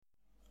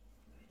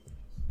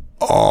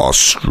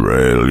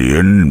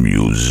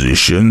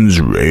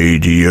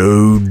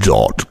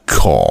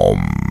AustralianMusiciansRadio.com.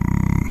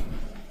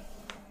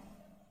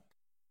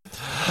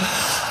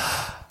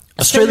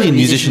 Australian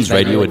Musicians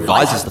Radio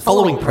advises the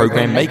following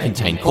program may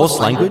contain coarse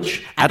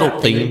language,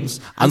 adult themes,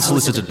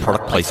 unsolicited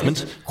product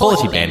placement,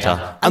 quality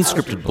banter,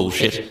 unscripted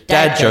bullshit,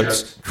 dad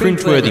jokes,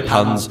 cringeworthy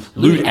puns,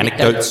 lewd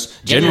anecdotes,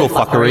 general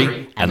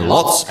fuckery, and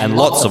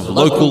lots of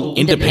local,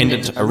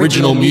 independent,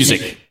 original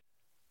music.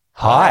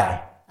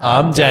 Hi,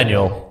 I'm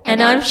Daniel. And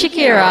I'm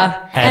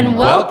Shakira. And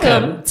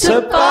welcome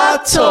to Bar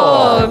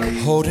Talk.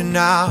 Holding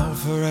out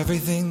for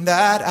everything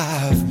that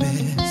I've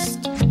missed.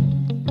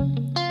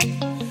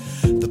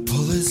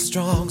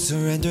 Strong,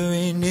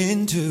 surrendering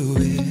into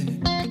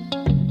it.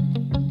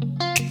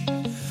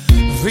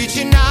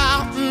 Reaching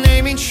out and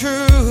aiming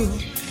true.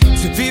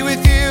 To be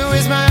with you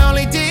is my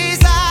only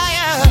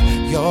desire.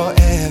 You're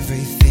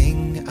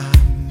everything I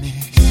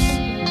miss.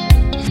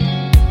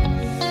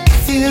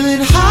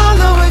 Feeling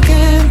hollow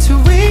again, too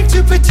weak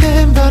to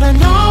pretend, but I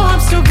know I'm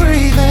still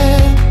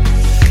breathing.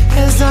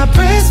 As I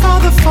brace for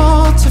the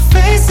fall to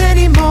face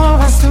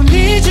anymore, I still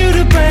need you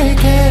to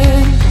break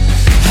it.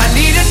 I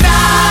need a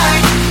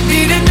night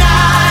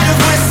of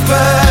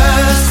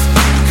whispers.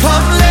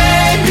 Come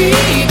lay me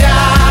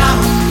down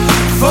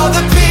for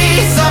the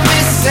peace I'm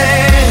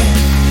missing.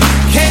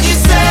 Can you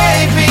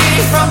save me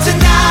from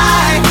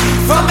tonight,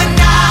 from a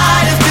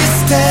night of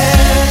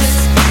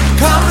distance?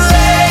 Come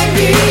lay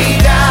me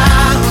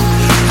down.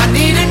 I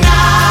need a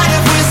night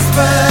of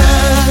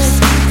whispers.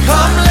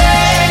 Come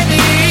lay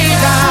me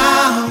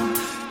down.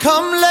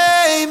 Come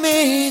lay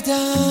me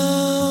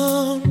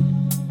down.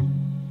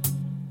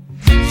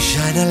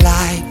 Shine a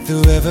light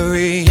through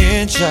every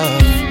inch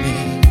of me.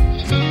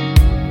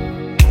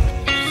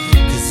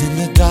 'Cause in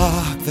the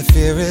dark, the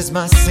fear is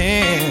my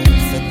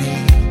symphony.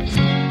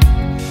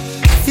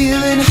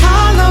 Feeling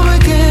hollow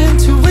again,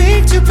 too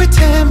weak to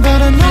pretend,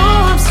 but I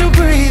know I'm still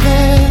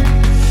breathing.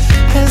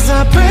 As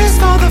I brace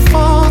for the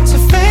fall to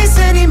face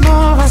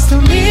anymore, I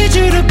still need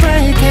you to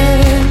break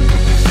it.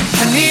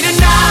 I need a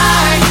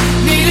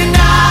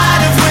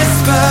night of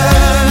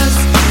whispers.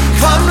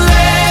 Come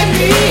lay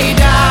me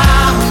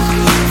down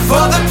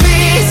for the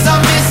peace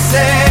I'm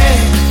missing.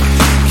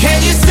 Can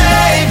you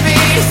save me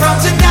from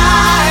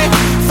tonight,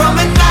 from a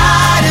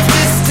night of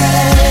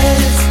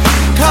distance?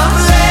 Come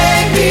lay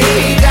me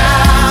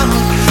down.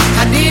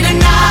 I need a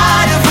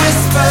night of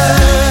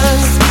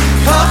whispers.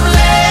 Come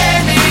lay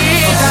me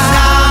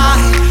down.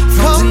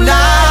 From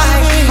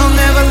tonight, I'll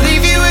never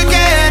leave you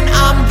again.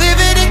 I'm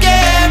living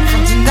again.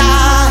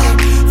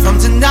 From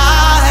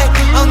tonight,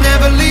 I'll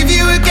never leave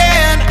you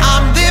again.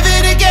 I'm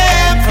living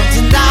again.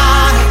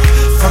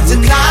 From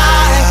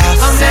tonight,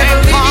 I'll never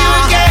leave you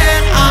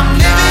again. I'm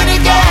living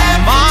again.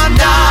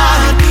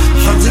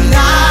 From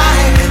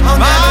tonight, I'll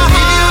never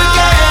leave you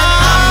again.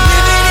 I'm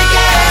living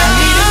again.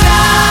 Need a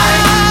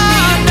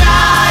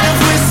night of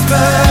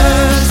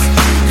whispers.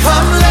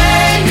 Come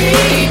lay me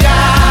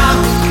down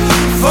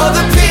for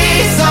the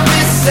peace I'm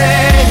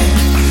missing.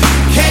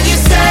 Can you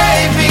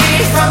save me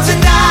from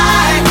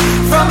tonight,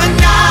 from a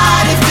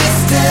night of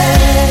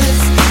distance?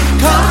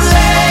 Come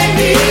lay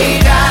me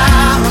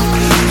down.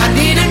 I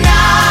need a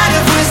night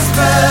of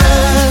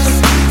whispers.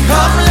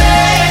 Come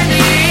lay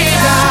me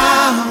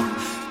down.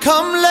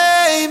 Come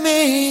lay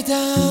me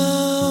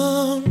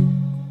down.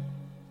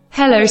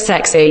 Hello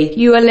sexy,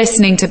 you are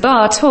listening to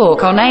Bar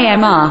Talk on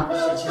AMR.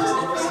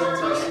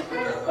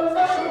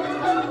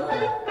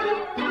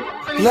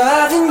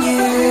 Loving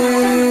you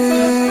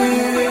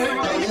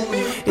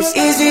is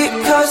easy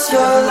 'cause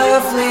you're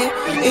lovely.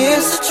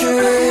 It's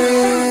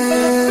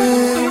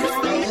true.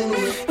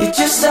 You're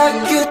just so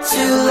good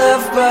to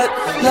love, but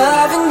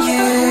loving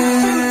you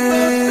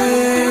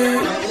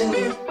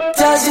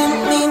doesn't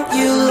mean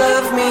you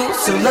love me.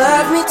 So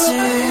love me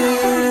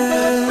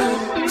too.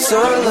 So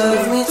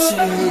love me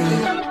too.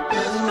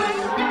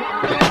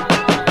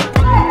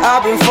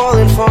 I've been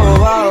falling for a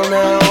while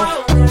now,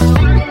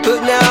 but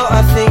now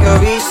I think I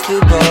reached the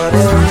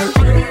bottom.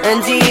 And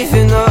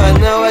even though I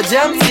know I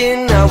jumped in,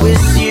 I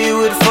wish you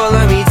would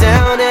follow me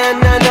down. And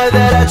I know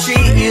that I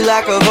treat you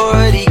like I've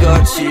already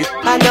got you.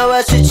 I know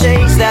I should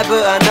change that,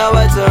 but I know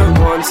I don't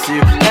want to.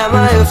 Am I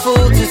a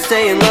fool to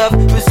stay in love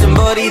with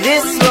somebody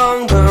this long?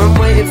 But I'm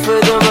waiting for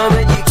the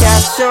moment you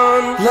catch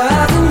on.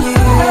 Loving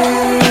you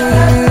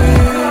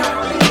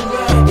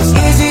is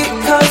easy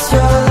 'cause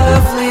you're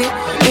lovely.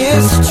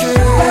 It's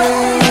true.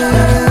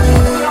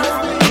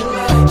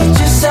 You're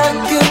just so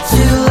good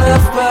to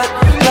love, but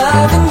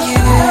loving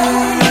you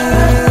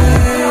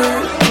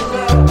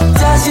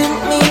doesn't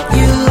mean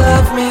you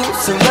love me.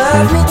 So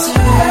love me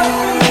too.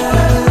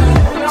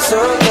 So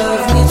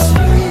love me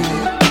too.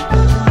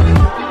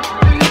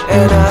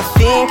 And I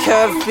think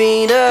I've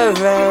been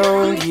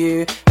around you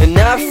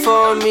enough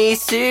for me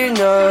to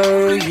know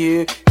you.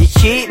 You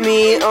keep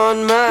me on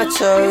my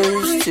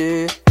toes to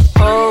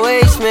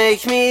always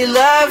make me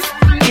love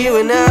you.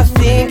 And I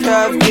think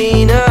I've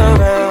been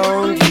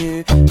around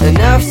you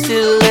enough to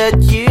let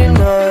you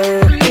know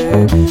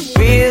who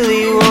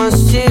really wants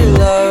to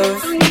love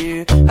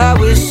you. I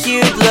wish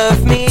you'd love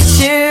me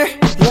too.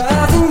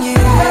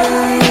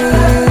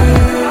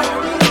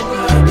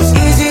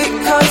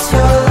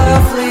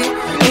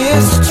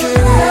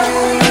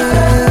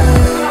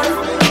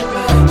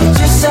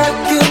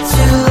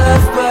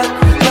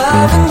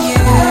 Loving you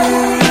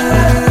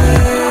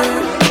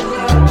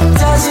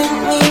doesn't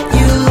mean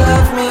you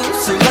love me,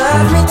 so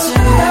love me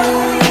too.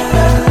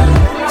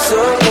 So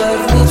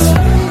love me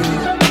too.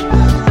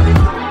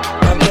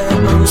 I bet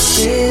I'm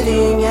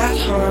sitting at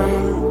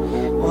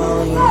home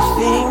while you're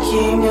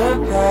thinking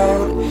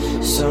about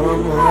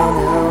someone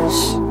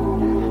else.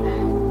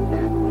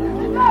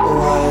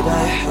 Why'd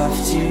I have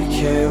to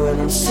care when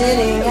I'm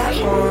sitting at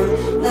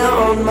home,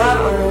 now on my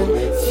own,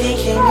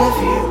 thinking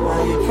of you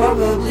while you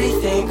probably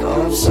think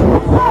of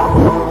someone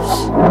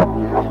else?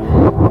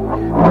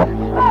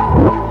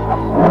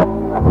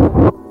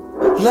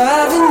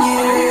 Loving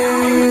you,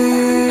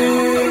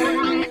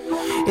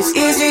 it's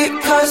easy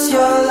 'cause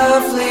you're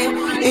lovely,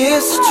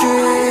 it's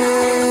true.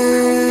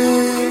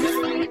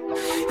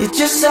 You're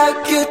just so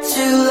good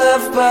to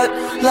love, but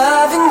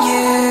loving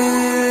you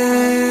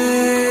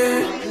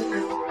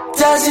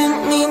doesn't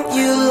mean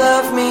you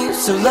love me,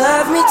 so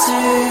love me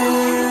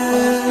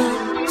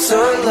too. So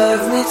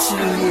love me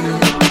too.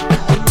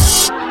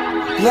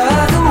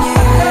 Loving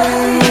you,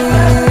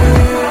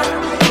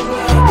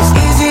 it's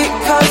easy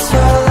 'cause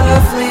you're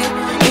lovely,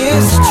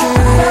 it's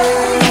true.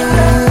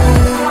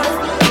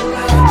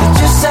 You're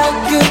just so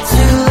good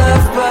to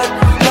love, but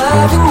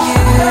loving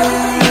you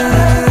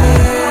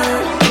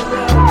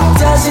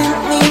doesn't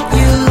mean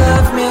you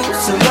love me,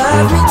 so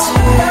love me too.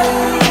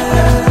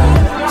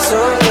 So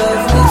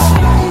love me too.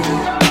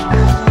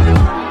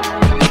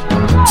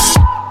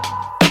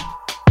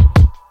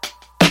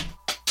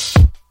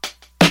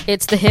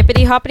 It's the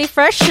Hippity Hoppity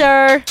Fresh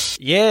Show.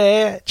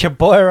 Yeah, it's your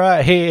boy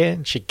right here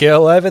and your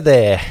girl over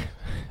there.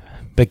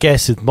 But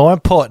guess who's more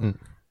important?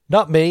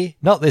 Not me,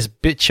 not this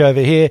bitch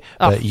over here,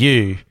 but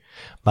you,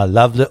 my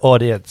lovely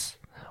audience.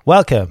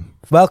 Welcome,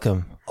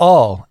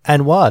 all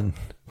and one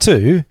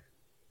to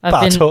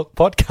Bar Talk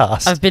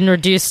Podcast. I've been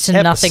reduced to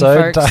nothing,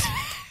 folks.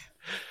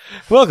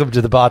 Welcome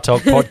to the Bar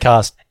Talk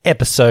Podcast,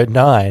 episode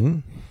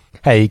 9.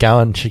 How you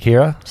going,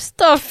 Shakira?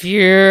 Stuff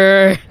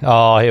you.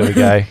 Oh, here we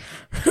go.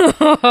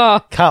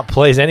 Can't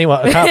please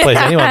anyone. I can't please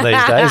anyone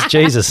these days.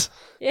 Jesus.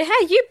 Yeah, how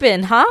you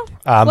been, huh?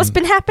 What's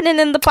been happening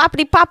in the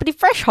poppity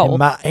fresh hole? In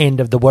my end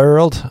of the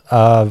world,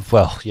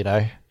 well, you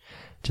know,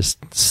 just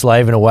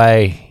slaving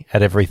away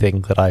at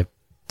everything that I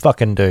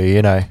fucking do.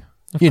 You know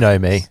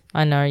me.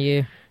 I know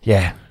you.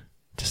 Yeah,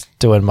 just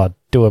doing my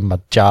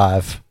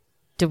jive.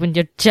 Doing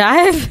your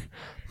jive?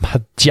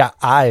 My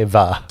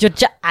jive. Your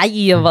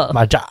jive.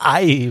 My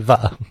jive.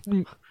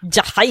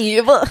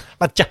 Jive.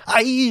 My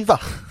jive.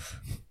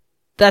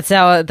 That's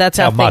our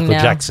thing Michael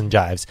now. Jackson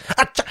jives.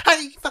 A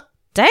jive.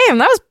 Damn,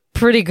 that was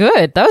pretty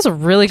good. That was a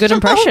really good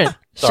impression.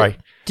 Sorry.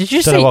 Did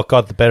you Don't know what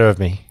got the better of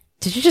me.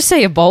 Did you just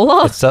say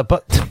Ebola? It's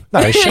but no,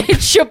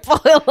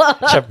 Shabola.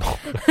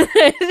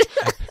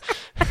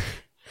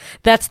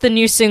 That's the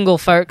new single,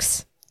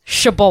 folks.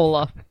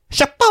 Shabola.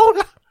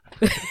 Shabola.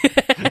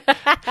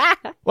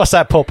 What's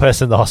that poor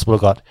person in the hospital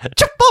got?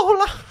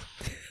 Shabola.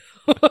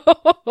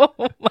 Oh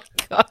my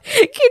god.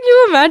 Can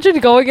you imagine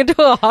going into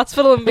a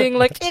hospital and being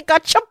like, you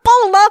got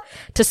Shabola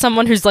to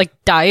someone who's like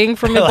dying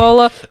from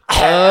Ebola?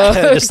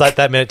 Just like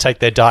that minute, take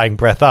their dying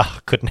breath.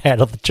 Couldn't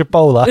handle the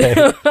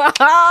Chipola.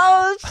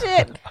 Oh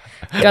shit.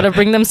 Gotta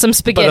bring them some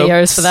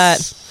SpaghettiOs for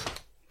that.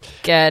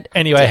 Good.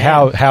 Anyway,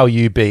 how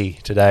you be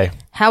today?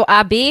 How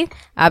I be?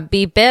 I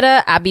be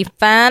better, I be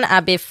fine,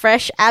 I be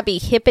fresh, I be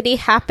hippity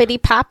hoppity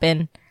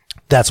poppin'.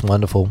 That's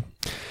wonderful.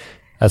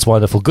 That's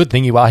wonderful. Good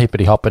thing you are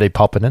hippity hoppity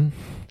popping in.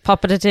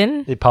 Popping it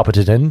in? You popped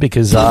it in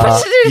because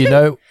you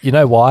know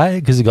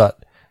why? Because you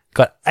got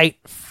 8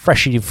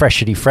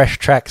 freshity fresh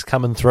tracks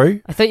coming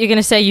through. I thought you were going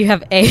to say you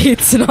have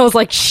AIDS, and I was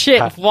like,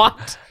 shit,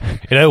 what?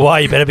 You know why?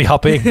 You better be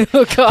hopping.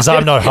 Because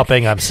I'm not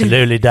hopping. I'm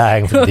slowly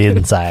dying from the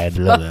inside.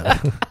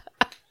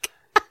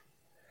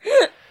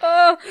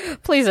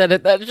 Please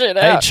edit that shit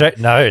out.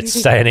 No, it's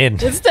staying in.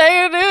 It's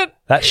staying in.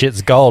 That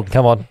shit's gold.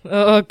 Come on.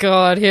 Oh,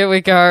 God. Here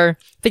we go.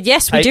 But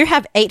yes, we do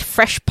have 8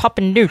 fresh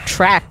poppin' new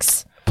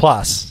tracks.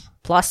 Plus.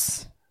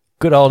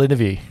 Good old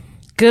interview.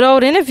 Good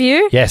old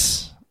interview.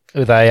 Yes.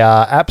 With a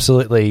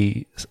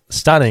absolutely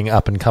stunning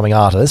up-and-coming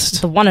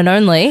artist. The one and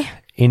only.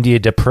 India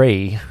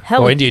Dupree.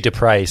 India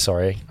Dupree,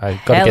 sorry. I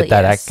got to get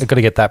that. I got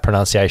to get that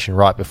pronunciation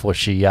right before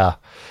she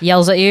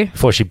yells at you.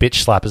 Before she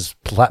bitch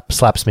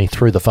slaps me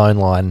through the phone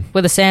line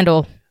with a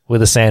sandal.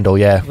 With a sandal,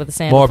 yeah. With a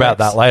sandal. More about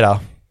that later.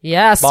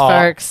 Yes,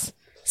 folks.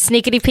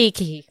 Sneakity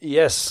peeky.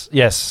 Yes.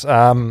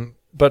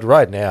 But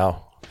right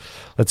now,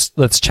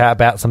 let's chat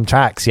about some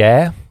tracks,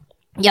 yeah.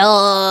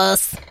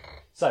 Yes.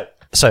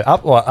 So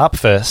up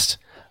first,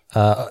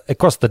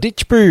 across the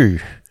ditch brew.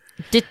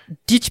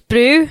 Ditch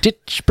brew.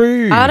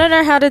 I don't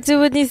know how to do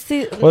with these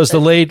things. Was the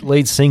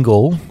lead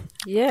single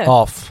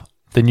off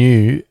the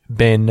new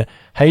Ben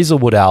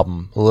Hazelwood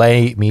album,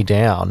 Lay Me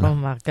Down. Oh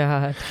my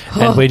god.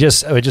 And we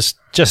just showed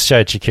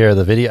Shakira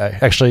the video.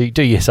 Actually,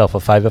 do yourself a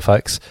favor,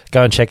 folks.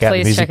 Go and check out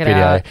the music video.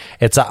 Out.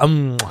 It's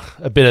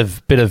a bit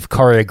of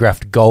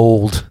choreographed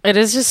gold. It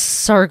is just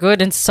so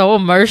good and so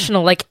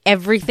emotional. Like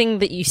everything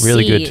that you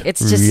really see. Good. It's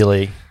just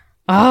really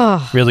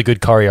Oh, Really good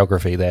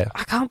choreography there.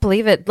 I can't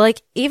believe it.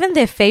 Like, even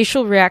their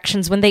facial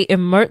reactions when they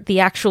emote the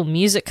actual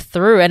music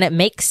through and it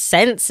makes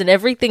sense and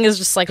everything is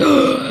just like,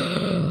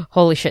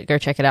 holy shit, go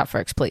check it out,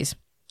 folks, please.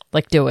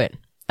 Like, do it.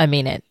 I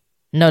mean it.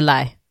 No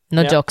lie.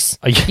 No jokes.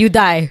 You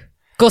die.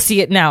 Go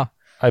see it now.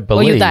 I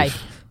Or you die.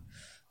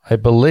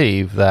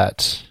 believe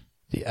that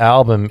the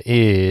album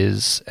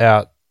is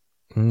out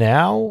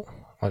now.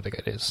 I think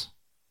it is.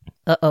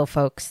 Uh-oh,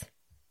 folks.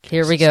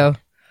 Here we go.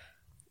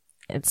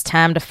 It's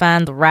time to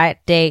find the right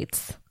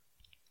dates.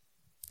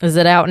 Is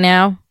it out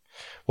now?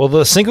 Well,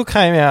 the single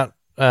came out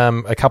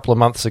a couple of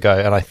months ago,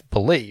 and I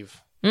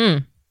believe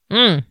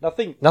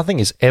nothing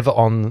is ever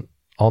on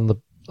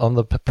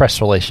the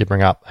press release you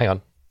bring up. Hang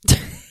on.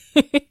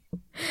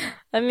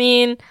 I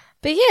mean,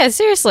 but yeah,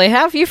 seriously,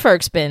 how have you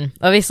folks been?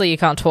 Obviously, you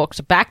can't talk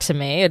back to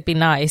me. It'd be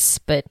nice,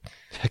 but...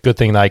 Good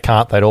thing they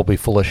can't. They'd all be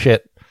full of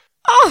shit.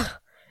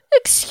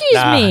 Excuse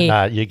me.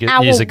 Nah, you're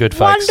good folks.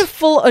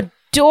 Wonderful,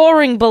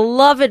 adoring,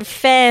 beloved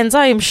fans.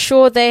 I am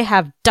sure they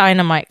have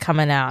Dynamite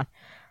coming out.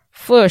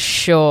 For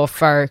sure,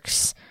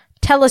 folks.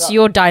 Tell us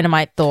your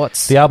Dynamite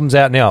thoughts. The album's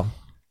out now.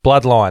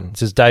 Bloodline. It's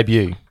his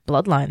debut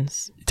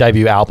Bloodlines.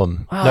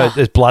 album. No,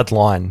 it's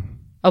Bloodline.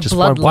 Oh, Just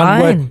Bloodline.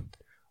 one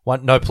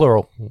word. No,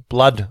 plural.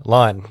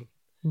 Bloodline.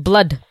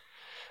 Blood.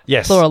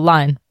 Yes. Plural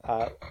line.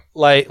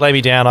 Lay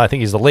Me Down, I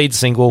think, is the lead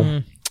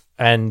single.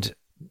 And,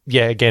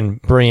 yeah, again,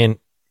 brilliant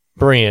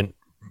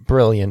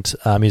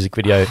music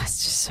video.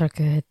 It's just so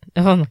good.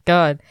 Oh, my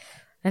God.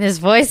 And his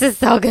voice is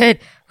so good.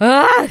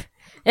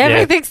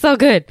 Everything's so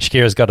good.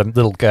 Shakira's got a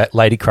little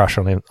lady crush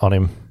on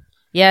him.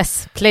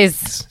 Yes,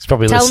 please. He's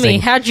probably Tell listening. me,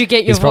 how'd you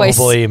get your He's voice?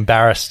 probably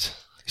embarrassed.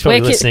 He's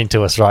probably listening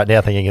to us right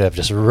now thinking they've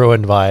just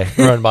ruined my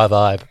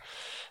vibe.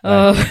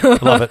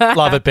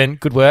 Love it, Ben.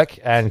 Good work,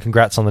 and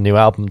congrats on the new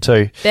album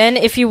too. Ben,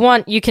 if you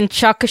want, you can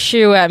chuck a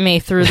shoe at me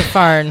through the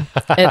phone.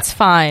 It's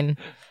fine.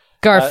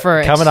 Go for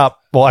it. Coming up,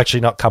 well,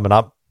 actually not coming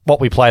up. What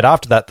we played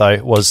after that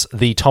though was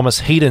the Thomas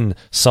Heaton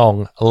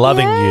song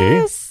 "Loving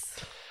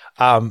Yes.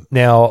 You."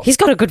 Now He's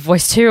got a good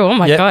voice too. Oh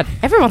my Yeah. God,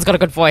 everyone's got a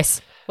good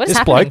voice. What is this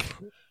happening?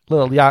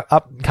 bloke, little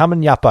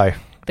upcoming yappo.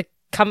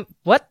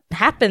 What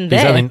happened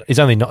there?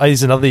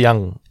 He's another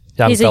young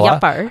He's a fella.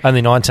 yappo.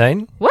 Only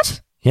 19.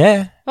 What?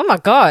 Yeah, Oh my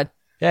God,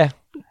 yeah.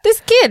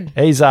 this kid.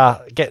 He's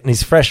getting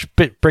his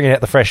bringing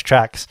out the fresh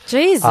tracks.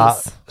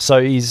 Jesus.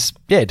 So he's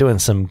doing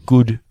some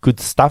good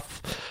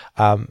stuff.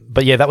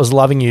 But yeah, that was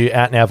 "Loving You"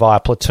 out now via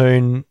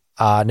Platoon.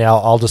 Now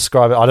I'll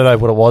describe it. I don't know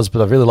what it was,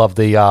 but I really love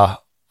the.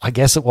 I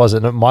guess it was,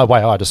 and my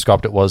way I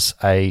described it was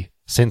a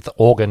synth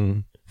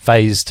organ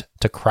phased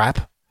to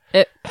crap.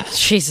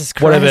 Jesus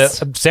Christ.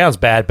 Whatever. It sounds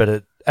bad,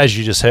 but as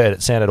you just heard,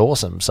 it sounded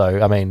awesome. So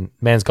I mean,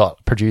 man's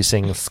got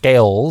producing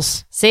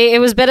skills. See, it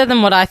was better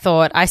than what I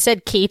thought. I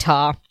said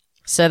keytar,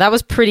 so that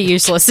was pretty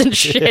useless and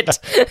shit.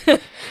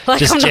 Like,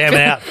 Just I'm not jamming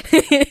gonna- out.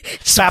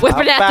 Just whip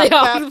it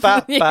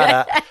out the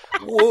arm.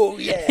 Whoa,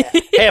 yeah.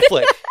 Hair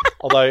flick.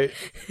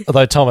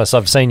 Although Thomas,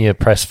 I've seen your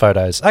press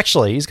photos.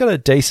 Actually, he's got a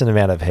decent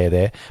amount of hair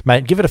there.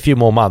 Mate, give it a few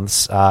more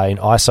months in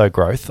ISO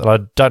growth. And I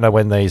don't know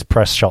when these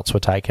press shots were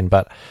taken,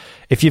 but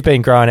if you've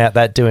been growing out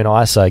that doing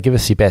ISO, give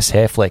us your best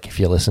hair flick if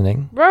you're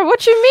listening. Bro,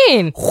 what you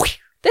mean?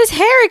 There's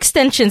hair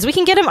extensions. We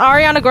can get him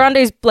Ariana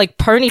Grande's like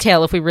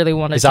ponytail if we really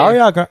wanted Is to.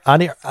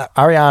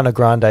 Ariana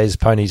Grande's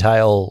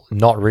ponytail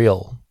not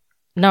real?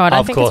 No, I don't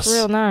Of think course. it's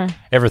real, no.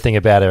 Everything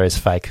about her is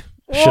fake.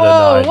 Should Whoa,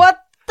 have known. what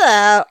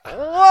the?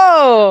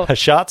 Whoa.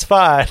 Shots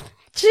fired.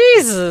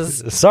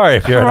 Jesus. Sorry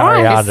if you're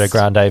Christ. an Ariana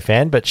Grande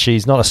fan, but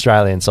she's not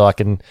Australian, so I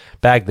can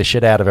bag the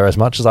shit out of her as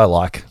much as I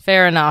like.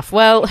 Fair enough.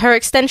 Well, her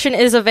extension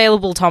is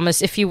available,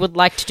 Thomas, if you would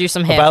like to do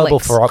some hair Available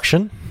flicks. for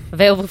auction.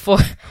 Available for...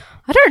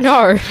 I don't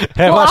know. How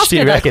We'll much ask do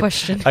you her that reckon?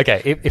 question.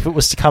 Okay, if it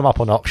was to come up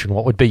on auction,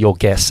 what would be your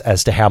guess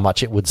as to how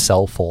much it would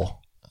sell for?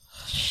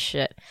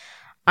 Shit.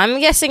 I'm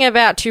guessing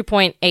about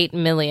 2.8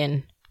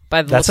 million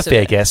by the That's a looks of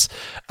fair it. guess.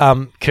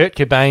 Kurt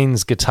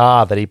Cobain's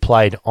guitar that he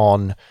played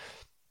on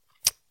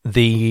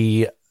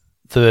the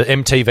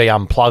MTV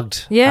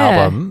Unplugged Yeah.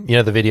 album, you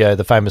know, the video,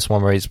 the famous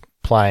one where he's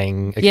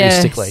playing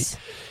acoustically. Yes.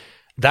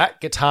 That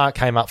guitar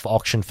came up for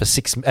auction for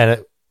and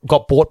it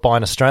got bought by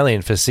an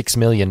Australian for $6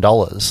 million.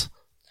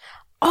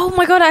 Oh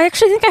my God, I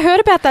actually think I heard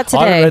about that I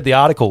haven't today. read the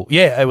article.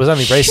 Yeah, it was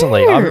only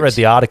recently. I haven't Shoot. read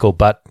the article,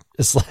 but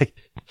it's like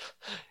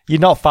you're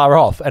not far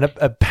off. And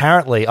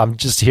apparently, I'm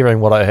just hearing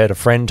what I heard a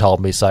friend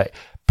told me, so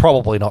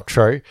probably not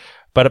true.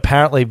 But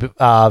apparently,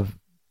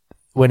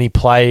 when he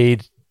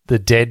played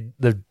what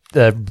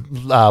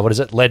is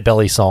it, Lead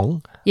Belly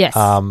song? Yes.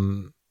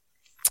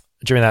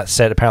 During that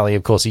set, apparently,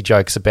 of course, he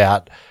jokes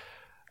about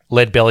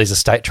Lead Belly's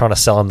estate trying to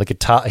sell him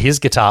his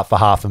guitar for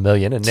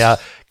 $500,000, and now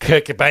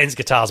Kurt Cobain's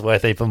guitar's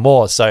worth even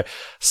more. So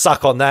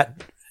suck on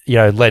that,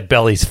 Lead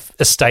Belly's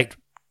estate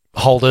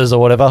holders or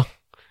whatever.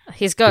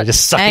 He's got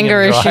just sucking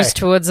anger him dry. issues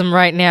towards him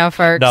right now,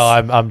 folks. No,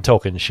 I'm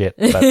talking shit.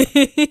 But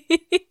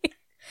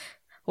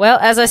Well,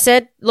 as I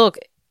said, look,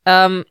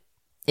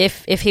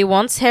 if he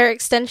wants hair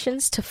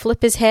extensions to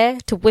flip his hair,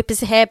 to whip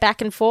his hair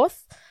back and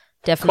forth,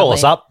 definitely call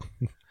us up.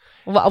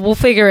 We'll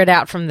figure it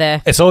out from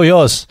there. It's all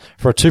yours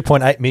for a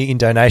 2.8 million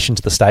donation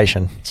to the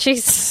station.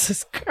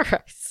 Jesus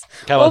Christ.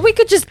 Come Well, on. we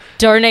could just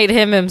donate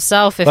him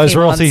himself if Those he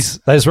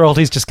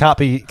royalties, just can't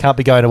be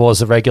going towards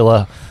the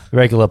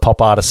regular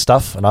pop artist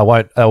stuff, and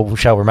I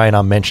shall remain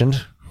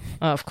unmentioned.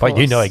 wants. Of course.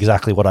 But you know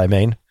exactly what I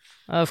mean.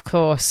 Of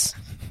course.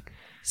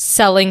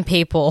 Selling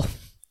people.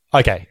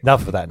 Okay,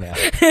 enough of that now.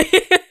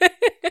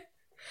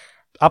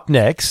 Up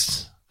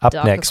next,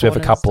 Darker we have a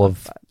corners, couple dark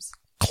of vibes.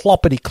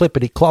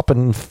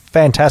 cloppity-clopping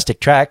fantastic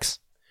tracks.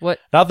 What?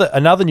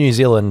 Another New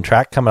Zealand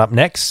track coming up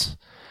next,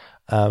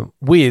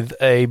 with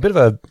a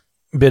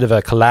bit of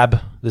a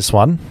collab. This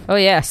one, Oh,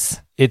 yes.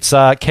 it's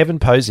Kevin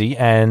Posey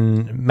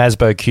and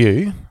Masbo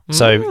Q.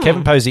 So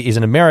Kevin Posey is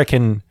an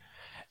American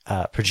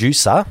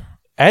producer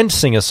and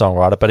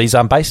singer-songwriter, but he's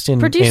based in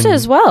Producer in-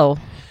 as well.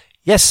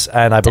 Yes,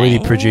 and I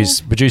believe he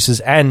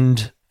produces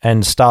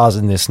and stars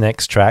in this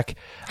next track.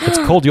 It's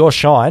called Your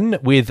Shine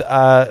with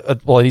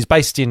he's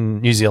based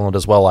in New Zealand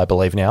as well, I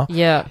believe now.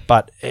 Yeah.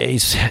 But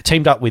he's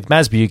teamed up with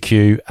Masbu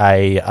Q,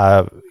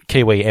 a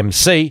Kiwi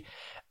MC,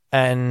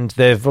 and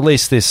they've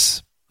released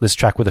this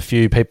track with a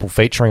few people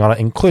featuring on it,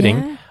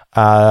 including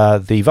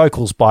the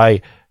vocals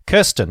by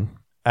Kirsten.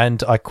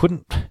 And I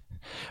couldn't.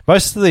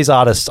 Most of these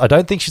artists, I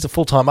don't think she's a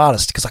full-time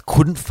artist because I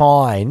couldn't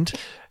find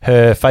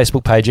her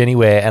Facebook page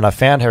anywhere, and I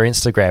found her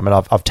Instagram, and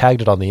I've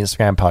tagged it on the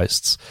Instagram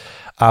posts.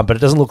 But it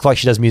doesn't look like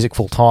she does music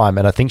full-time,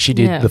 and I think she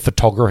did the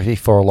photography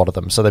for a lot of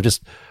them. So they've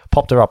just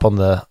popped her up on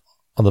the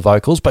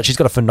vocals, but she's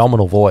got a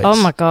phenomenal voice. Oh,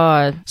 my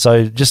God.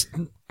 So just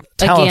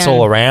talents Again.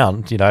 all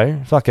around,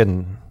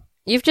 fucking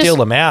You've just deal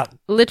them out.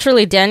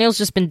 literally, Daniel's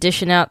just been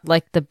dishing out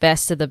like the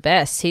best of the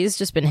best. He's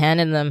just been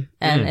handing them,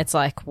 and it's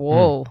like,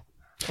 whoa.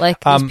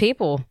 Like, these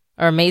people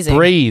are amazing.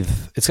 Breathe.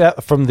 It's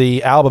out from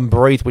the album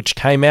Breathe, which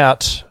came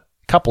out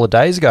a couple of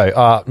days ago.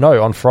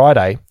 On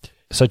Friday.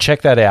 So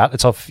check that out.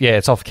 It's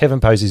off Kevin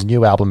Posey's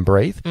new album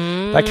Breathe.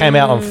 That came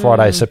out on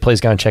Friday, so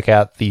please go and check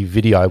out the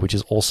video, which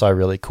is also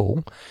really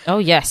cool. Oh,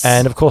 yes.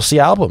 And of course the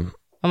album.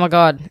 Oh, my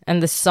God.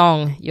 And the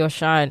song, Your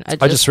Shine.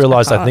 I just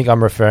realized I can't. think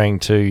I'm referring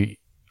to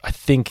I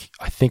think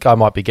I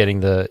might be getting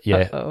the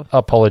Uh-oh.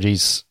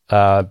 apologies,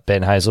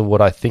 Ben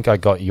Hazelwood. I think I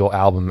got your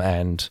album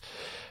and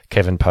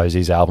Kevin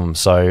Posey's album.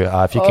 So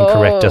if you can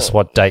correct us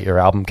what date your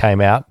album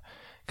came out,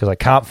 because I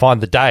can't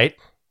find the date.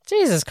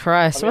 Jesus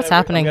Christ. What's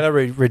happening? I'm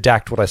going to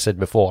redact what I said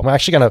before. I'm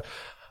actually going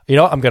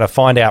to, I'm going to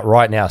find out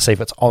right now, see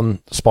if it's on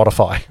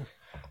Spotify.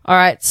 All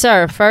right.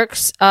 So,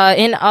 folks,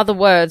 in other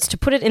words, to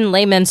put it in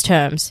layman's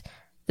terms,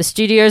 the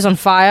studio's on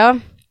fire.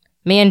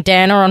 Me and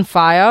Dan are on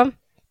fire.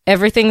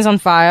 Everything's on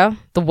fire.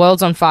 The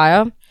world's on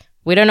fire.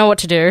 We don't know what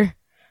to do.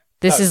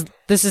 This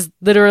is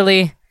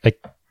literally...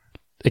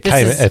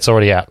 It's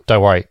already out.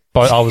 Don't worry.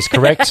 But I was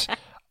correct.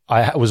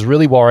 I was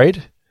really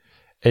worried.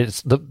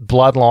 It's the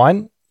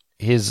Bloodline.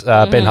 His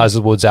Ben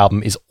Hazelwood's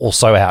album is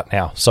also out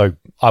now. So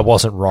I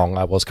wasn't wrong.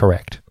 I was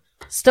correct.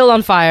 Still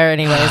on fire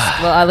anyways.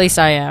 Well, at least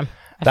I am.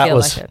 I feel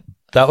like it.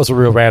 That was a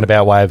real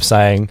roundabout way of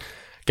saying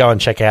go and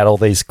check out all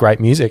these great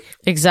music.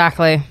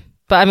 Exactly.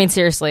 But I mean,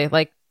 seriously,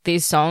 like,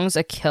 these songs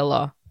are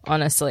killer,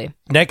 honestly.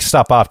 Next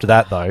up after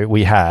that, though,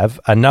 we have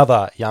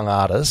another young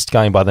artist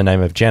going by the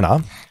name of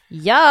Jenna.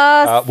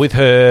 Yes. With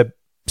her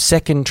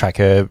second track,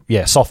 her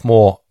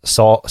sophomore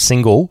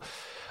single,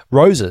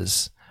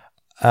 Roses.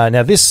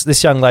 Now,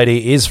 this young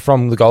lady is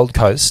from the Gold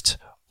Coast,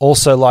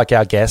 also like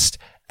our guest,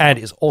 and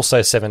is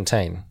also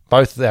 17.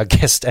 Both our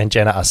guest and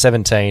Jenna are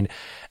 17,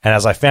 and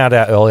as I found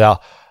out earlier,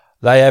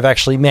 they have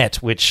actually met,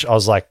 which I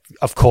was like,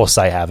 of course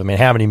they have. I mean,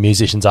 how many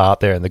musicians are up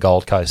there in the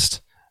Gold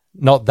Coast?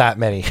 Not that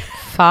many.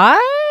 5?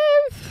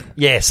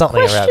 Yeah,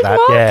 something around that.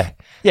 Mark?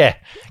 Yeah.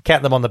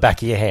 Count them on the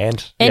back of your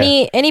hand.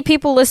 Any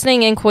people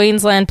listening in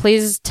Queensland,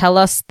 please tell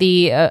us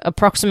the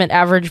approximate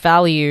average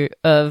value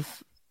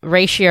of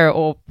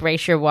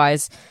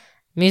ratio-wise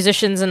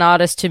musicians and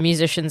artists to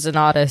musicians and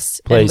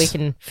artists, and we Please.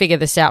 can figure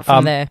this out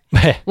from there.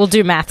 We'll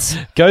do maths.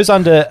 Goes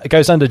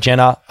under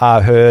Jenna.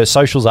 Her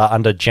socials are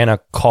under Jenna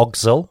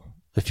Cogswell,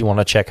 if you want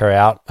to check her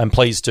out, and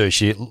please do. I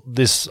think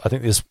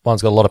this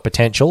one's got a lot of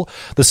potential.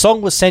 The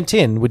song was sent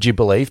in, would you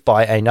believe,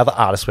 by another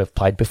artist we've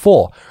played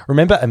before.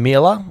 Remember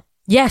Amelia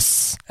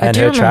Yes, and I do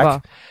her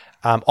remember. track?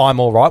 I'm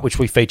All Right, which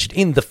we featured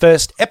in the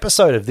first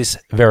episode of this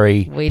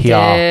very We Say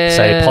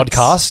did.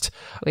 podcast.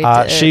 We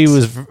did. She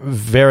was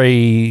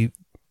very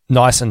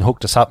nice and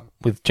hooked us up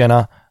with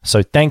Jenna.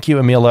 So thank you,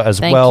 Amelia, as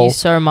Thank well. you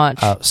so much.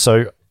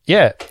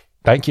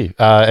 Thank you.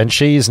 And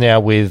she is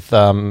now with,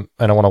 and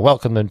I want to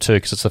welcome them too,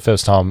 because it's the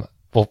first time,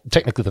 well,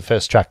 technically the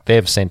first track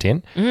they've sent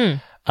in.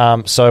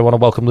 So I want to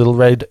welcome Little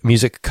Red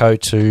Music Co.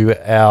 to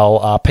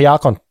our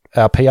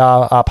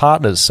PR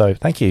partners. So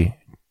thank you.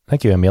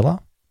 Thank you, Amelia.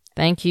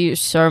 Thank you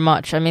so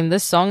much. I mean,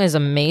 this song is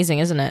amazing,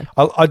 isn't it?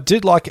 I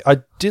did like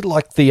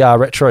the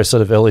retro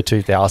sort of early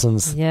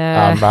 2000s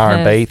Yeah.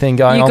 R&B thing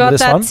going on with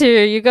this one.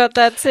 You got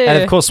that too.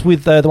 And of course,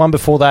 with the one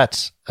before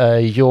that,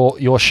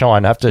 your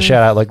Shine, I have to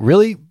shout out, like,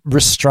 really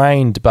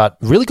restrained but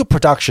really good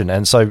production.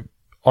 And so,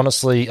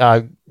 honestly,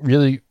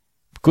 really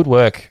good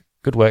work,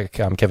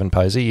 Kevin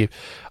Posey.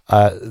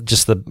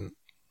 Just the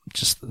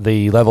just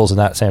the levels in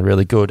that sound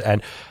really good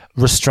and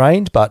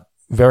restrained, but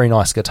very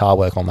nice guitar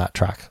work on that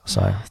track.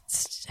 So Oh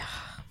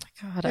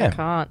my God, Yeah. I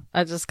can't.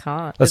 I just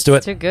can't. Let's It's do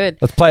it. too good.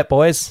 Let's play it,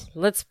 boys.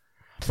 Let's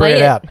Bring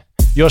play it out.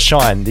 Your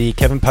Shine, the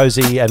Kevin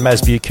Posey and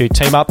Maz Buku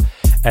team up.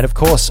 And of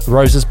course,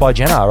 Roses by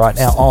Jenna right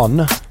now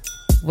on.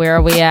 Where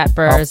are we at,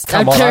 bros?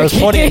 Come I'm on, I was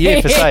joking. pointing at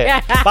you for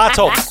saying Bar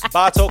Talk,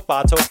 Bar Talk,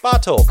 Bar Talk, Bar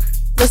Talk.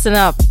 Listen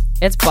up.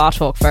 It's Bar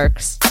Talk,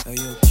 folks.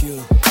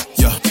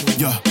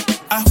 Yeah.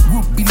 I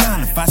would be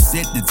lying if I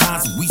said the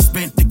times that we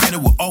spent together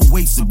were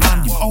always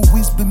sublime. You've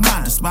always been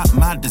mine, despite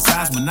my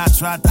desires. When I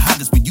tried to hide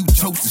this, but you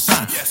chose to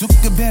shine. Took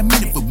a bad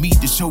minute for me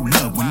to show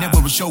love. Whenever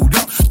I showed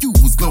up, you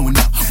was glowing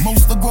up.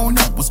 Most of growing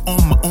up was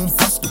on my own,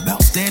 fussed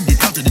about standing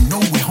out, didn't know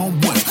where home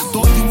was.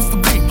 Thought you was the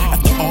blame.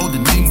 After all the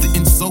names, the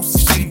insults, the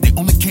shade, they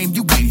only came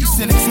your way. You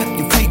said accept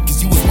your fate,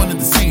 cause you was one of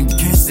the same. You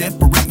can't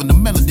separate from the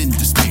melanin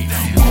display.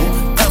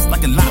 Whoa, else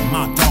like a lot,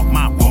 my dog,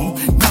 my woe.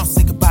 Now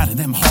say goodbye to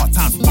them hard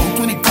times.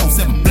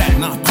 24/7 black,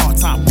 not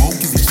part-time woe.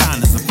 Cause it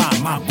shine as a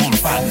fine, my bona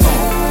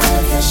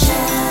fide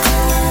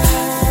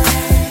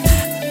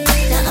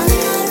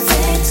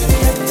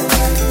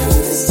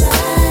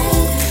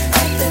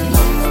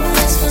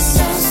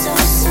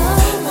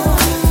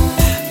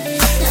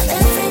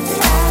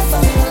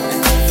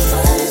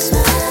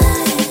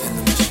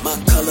My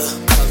color,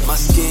 my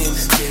skin,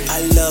 I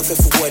love it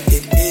for what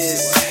it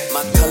is.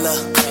 My color,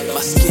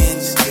 my skin,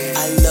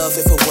 I love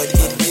it for what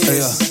it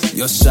is.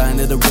 Your shine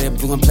of the red,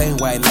 blue, and plain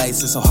white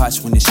lights. It's so harsh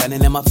when it's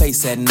shining in my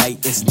face at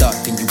night. It's dark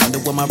and you wonder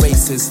what my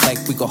race is like.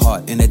 We go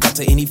hard and adapt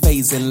to any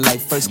phase in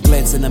life. First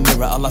glance in the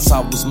mirror, all I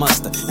saw was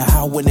monster. Now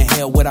how in the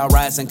hell would I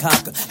rise and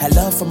conquer? Had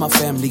love for my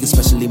family,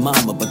 especially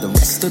mama, but the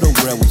rest of the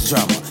world was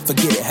drama.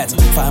 Forget it, had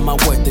to find my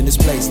worth in this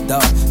place,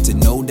 dog. To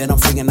know that I'm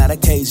freaking out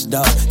of cage,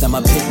 dog. That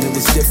my pigment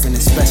was different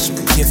and special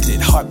and gifted.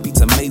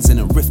 Heartbeats amazing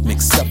and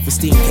rhythmic.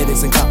 Self-esteem,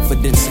 hitters and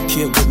confidence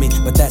secure with me.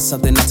 But that's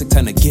something I took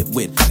time to get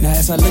with. Now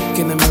as I look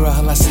in the mirror,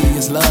 all I see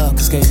is love.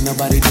 Cause can't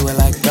nobody do it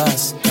like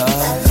us.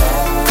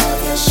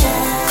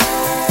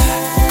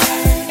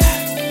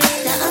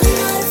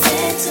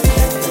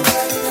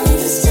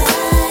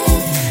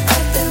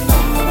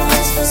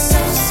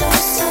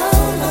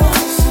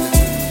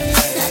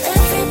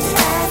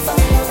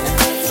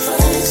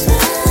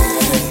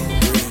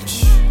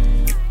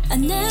 I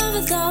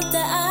never thought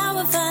that I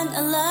would find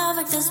a love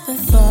like this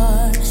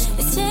before.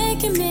 It's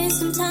taken me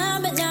some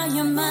time, but now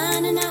you're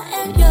mine and I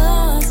am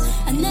yours.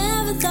 I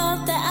never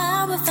thought that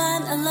I would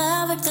find a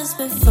love like this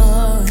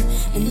before,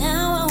 and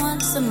now I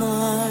want some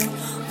more.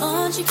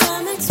 Won't you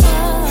come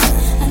explore?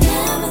 I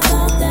never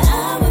thought that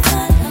I would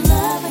find a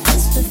love like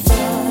this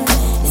before.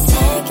 It's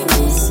taken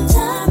me some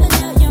time, but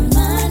now you're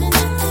mine and I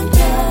am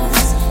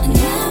yours. I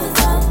never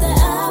thought that I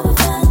would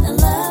find a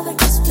love like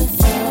this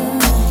before,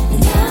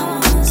 and now I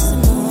want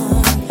some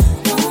more.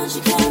 Won't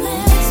you come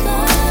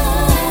explore?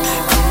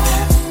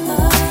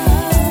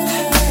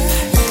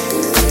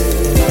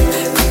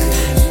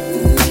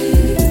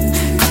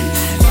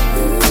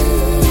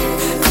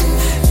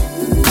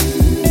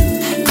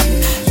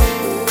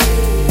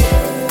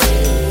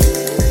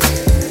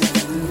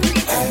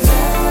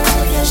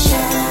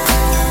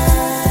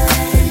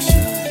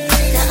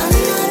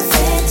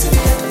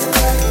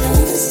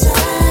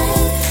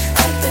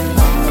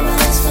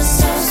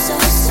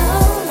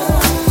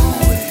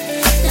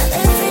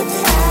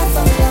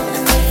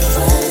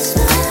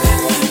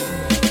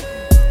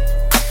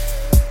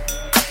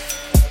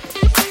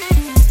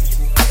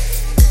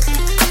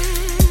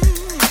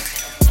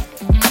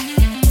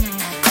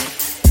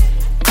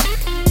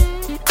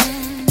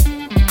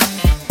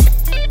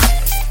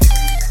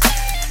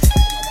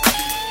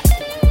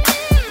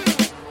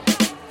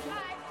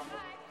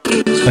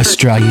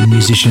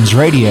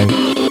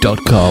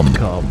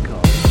 AustralianMusiciansRadio.com.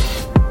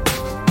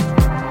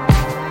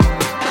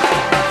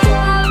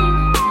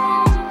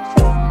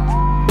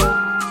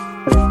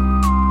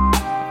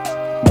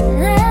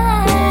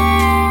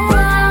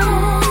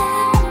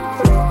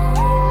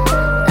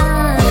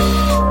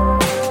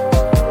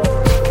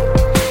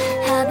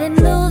 I've been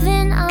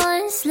moving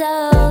on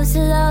slowly.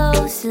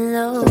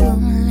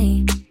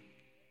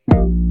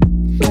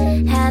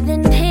 I've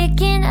been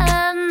picking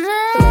up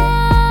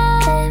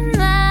my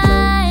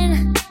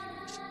mind,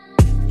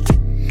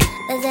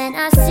 but then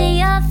I see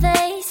your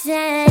face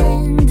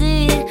and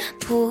it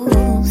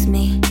pulls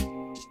me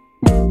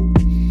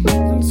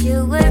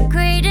into a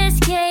great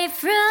escape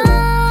from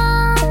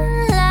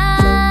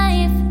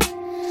life.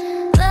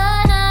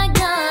 But I'm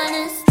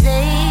gonna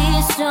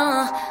stay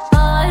strong.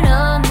 Part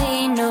of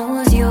me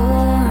knows you're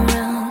wrong.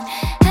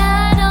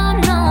 I don't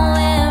know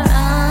where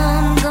I'm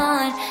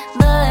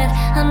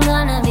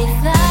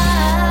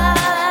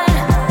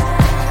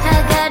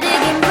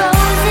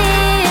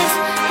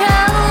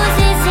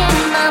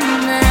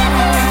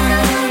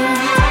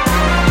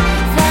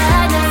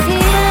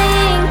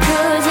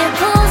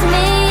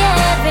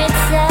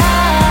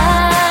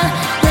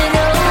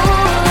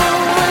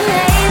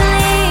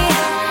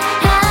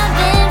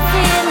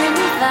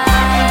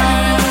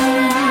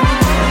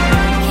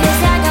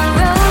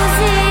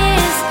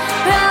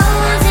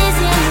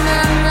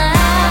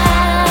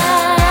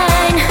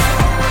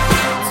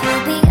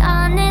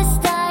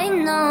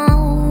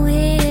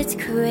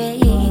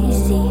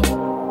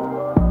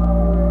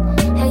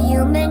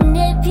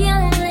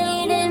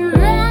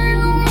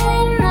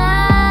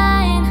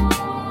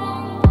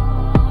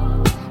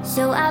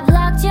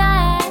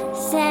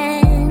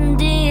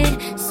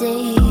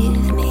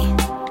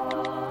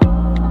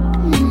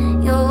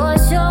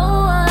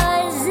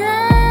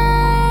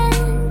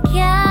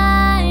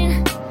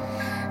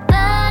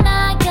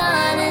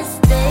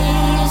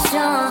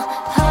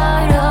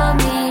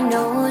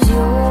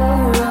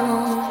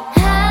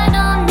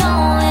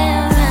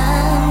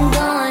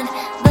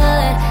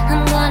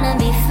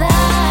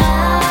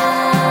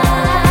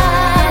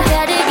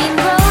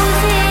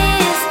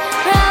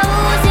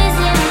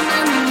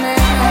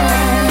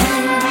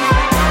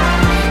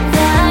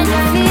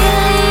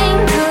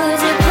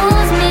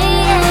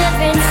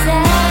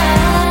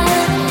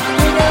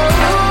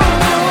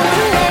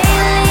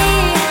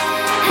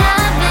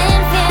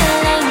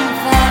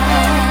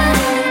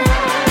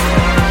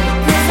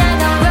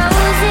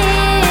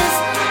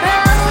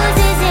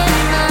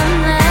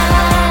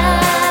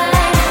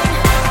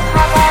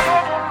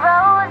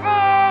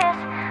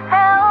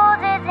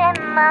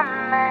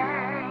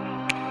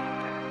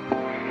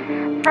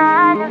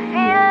find a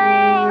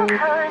feeling,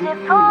 'cause it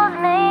pulls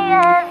me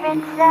every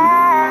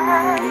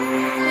time.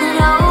 And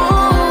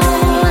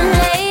oh,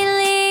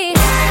 lately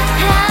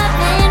I've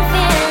been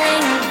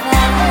feeling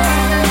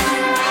fine,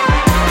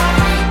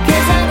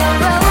 'cause I got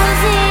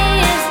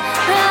roses,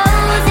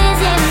 roses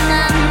in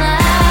my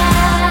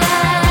mind.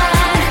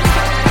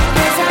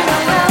 'Cause I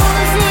got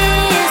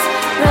roses,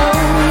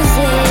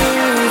 roses,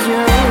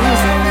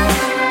 roses.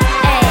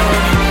 Ay,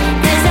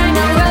 'cause I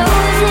got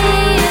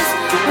roses,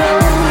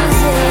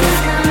 roses,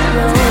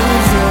 roses.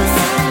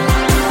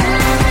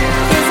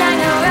 'Cause I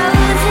got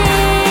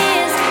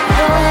roses,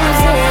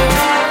 roses,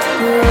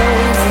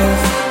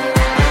 roses.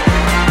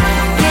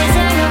 'Cause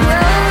I got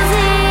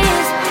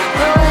roses,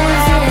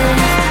 roses,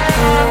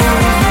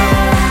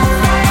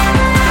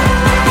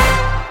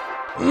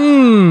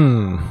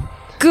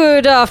 roses.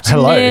 Good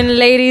afternoon, Hello.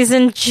 ladies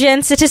and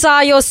gents. It is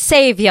I, your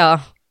savior,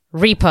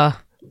 Reaper.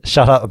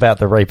 Shut up about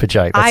the Reaper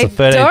joke. That's I the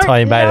 13th don't time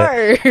you made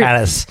it. know.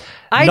 And it's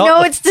I not know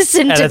the- it's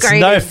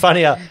disintegrating. And it's no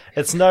funnier.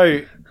 It's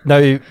no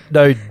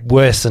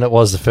worse than it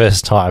was the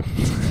first time.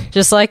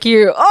 Just like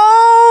you.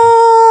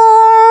 Oh,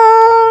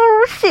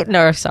 shit.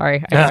 No,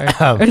 sorry. I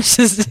know. It's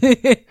just...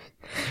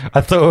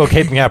 I thought we were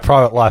keeping our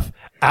private life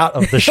out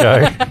of the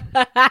show.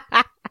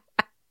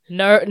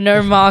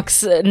 No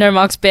marks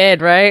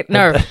bared, right?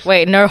 No,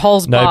 wait, no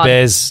holes No barred.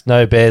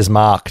 bears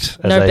marked,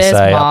 as No they bears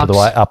say, marked.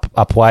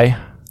 up way.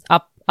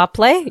 Up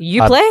play?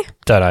 You play?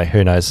 Don't know.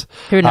 Who knows?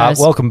 Who knows?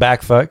 Welcome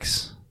back,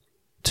 folks,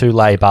 to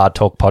Lay Bar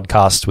Talk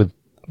podcast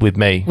with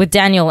me. With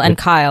Daniel and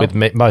Kyle. With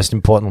me, most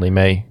importantly,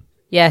 me.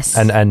 Yes.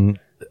 And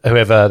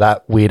whoever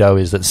that weirdo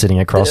is that's sitting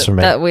across from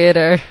me. That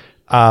weirdo.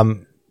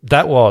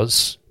 That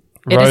was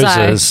It is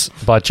I. Roses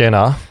by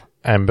Jenna,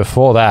 and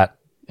before that,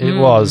 it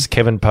was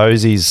Kevin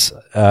Posey's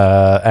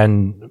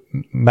and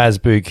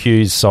Masboo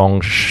Q's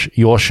song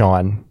Your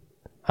Shine,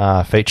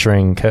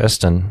 featuring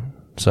Kirsten.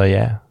 So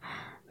yeah,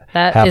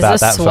 That How is about a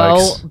that, swell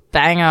folks?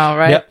 banger,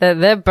 right? Yep.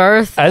 They're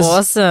both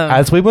awesome.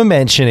 As we were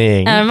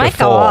mentioning, Oh my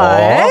before,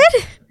 God.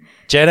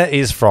 Jenna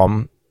is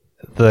from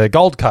the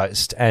Gold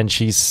Coast, and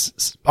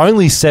she's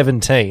only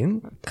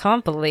 17.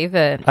 Can't believe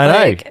it. I know.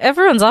 Like,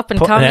 everyone's up and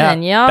Putting coming out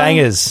and young.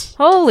 bangers.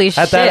 Holy shit.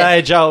 At that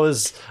age,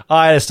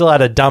 I still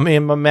had a dummy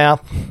in my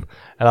mouth,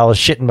 and I was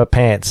shitting my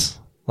pants.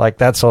 Like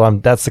that's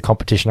the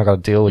competition I got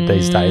to deal with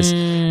these days.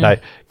 No,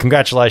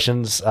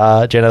 congratulations,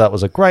 Jenna. That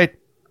was a great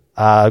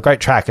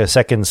track. Her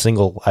second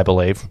single, I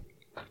believe.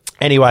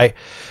 Anyway,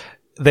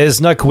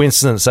 there's no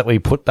coincidence that we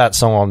put that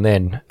song on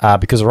then,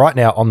 because right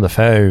now on the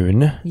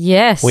phone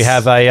Yes. we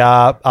have a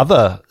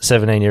other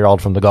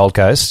 17-year-old from the Gold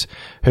Coast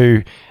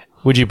who,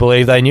 would you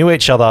believe, they knew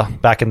each other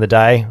back in the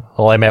day?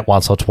 Well, they met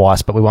once or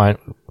twice, but we won't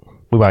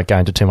go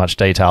into too much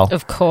detail.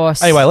 Of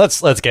course. Anyway,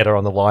 let's get her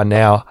on the line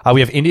now.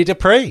 We have India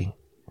Dupree.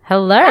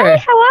 Hello. Hey,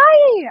 how are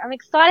you? I'm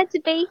excited to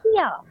be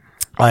here.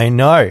 I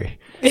know.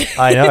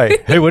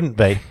 Who wouldn't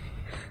be?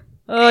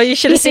 Oh, you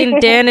should have seen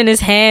Dan and his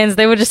hands.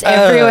 They were just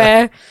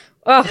everywhere.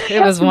 Oh,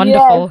 it was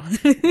wonderful.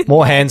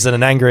 More hands than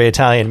an angry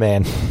Italian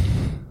man.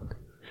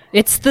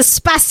 It's the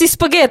spassi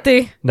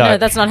spaghetti. No.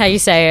 That's not how you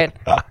say it.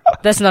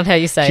 That's not how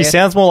you say She it.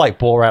 sounds more like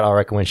Borat, I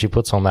reckon, when she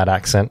puts on that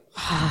accent.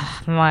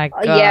 My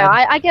God. Yeah,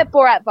 I get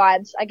Borat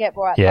vibes.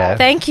 Yeah.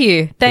 Thank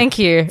you.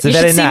 You should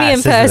very see me in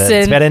nice, isn't it? person.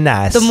 It's very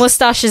nice. The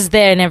mustache is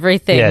there and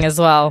everything Yeah. as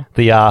well.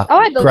 The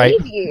I great,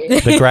 believe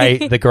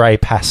you. the grey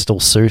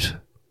pastel suit.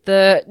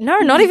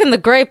 Not even the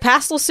grey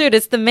pastel suit.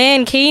 It's the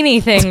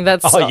mankini thing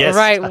that's Oh, yes.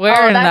 right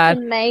wearing that's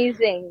that.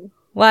 amazing.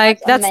 Like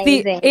That's that's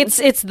amazing.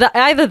 it's the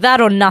either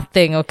that or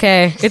nothing.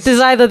 Okay, it is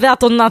either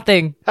that or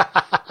nothing.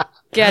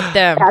 Get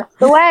them. That's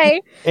the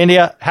way.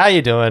 India, how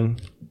you doing?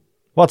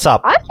 What's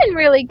up? I've been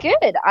really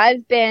good.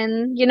 I've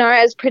been,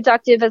 as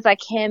productive as I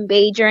can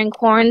be during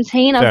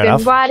quarantine. Fair I've been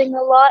enough. writing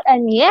a lot,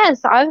 and yes,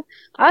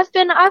 I've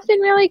been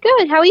really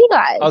good. How are you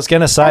guys? I was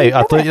going to say,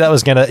 I thought that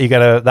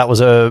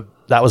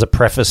was a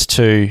preface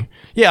to,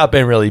 yeah, I've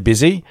been really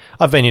busy.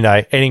 I've been,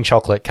 eating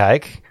chocolate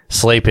cake,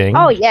 sleeping.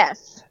 Oh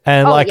yes.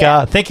 And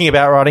yeah. thinking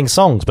about writing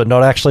songs, but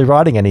not actually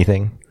writing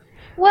anything.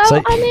 Well, So-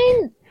 I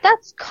mean,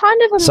 that's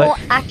kind of a So- more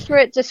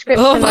accurate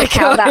description Oh my of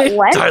how God. that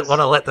went. Don't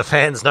want to let the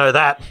fans know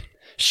that.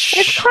 It's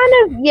Shh. kind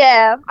of,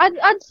 yeah,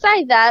 I'd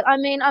say that. I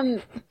mean,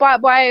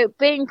 by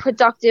being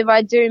productive,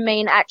 I do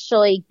mean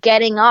actually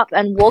getting up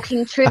and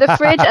walking to the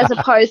fridge as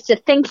opposed to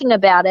thinking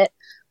about it.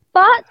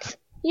 But,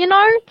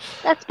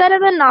 that's better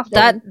than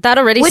nothing. That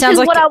already which sounds is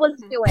like what I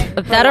was doing.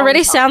 for that a long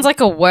already time. sounds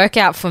like a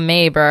workout for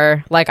me,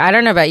 bro. Like I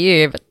don't know about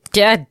you, but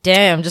god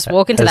damn, just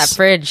walk into that As-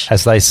 fridge.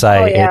 As they say,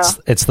 Oh, yeah.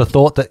 it's the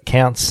thought that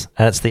counts,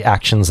 and it's the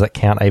actions that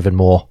count even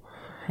more.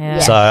 Yeah.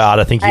 So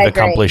I think I you've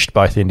agree. accomplished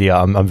both, India.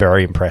 I'm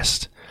very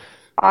impressed.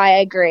 I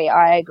agree.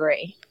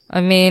 I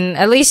mean,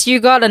 at least you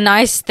got a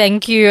nice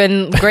thank you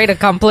and great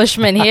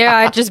accomplishment here.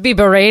 I'd just be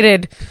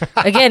berated.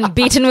 Again,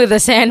 beaten with a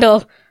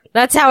sandal.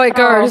 That's how it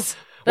goes.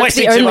 That's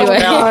Wasting the too only much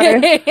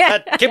way.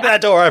 power. Keep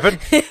that door open.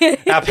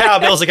 Our power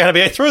bills are going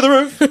to be through the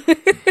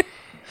roof.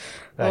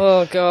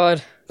 Oh,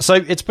 God. So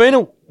it's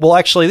been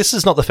actually, this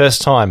is not the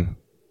first time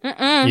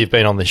you've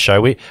been on this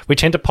show. We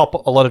tend to pop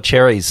a lot of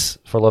cherries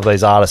for a lot of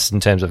these artists in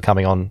terms of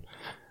coming on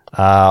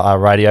our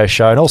radio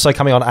show and also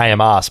coming on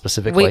AMR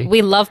specifically.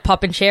 We love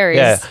popping cherries.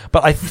 Yeah,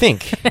 but I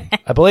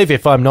believe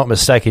if I'm not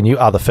mistaken, you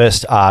are the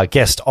first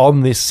guest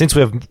on this, since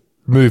we've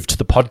moved to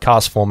the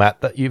podcast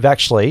format, that you've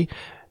actually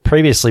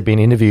previously been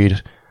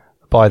interviewed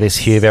by this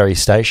here very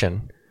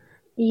station.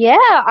 Yeah,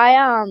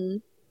 I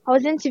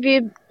was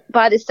interviewed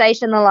by the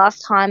station the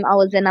last time I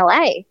was in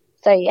LA.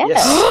 So yeah,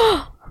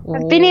 Yes.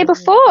 I've been here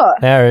before.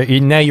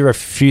 Now you're a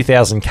few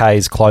thousand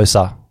Ks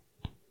closer.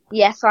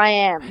 Yes, I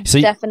am.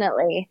 So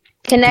definitely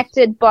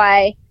connected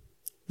by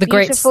The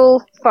great.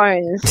 beautiful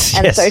phones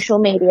and Yes. social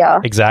media.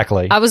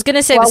 Exactly. I was going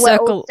to say While the we're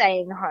circle. all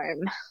staying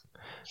home.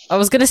 I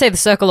was going to say the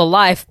circle of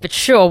life, but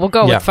sure, we'll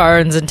go Yeah. with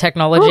phones and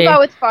technology. We'll go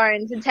with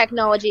phones and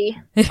technology.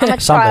 I'm a Something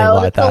child.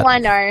 like That's all that. I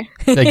know.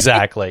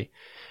 Exactly.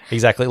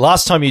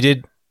 Last time you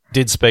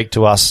did speak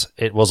to us,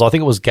 I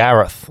think it was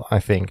Gareth.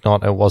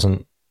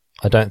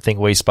 I don't think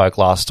we spoke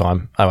last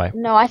time. Anyway,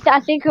 No, I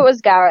think it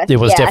was Gareth. It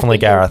was Yeah, I definitely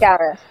think it was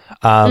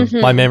Gareth.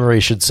 my memory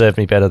should serve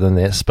me better than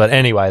this. But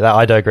anyway,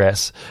 I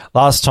digress.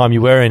 Last time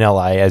you were in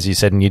LA, as you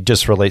said, and you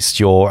just released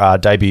your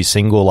debut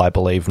single, I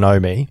believe, Know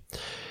Me.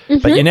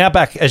 But you're now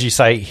back, as you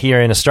say,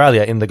 here in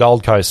Australia, in the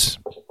Gold Coast,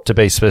 to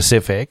be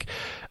specific.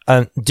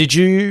 Did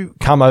you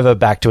come over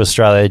back to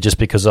Australia just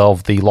because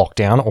of the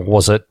lockdown,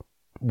 or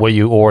were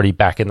you already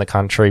back in the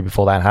country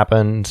before that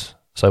happened?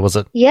 So was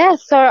it? Yeah,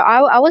 so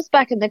I was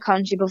back in the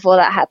country before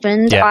that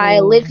happened. Yeah.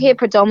 I live here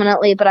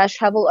predominantly, but I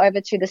travel over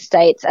to the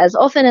States as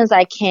often as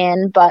I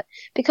can. But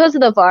because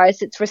of the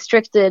virus, it's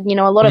restricted,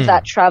 a lot of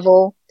that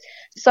travel.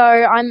 So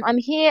I'm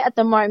here at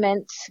the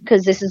moment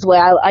because this is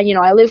where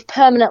I live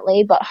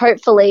permanently, but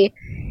hopefully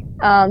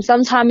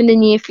sometime in the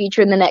near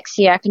future, in the next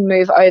year, I can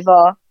move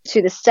over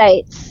to the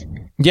States.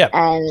 Yeah.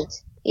 And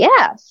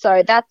yeah,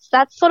 so that's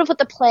sort of what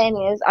the plan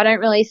is. I don't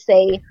really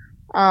see,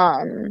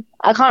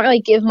 I can't really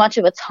give much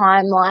of a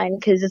timeline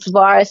because this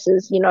virus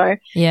is,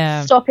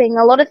 Yeah. stopping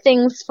a lot of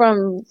things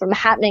from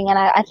happening. And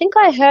I think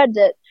I heard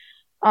that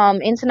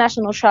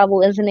international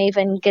travel isn't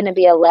even going to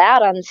be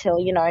allowed until,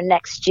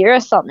 next year or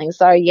something.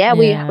 So yeah,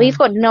 we've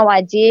got no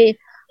idea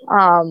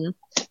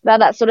about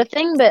that sort of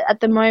thing. But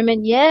at the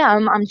moment, yeah,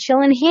 I'm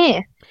chilling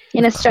here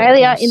in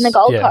Australia in the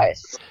Gold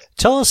Coast.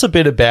 Tell us a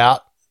bit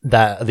about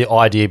the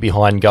idea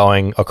behind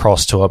going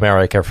across to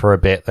America for a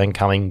bit, then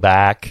coming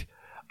back.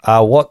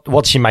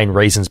 What's your main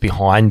reasons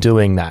behind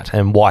doing that,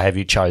 and why have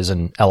you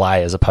chosen LA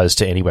as opposed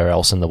to anywhere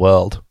else in the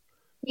world?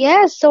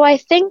 Yeah, so I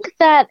think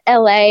that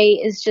LA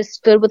is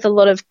just filled with a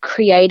lot of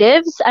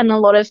creatives and a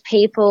lot of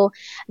people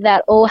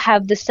that all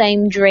have the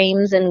same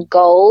dreams and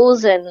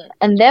goals,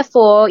 and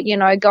therefore,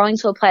 going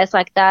to a place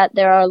like that,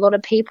 there are a lot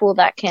of people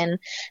that can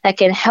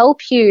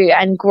help you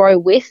and grow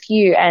with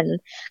you,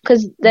 and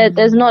because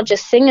there's not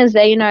just singers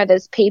there,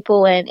 there's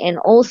people in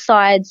all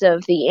sides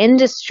of the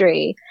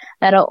industry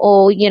that are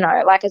all,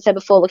 like I said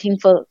before, looking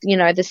for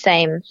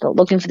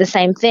the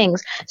same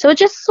things. So it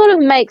just sort of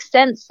makes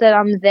sense that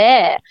I'm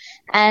there.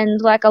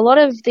 And like a lot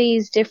of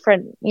these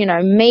different,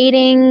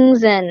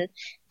 meetings and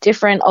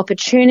different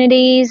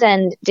opportunities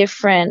and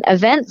different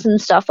events and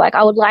stuff, like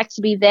I would like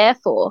to be there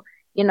for,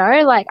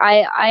 like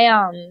I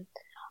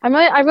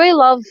really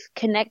love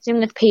connecting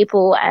with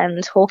people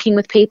and talking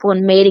with people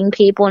and meeting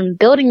people and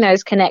building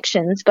those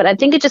connections. But I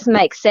think it just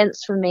makes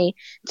sense for me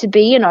to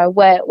be,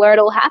 where it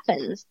all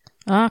happens.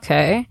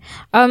 Okay.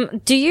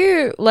 Do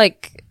you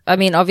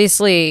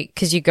obviously,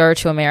 because you go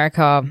to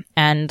America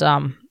and,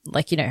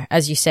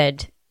 as you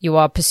said, you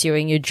are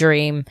pursuing your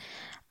dream,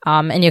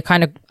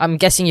 and I'm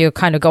guessing you're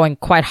kind of going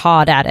quite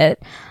hard at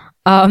it.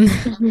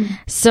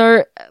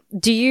 So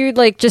do you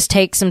just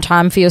take some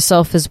time for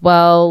yourself as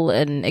well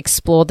and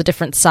explore the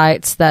different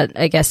sites that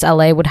I guess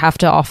LA would have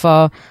to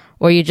offer,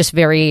 or are you just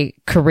very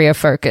career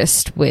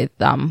focused with,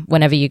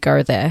 whenever you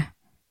go there?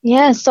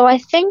 Yeah, so I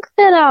think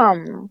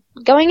that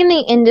going in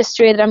the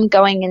industry that I'm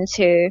going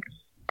into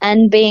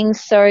and being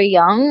so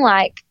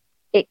young,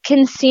 it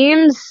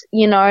consumes,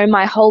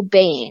 my whole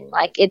being.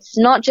 Like, it's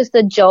not just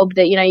a job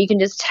that, you can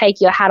just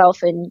take your hat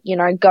off and,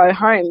 go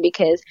home,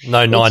 because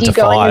No 9 to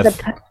 5.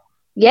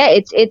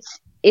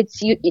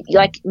 It's you,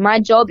 my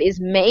job is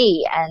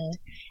me. And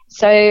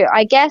so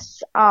I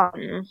guess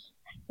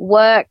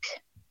work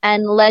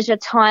and leisure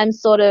time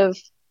sort of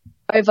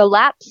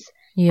overlaps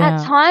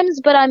at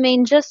times, but I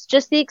mean, just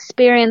the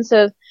experience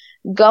of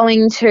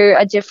going to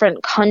a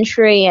different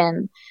country,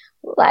 and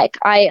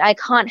I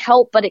can't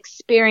help but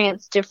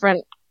experience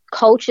different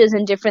cultures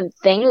and different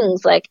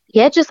things.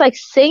 Just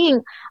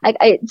seeing,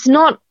 it's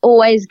not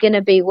always going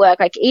to be work.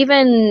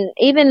 Even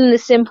the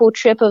simple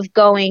trip of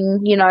going,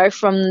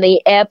 from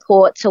the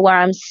airport to where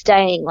I'm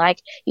staying,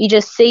 you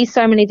just see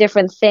so many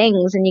different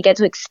things, and you get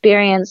to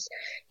experience,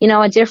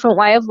 a different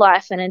way of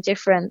life in a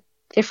different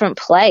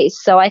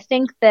place. So I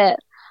think that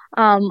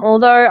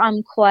although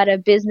I'm quite a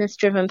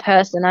business-driven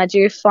person, I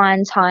do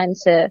find time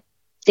to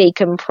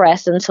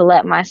decompress and to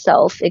let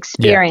myself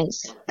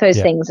experience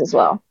those things as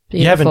well.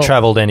 You haven't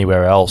travelled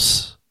anywhere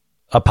else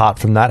apart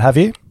from that, have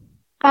you?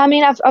 I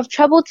mean, I've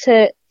traveled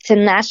to to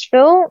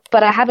Nashville,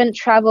 but I haven't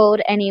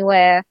traveled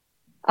anywhere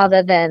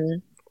other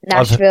than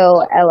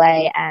Nashville,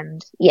 LA,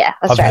 and Australia.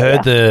 I've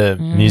heard the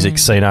music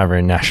scene over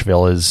in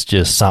Nashville is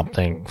just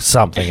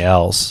something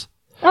else.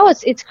 Oh,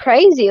 it's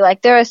crazy.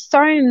 Like, there are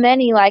so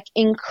many, like,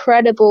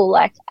 incredible,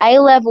 like,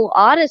 A-level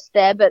artists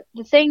there, but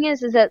the thing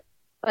is that,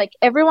 like,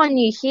 everyone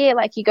you hear,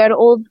 like, you go to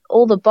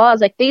all the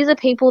bars, like, these are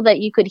people that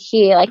you could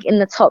hear, like, in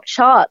the top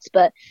charts,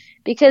 but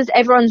because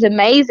everyone's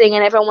amazing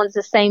and everyone wants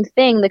the same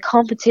thing, the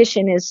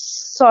competition is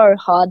so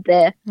hard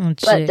there.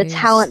 But the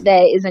talent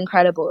there is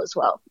incredible as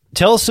well.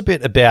 Tell us a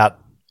bit about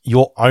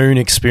your own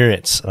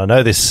experience. And I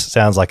know this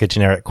sounds like a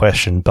generic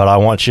question, but I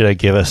want you to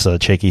give us a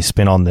cheeky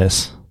spin on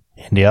this,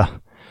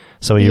 India.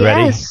 So are you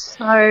ready?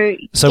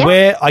 So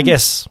where, I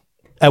guess,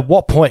 at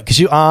what point, because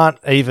you aren't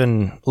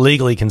even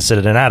legally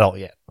considered an adult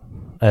yet,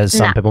 as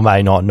some people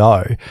may not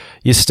know,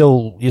 you're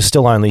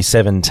still only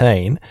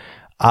 17.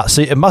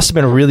 So it must have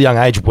been a really young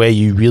age where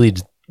you really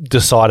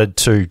decided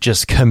to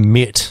just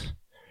commit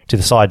to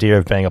this idea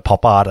of being a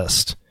pop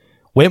artist.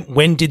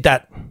 When did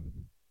that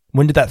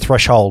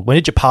threshold? When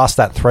did you pass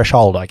that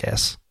threshold, I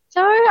guess?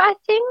 So I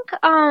think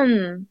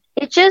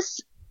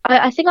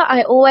I think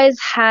I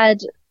always had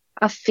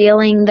a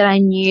feeling that I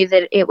knew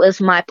that it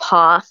was my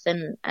path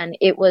and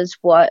it was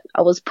what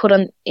I was put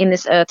on in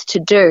this earth to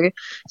do.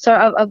 So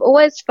I've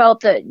always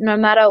felt that no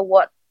matter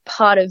what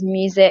part of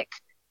music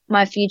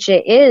my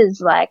future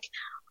is, like,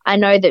 I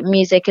know that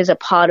music is a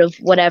part of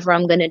whatever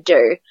I'm going to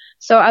do.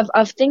 So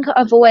I think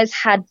I've always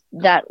had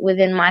that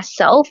within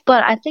myself,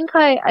 but I think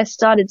I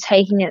started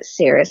taking it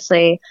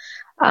seriously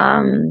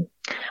when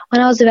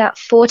I was about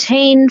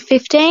 14,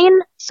 15,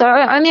 so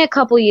only a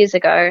couple years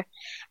ago.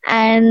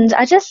 And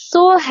I just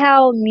saw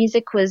how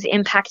music was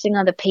impacting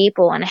other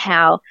people and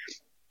how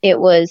it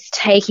was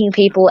taking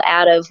people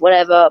out of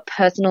whatever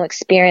personal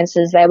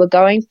experiences they were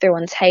going through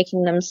and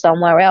taking them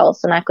somewhere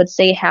else. And I could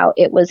see how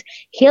it was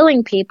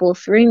healing people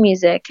through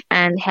music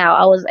and how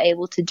I was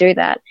able to do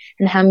that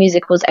and how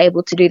music was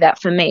able to do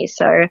that for me.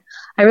 So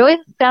I really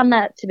found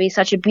that to be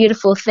such a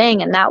beautiful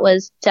thing. And that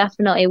was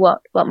definitely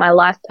what my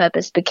life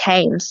purpose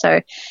became. So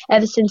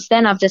ever since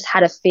then, I've just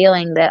had a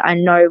feeling that I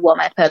know what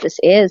my purpose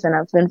is and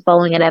I've been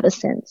following it ever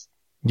since.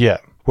 Yeah.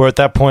 Where at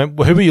that point,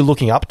 who were you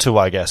looking up to,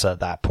 I guess,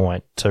 at that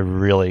point to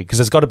really, because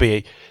there's got to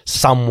be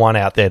someone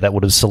out there that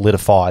would have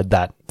solidified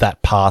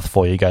that path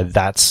for you. Go,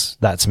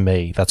 that's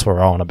me. That's where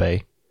I want to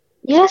be.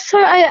 Yeah. So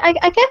I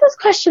get this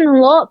question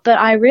a lot, but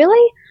I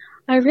really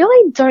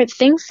don't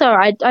think so.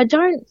 I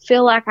don't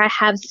feel like I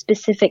have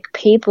specific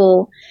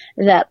people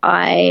that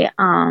I,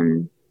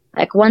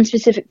 like one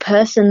specific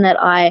person that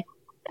I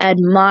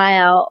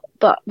admire,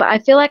 but I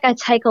feel like I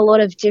take a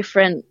lot of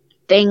different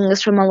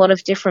things from a lot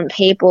of different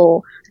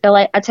people.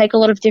 I take a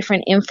lot of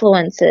different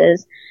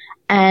influences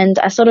and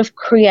I sort of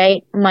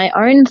create my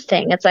own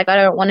thing. It's like I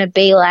don't want to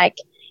be like,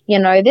 you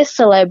know, this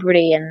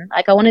celebrity, and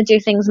like I want to do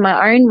things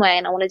my own way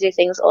and I want to do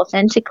things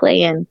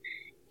authentically, and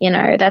you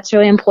know, that's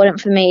really important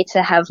for me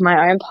to have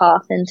my own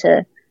path and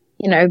to,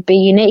 you know, be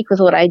unique with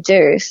what I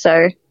do.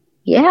 So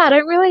yeah, I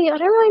don't really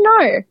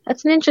know.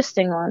 That's an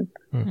interesting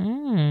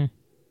one.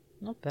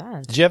 Not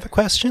bad. Did you have a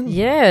question?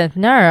 Yeah,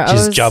 no.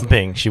 She's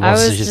jumping.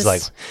 She's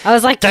like, I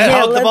was like, don't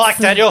hold the mic,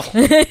 Daniel.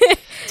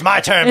 It's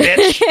my turn,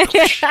 bitch.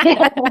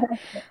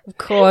 Of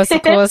course.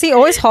 He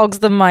always hogs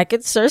the mic.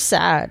 It's so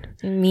sad.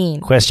 Mean.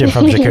 Question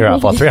from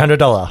Shakira for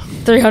 $300.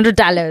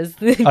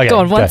 $300. Okay,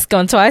 gone once,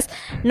 gone twice.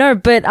 No,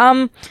 but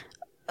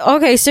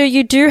okay, so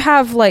you do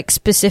have like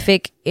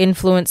specific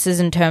influences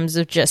in terms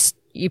of just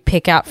you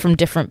pick out from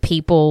different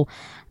people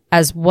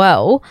as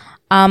well.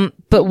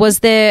 But was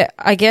there,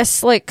 I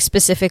guess, like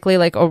specifically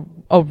like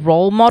a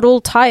role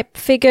model type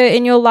figure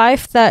in your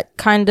life that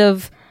kind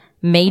of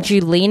made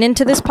you lean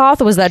into this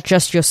path, or was that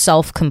just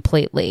yourself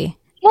completely?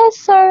 Yeah,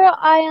 so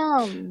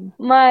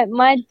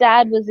my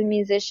dad was a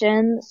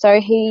musician, so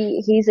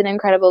he's an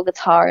incredible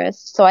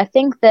guitarist. So I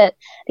think that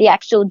the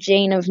actual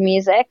gene of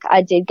music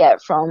I did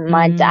get from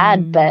my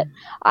dad, but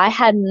I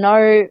had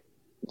no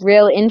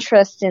real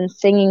interest in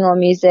singing or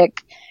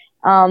music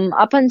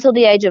up until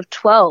the age of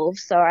 12.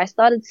 So I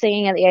started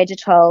singing at the age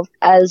of 12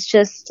 as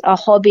just a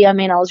hobby. I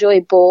mean, I was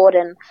really bored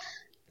and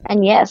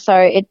yeah, so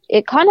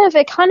it kind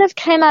of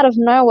came out of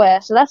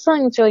nowhere. So that's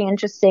something that's really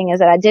interesting, is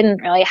that I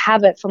didn't really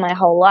have it for my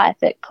whole life.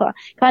 It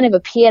kind of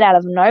appeared out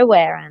of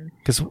nowhere.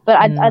 But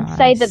I'd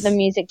say that the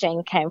music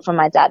gene came from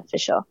my dad for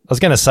sure. I was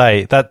going to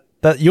say that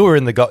you were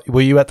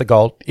were you at the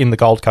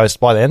Gold Coast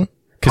by then?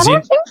 I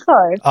don't think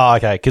so. Oh,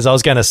 okay. Because I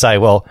was going to say,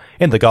 well,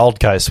 in the Gold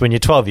Coast, when you're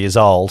 12 years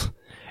old,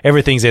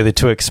 everything's either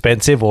too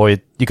expensive or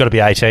you got to be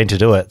 18 to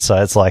do it.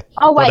 So it's like,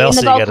 what else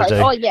are you going to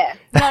do? Oh, yeah.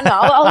 No,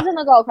 I was in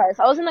the Gold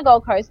Coast. I was in the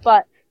Gold Coast,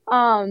 but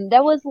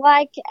there was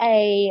like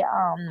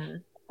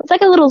it's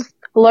like a little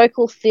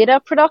local theatre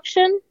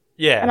production.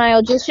 Yeah. And I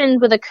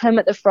auditioned with a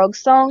Kermit the Frog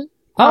song.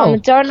 Oh.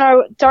 Don't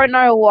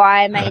know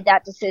why I made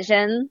that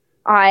decision.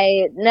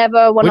 I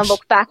never want to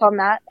look back on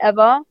that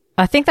ever.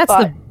 I think that's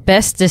the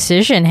best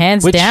decision,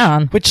 hands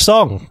down. Which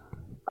song?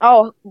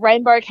 Oh,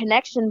 Rainbow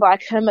Connection by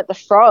Kermit the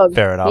Frog.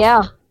 Fair enough.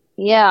 Yeah.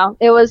 Yeah,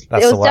 it was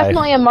That's the way.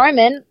 definitely a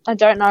moment. I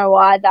don't know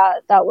why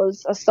that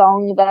was a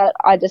song that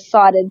I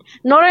decided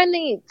not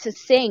only to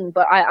sing,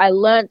 but I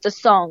learnt the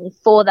song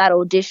for that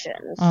audition.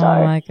 So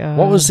Oh my god.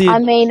 What was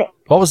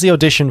the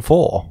audition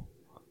for?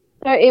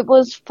 So it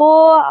was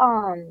for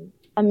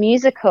a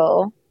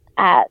musical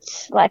at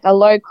like a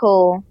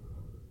local.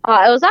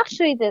 It was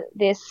actually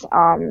this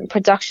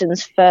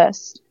production's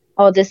first,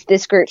 or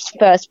this group's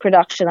first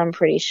production, I'm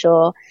pretty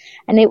sure,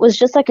 and it was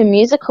just like a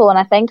musical. And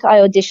I think I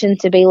auditioned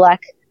to be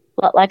like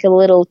a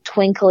little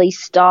twinkly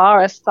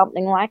star or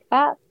something like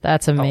that.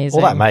 That's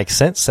amazing. Well, that makes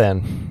sense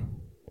then.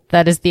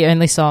 That is the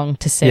only song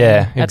to sing.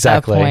 Yeah, at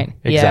exactly. that point.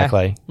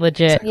 Exactly. Yeah,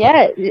 legit.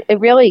 Yeah, it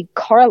really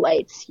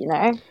correlates, you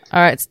know. All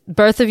right,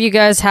 both of you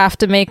guys have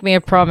to make me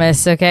a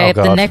promise, okay? Oh,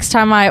 God. The next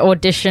time I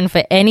audition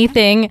for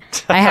anything,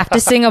 I have to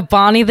sing a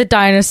Barney the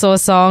Dinosaur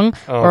song,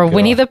 or a God.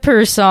 Winnie the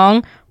Pooh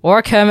song, or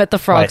a Kermit the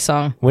Frog Wait,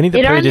 song. Winnie the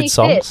It Pooh only did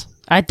songs? fits.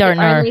 I don't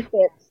It know. only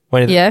fits.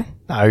 Winnie the- Yeah?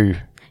 No.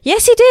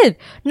 Yes, he did.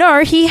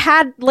 No, he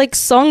had like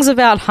songs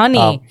about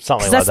honey.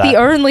 Something 'Cause like that's the that.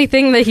 only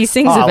thing that he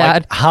sings Oh,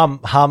 about.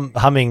 like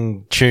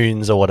humming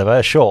tunes or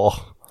whatever, sure.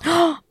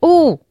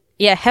 Oh,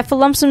 yeah,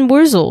 Heffalumps and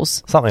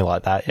Woozles. Something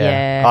like that,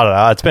 yeah. Yeah. I don't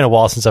know. It's been a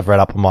while since I've read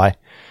up on my,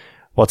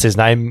 what's his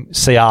name?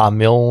 C.R.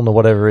 Milne or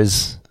whatever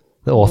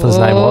the author's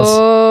name was.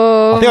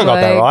 I think I got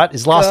that right.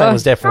 His last name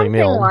was definitely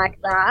Something Milne. like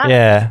that.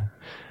 Yeah.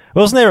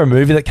 Wasn't there a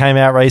movie that came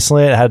out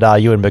recently? It had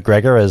Ewan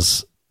McGregor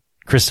as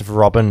Christopher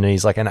Robin, and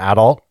he's like an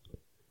adult.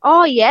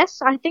 Oh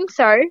yes, I think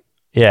so.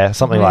 Yeah,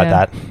 something like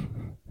Yeah.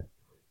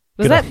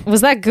 that.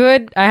 Was that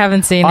good? I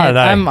haven't seen I it.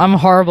 don't know. I'm a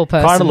horrible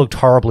person. Kind of looked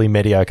horribly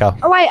mediocre.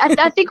 Oh wait,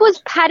 I think it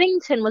was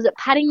Paddington. Was it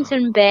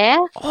Paddington Bear?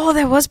 Oh,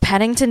 there was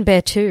Paddington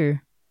Bear too.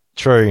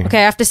 True. Okay,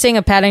 I have to sing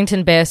a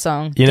Paddington Bear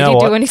song. You Did know you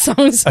what? do any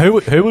songs? Who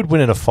would win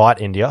in a fight,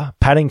 India?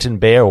 Paddington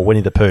Bear or Winnie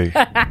the Pooh?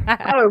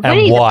 Oh, And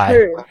Winnie why? the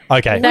Pooh.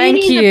 Okay. Thank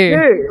Winnie the you.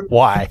 Pooh.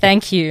 Why?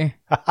 Thank you.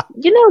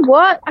 You know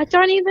what? I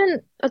don't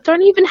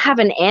even have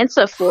an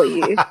answer for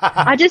you.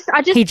 I just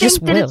He think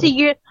just that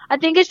will. I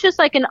think it's just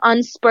like an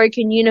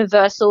unspoken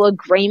universal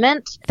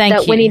agreement Thank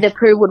that you. Winnie the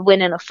Pooh would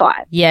win in a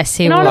fight. Yes,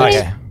 he You know would. what I mean?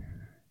 Okay.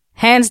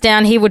 Hands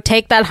down, he would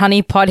take that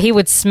honey pot, he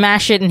would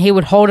smash it, and he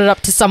would hold it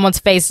up to someone's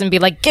face and be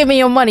like, "Give me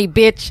your money,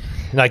 bitch."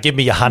 No, give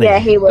me your honey. Yeah,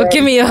 he would. Or,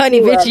 "Give me your honey,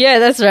 He bitch." would. Yeah,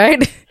 that's right.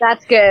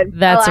 That's good.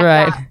 That's I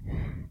like right.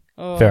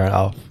 that. Fair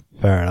enough.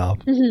 Fair enough.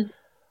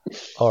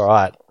 All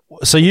right.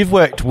 So you've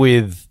worked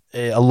with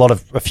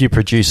a few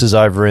producers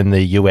over in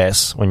the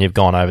US when you've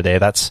gone over there.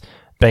 That's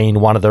been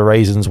one of the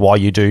reasons why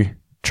you do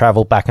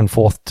travel back and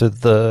forth to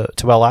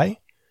LA.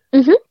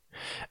 Mhm.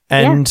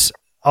 And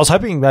I was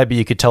hoping maybe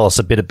you could tell us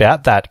a bit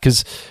about that,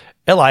 because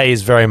LA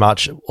is very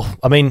much,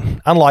 I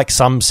mean, unlike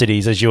some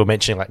cities, as you were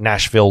mentioning, like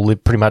Nashville,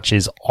 pretty much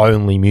is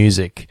only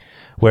music,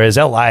 whereas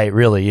LA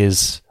really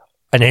is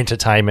an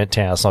entertainment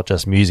town. It's not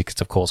just music; it's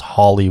of course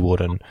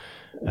Hollywood and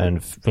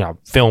you know,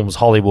 films,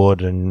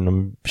 Hollywood, and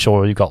I'm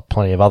sure you've got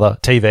plenty of other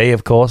TV,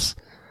 of course.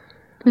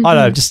 I don't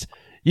know, just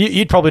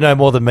you'd probably know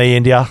more than me,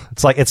 India.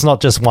 It's like it's not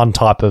just one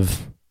type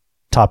of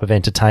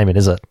entertainment,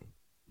 is it?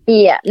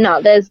 Yeah, no,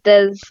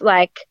 there's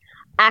like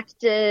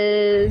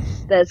actors,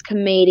 there's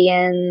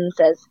comedians,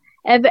 there's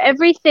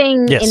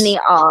everything Yes. in the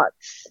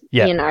arts.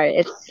 Yeah. You know,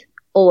 it's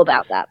all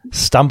about that.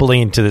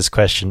 Stumbling into this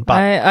question, but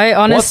I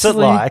honestly, what's it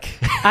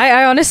like?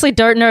 I honestly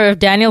don't know if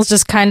Daniel's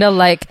just kind of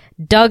like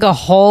dug a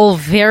hole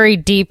very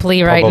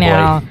deeply right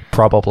now.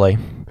 Probably.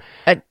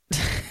 I-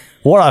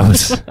 What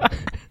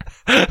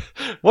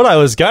I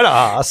was going to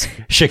ask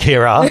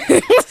Shakira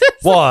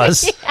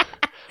was,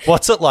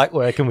 what's it like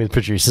working with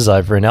producers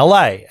over in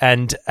LA?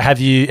 And have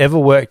you ever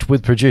worked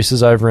with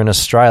producers over in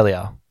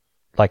Australia?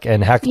 Like,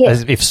 and how, Yeah.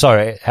 if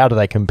so, how do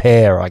they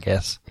compare, I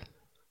guess?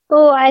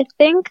 Well, I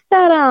think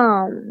that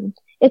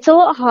it's a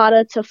lot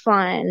harder to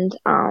find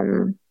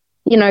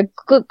you know,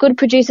 good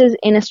producers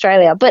in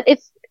Australia, but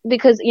it's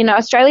because, you know,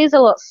 Australia is a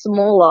lot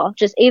smaller,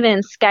 just even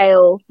in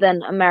scale,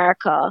 than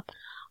America.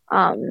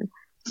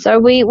 So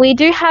we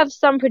do have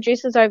some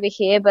producers over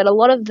here, but a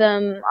lot of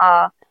them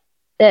are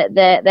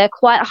they're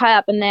quite high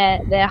up, and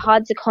they're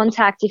hard to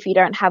contact if you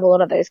don't have a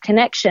lot of those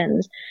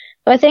connections.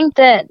 So I think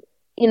that,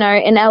 you know,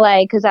 in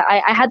LA, because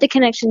I had the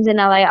connections in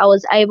LA, I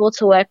was able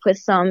to work with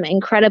some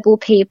incredible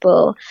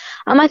people.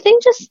 I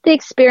think just the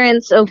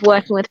experience of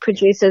working with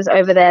producers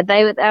over there,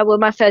 they were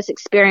my first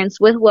experience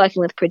with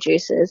working with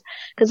producers,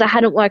 because I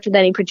hadn't worked with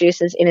any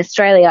producers in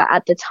Australia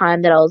at the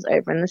time that I was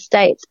over in the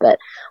States. But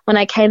when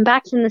I came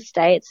back from the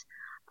States,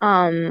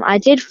 I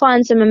did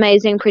find some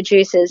amazing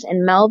producers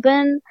in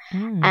Melbourne.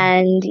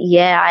 And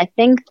yeah, I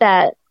think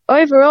that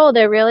overall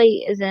there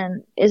really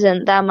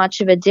isn't that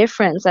much of a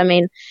difference. I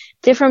mean,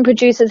 different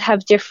producers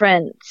have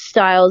different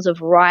styles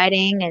of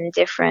writing and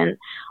different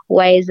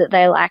ways that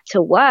they like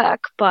to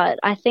work, but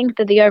I think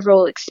that the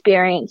overall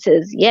experience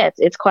is,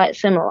 it's quite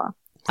similar.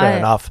 Fair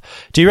enough.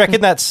 Do you reckon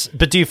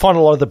but do you find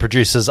a lot of the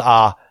producers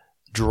are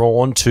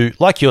drawn to,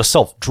 like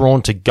yourself,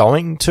 drawn to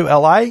going to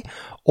LA,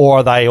 or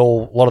are they a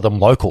lot of them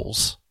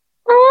locals?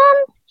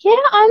 Yeah,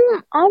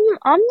 I'm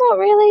not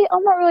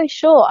really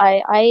sure.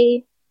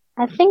 I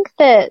think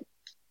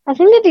I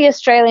think that the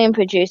Australian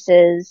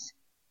producers,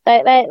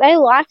 they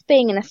like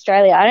being in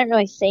Australia. I don't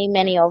really see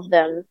many of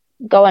them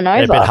going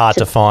over. They're a bit hard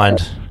to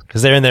find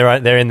because they're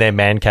in their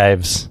man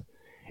caves.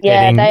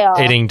 Yeah, they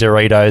are. Eating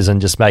Doritos and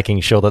just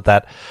making sure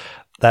that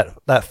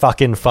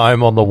fucking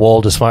foam on the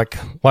wall just won't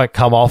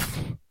come off.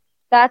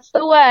 That's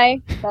the way.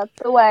 That's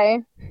the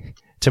way.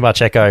 Too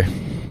much echo.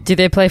 Do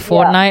they play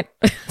Fortnite?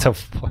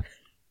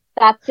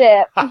 That's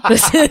it.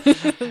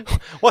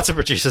 What's a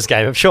producer's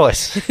game of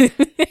choice?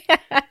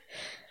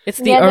 It's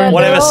the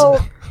only.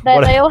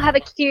 They all have a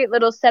cute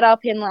little setup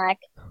in like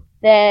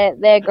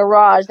their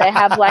garage. They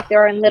have like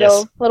their own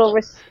little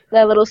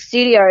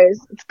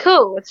studios. It's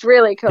cool. It's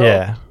really cool.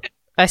 Yeah.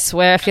 I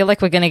swear, I feel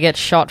like we're going to get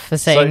shot for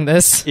saying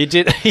this. You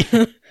did.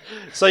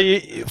 So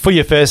for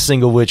your first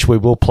single, which we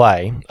will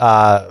play,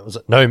 was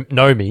it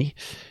Know Me?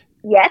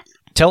 Yes.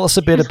 Tell us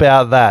a bit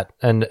about that,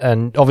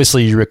 and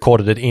obviously you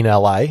recorded it in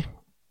LA.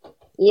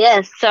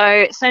 Yes,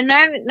 so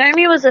Know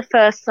Me was the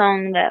first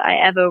song that I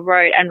ever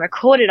wrote and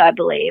recorded, I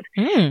believe.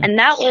 And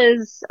that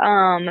was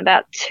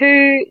about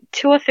two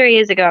or 3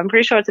 years ago. I'm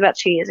pretty sure it's about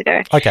 2 years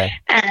ago. Okay.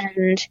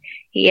 And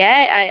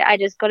yeah, I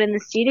just got in the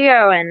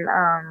studio and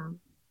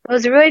it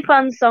was a really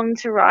fun song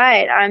to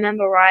write. I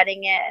remember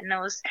writing it and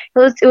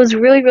it was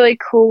really, really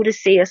cool to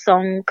see a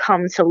song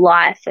come to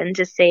life and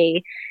to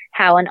see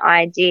how an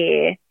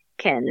idea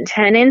can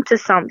turn into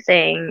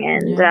something.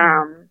 And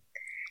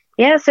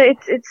so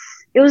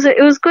it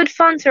was good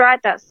fun to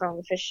write that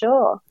song for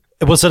sure.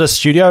 Was it a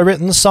studio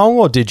written song,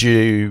 or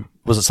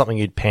was it something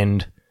you'd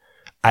penned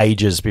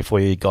ages before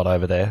you got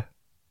over there?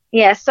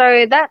 Yeah,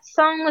 so that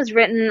song was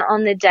written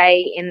on the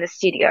day in the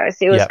studio.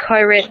 So it was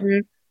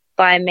co-written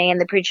by me and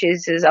the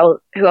producers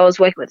who I was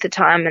working with at the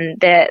time, and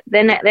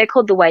they're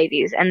called the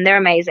Wavies, and they're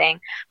amazing.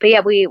 But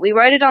yeah, we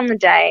wrote it on the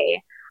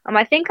day.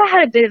 I think I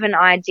had a bit of an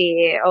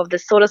idea of the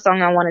sort of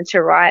song I wanted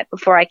to write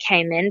before I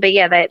came in. But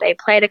yeah, they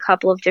played a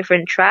couple of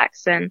different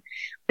tracks and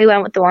we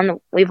went with the one that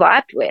we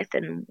vibed with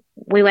and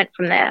we went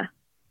from there.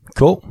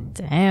 Cool.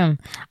 Damn.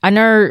 I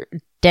know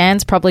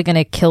Dan's probably going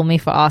to kill me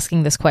for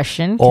asking this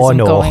question. Oh,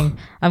 no.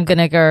 I'm going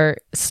to go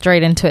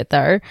straight into it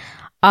though.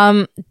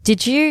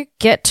 Did you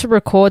get to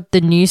record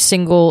the new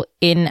single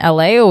in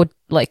LA, or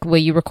like were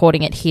you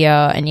recording it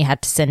here and you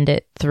had to send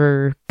it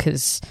through?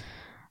 Because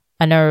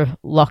I know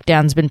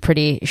lockdown's been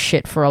pretty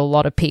shit for a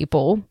lot of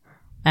people,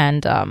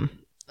 and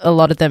a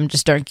lot of them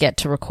just don't get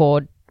to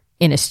record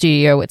in a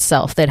studio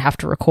itself. They'd have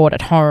to record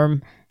at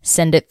home,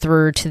 send it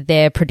through to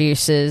their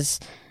producers,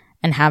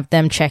 and have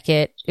them check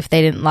it. If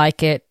they didn't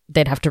like it,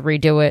 they'd have to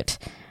redo it.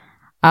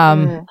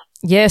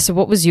 Yeah,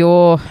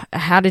 so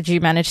how did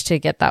you manage to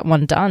get that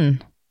one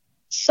done?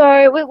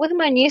 So with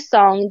my new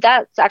song,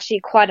 that's actually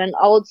quite an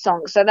old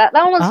song. So that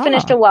one was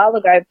finished a while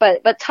ago.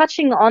 But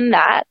touching on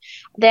that,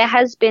 there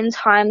has been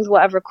times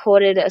where I've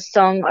recorded a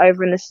song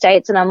over in the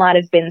States and I might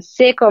have been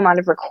sick, or I might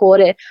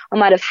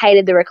have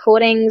hated the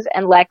recordings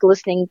and like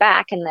listening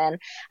back, and then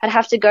I'd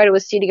have to go to a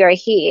studio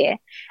here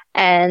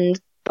and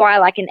buy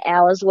like an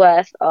hour's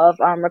worth of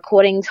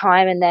recording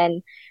time and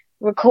then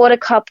record a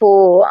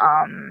couple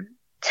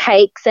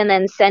takes and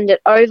then send it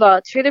over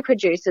to the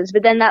producers.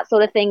 But then that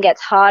sort of thing gets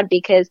hard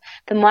because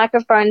the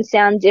microphones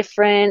sound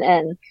different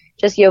and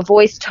just your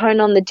voice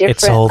tone on the different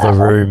it's all the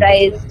room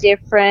is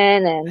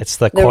different, and it's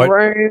the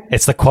room.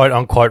 It's the quote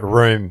unquote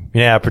room.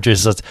 Yeah,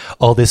 producers,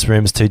 this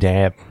room's too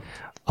damp.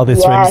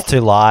 This room's too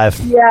live.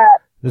 Yeah.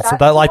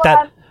 Don't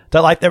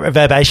like the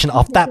reverberation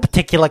off that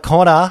particular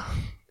corner.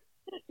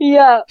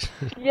 Yeah.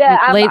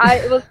 Yeah.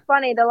 It was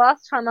funny. The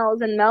last time I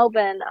was in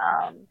Melbourne,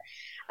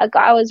 a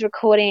guy was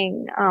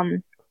recording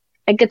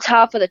a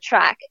guitar for the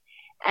track,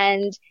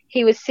 and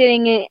he was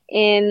sitting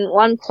in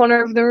one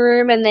corner of the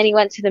room, and then he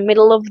went to the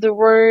middle of the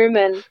room,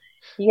 and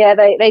yeah,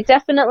 they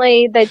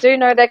do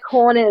know their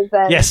corners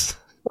and yes,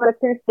 what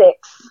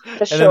acoustics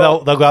for sure. And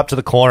then they'll go up to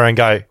the corner and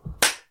go,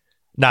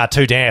 nah,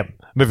 too damn.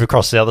 Move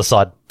across to the other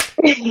side.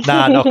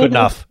 Nah, not good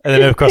enough. And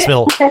then move across the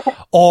middle.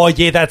 Oh,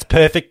 yeah, that's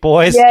perfect,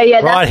 boys.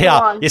 Yeah, right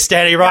here. You're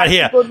standing right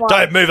here.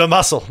 Don't move a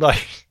muscle. No.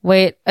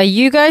 Wait, are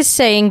you guys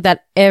saying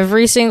that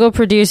every single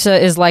producer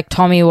is like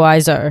Tommy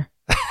Wiseau?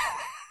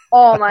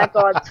 Oh, my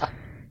God.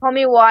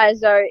 Tommy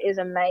Wiseau is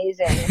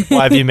amazing.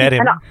 Why have you met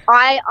him? And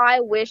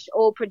I wish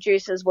all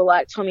producers were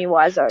like Tommy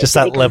Wiseau. Just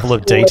that level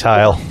of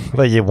detail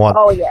that you want.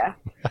 Oh, yeah.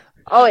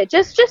 Oh, yeah.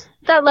 Just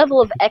that level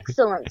of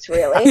excellence,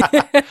 really.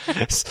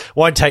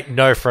 Won't take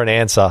no for an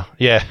answer.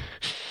 Yeah.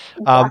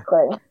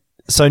 Exactly.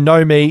 So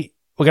Know Me,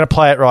 we're going to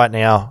play it right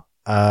now,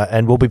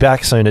 and we'll be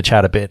back soon to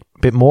chat a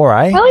bit more,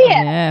 eh? Oh,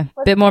 yeah. Yeah.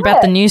 A bit more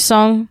about the new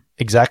song.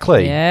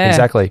 Exactly. Yeah.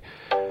 Exactly.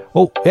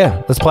 Well,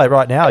 yeah, let's play it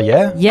right now,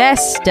 yeah?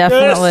 Yes,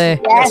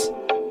 definitely. Yes.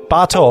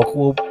 Bar Talk,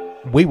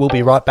 we will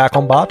be right back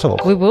on Bar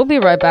Talk. We will be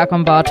right back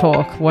on Bar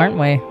Talk, won't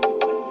we?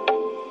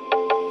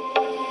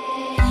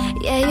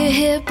 Yeah, you're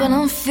here, but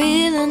I'm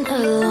feeling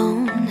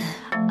alone.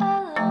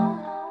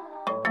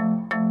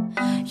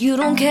 You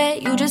don't care,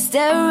 you just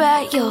stare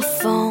at your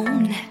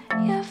phone.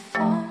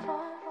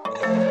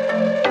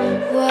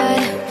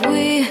 What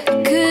we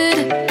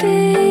could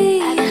be.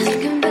 I've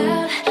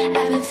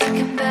been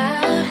thinking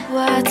about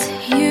what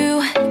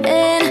you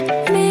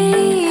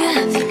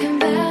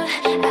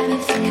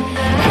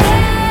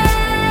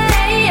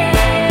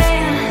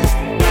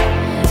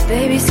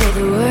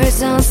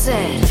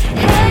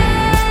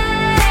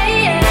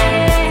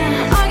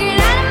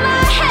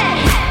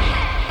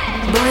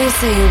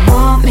say you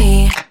want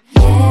me.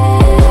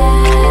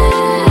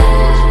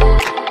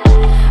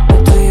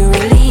 But do you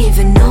really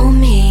even know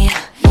me?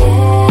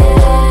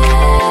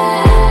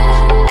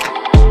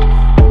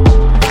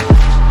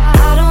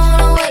 I don't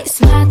wanna waste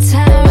my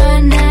time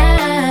right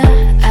now.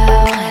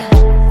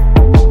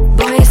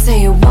 Boy, you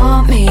say you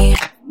want me,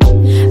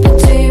 but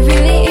do you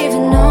really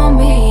even know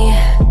me?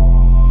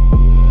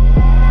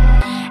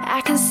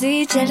 I can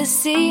see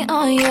jealousy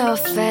on your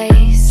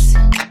face.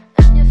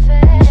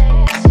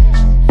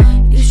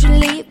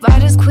 Usually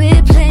writers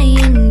quit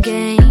playing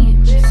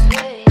games.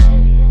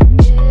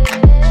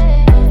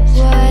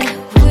 What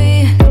we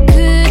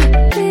could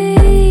be.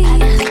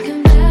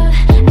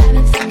 I've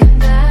been thinking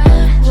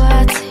about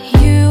what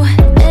you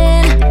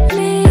and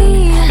me.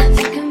 I've been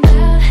thinking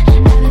about.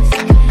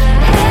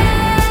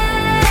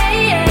 Hey,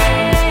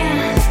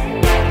 yeah.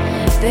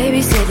 Baby,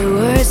 say the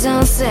words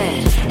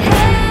unsaid.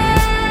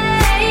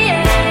 Hey,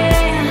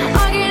 yeah.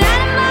 All get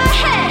out of my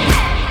head.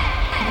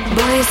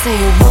 Boy, you say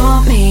you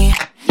want me.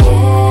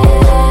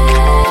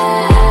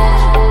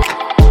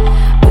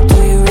 But do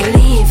you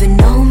really even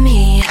know me?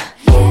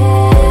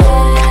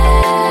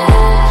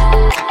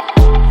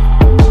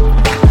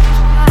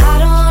 I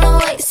don't wanna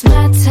waste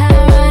my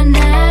time right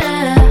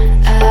now.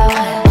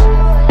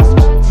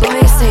 Boy,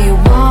 you say you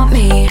want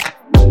me,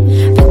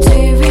 but do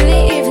you really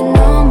even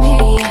know me?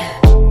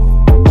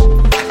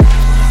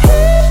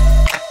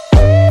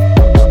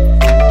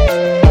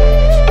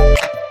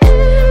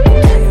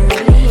 Do you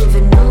really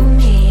even know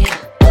me?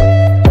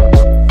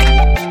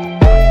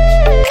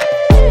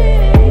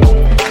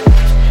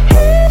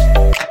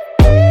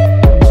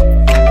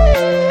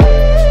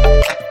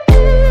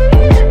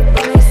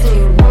 Boy, you say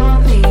you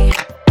want me,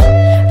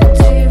 but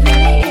do you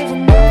really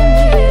even know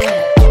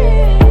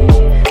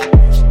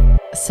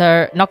me?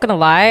 So, not gonna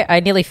lie, I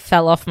nearly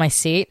fell off my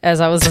seat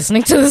as I was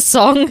listening to the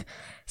song.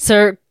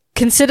 So,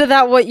 consider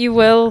that what you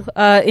will,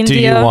 India. Do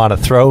you want to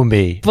throw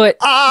me? But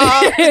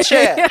Love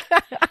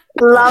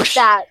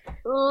that.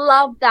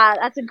 Love that.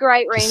 That's a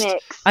great remix.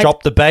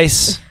 Drop the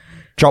bass.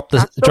 Drop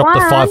the the one.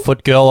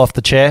 5-foot girl off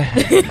the chair.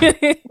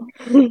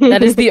 that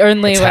is the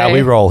only That's way. how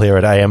we roll here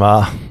at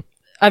AMR.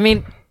 I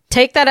mean,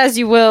 take that as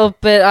you will,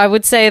 but I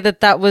would say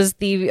that was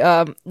the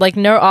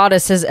no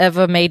artist has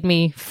ever made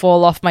me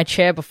fall off my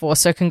chair before.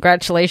 So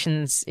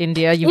congratulations,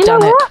 India, you've You know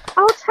done it. what?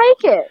 I'll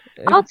take it.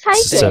 I'll take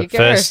So you go.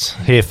 first,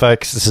 here,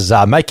 folks, this is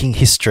making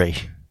history.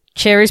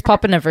 Cherries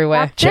popping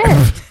everywhere.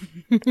 That's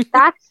it.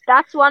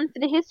 That's one for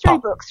the history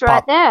books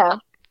right there.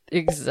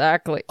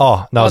 Exactly.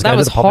 Oh, no, I was that going to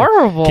was do the popping.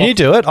 horrible. Can you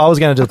do it? I was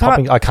going to do the can't.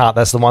 popping. I can't.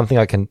 That's the one thing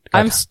I can.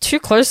 I'm too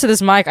close to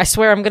this mic. I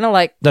swear I'm gonna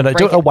No, do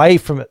break it away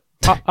from it.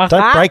 Don't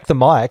break the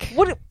mic.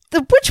 What?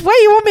 Which way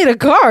you want me to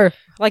go?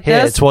 Like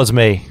Here, this? towards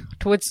me.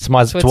 Towards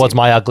Towards you.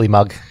 my ugly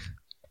mug.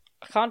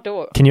 I can't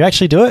do it. Can you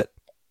actually do it?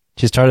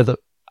 She's trying to.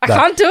 I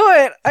can't do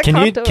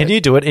it. Can you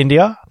do it,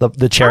 India?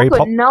 The cherry I've got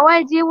pop. no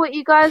idea what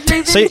you guys are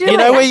even So doing. you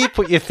know where you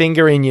put your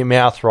finger in your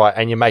mouth, right,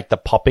 and you make the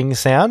popping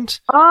sound,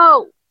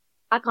 Oh,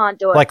 I can't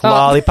do it. like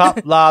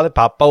lollipop,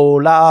 lollipop, oh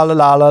la la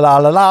la la la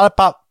la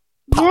lollipop.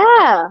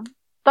 Yeah.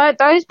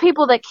 Those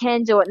people that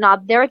can do it, nah,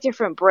 they're a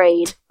different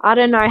breed. I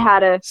don't know how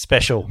to.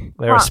 Special.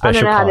 They're a I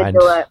special don't know how kind. to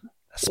do it.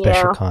 A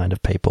special Yeah. kind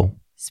of people.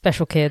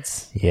 Special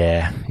kids.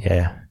 Yeah,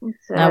 yeah.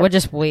 No, we're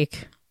just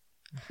weak.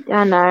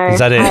 I know. Is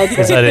that I it?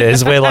 Is that it?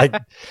 Is where like,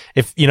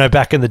 if you know,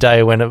 back in the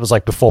day when it was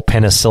like before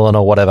penicillin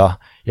or whatever,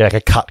 like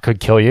a cut could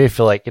kill you.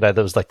 Feel like there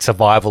was like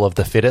survival of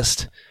the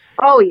fittest.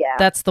 Oh yeah.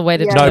 That's the way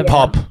to Yeah, do No it.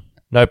 pop,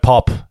 no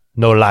pop,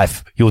 no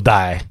life. You'll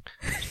die.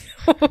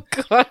 Oh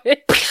god.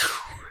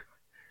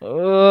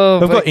 Oh,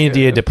 We've got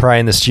India Dupre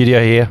in the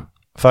studio here,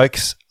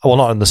 folks. Well,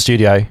 not in the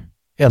studio,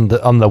 on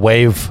the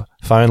wave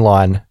phone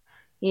line,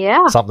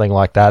 Yeah. something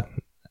like that.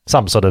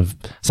 Some sort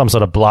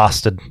of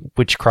blasted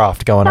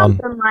witchcraft going on.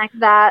 Something like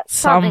that.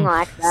 Something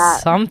like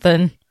that.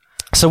 Something.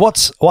 So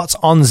what's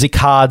on the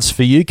cards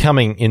for you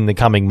coming in the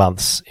coming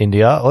months,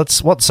 India?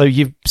 So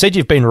you've said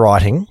you've been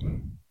writing.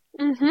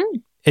 Mm-hmm.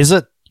 Is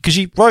it because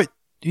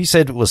you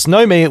said it was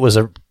Know Me, it was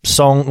a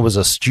song, it was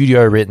a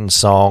studio written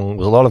song,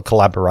 with a lot of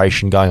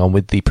collaboration going on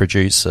with the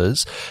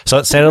producers. So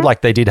it sounded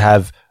like they did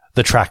have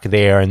the track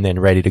there and then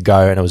ready to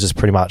go, and it was just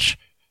pretty much,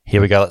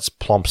 here we go, let's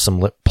plock some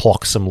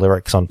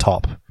lyrics on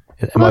top.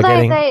 Am I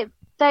getting?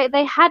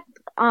 They had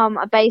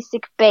a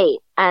basic beat,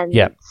 and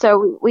Yeah.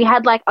 so we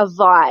had like a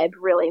vibe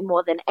really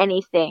more than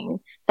anything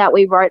that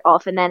we wrote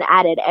off, and then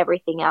added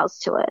everything else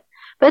to it.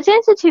 But to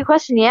answer to your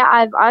question, yeah,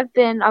 I've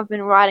been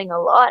writing a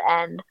lot,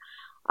 and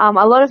a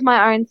lot of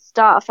my own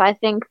stuff. I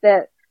think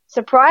that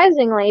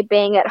surprisingly,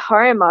 being at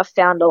home, I've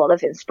found a lot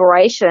of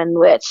inspiration,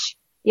 which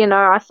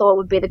I thought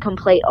would be the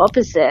complete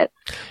opposite.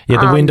 Yeah,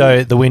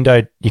 the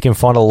window. You can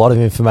find a lot of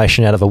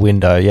information out of a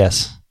window.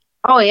 Yes.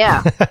 Oh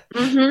yeah.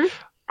 Mm-hmm.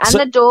 And So-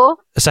 the door.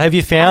 So have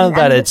you found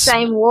that and it's the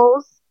same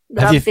walls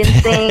that Have I've you- been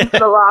seeing for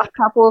the last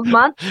couple of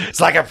months.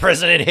 It's like a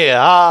prison in here.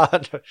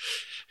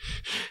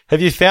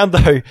 Have you found,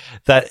 though,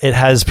 that it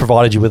has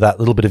provided you with that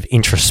little bit of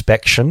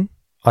introspection,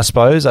 I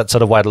suppose, that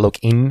sort of way to look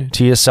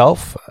into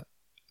yourself?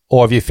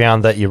 Or have you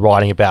found that you're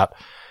writing about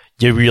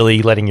you're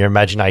really letting your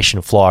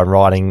imagination fly and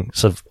writing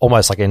sort of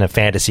almost like in a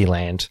fantasy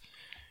land,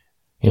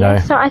 you know?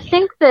 So I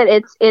think that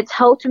it's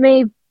helped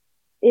me.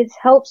 It's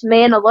helped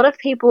me and a lot of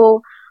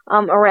people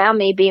around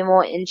me be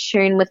more in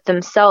tune with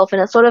themselves,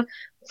 and it's sort of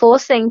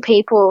forcing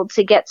people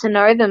to get to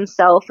know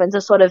themselves and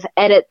to sort of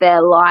edit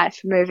their life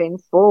moving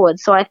forward.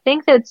 So I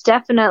think that it's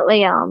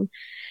definitely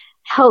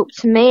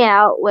helped me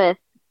out with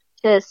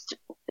just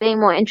being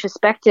more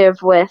introspective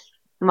with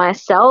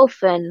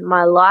myself and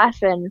my life,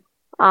 and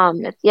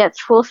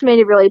it's forced me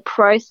to really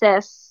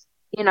process,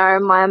 you know,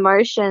 my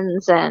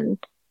emotions and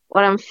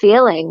what I'm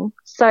feeling.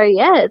 So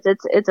yeah,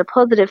 it's a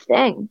positive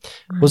thing.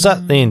 Was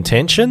that the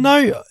intention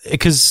though?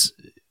 Because,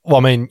 well,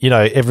 I mean, you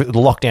know, the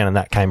lockdown and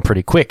that came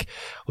pretty quick.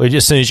 Well,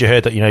 just as soon as you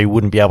heard that, you know, you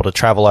wouldn't be able to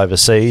travel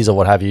overseas or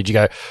what have you, did you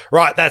go,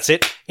 right, that's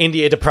it,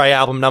 India to Pray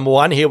album number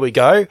 1, here we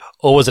go?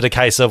 Or was it a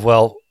case of,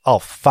 well, oh,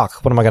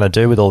 fuck, what am I going to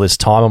do with all this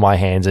time on my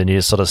hands? And you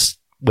just sort of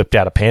whipped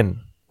out a pen.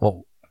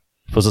 Well,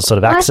 was it sort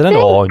of accident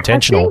or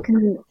intentional? I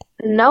think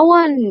no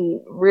one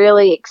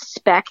really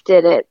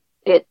expected it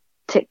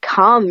to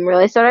come,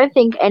 really. So I don't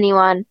think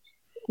anyone,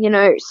 you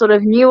know, sort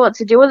of knew what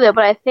to do with it.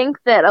 But I think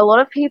that a lot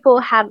of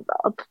people had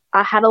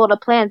a lot of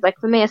plans. Like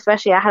for me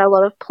especially, I had a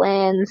lot of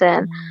plans,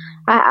 and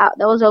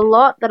there was a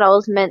lot that I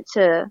was meant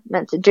to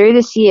do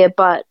this year.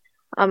 But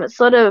it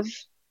sort of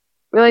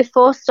really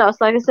forced us,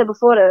 like I said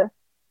before, to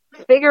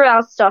figure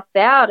our stuff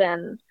out.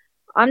 And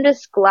I'm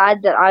just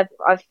glad that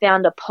I've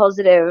found a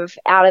positive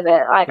out of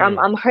it. Like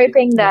I'm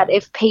hoping that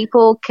if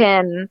people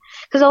can,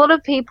 because a lot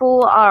of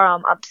people are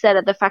upset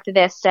at the fact that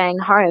they're staying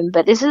home,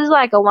 but this is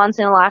like a once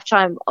in a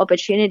lifetime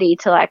opportunity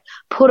to like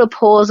put a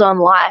pause on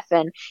life.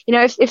 And you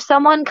know, if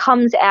someone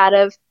comes out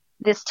of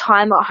this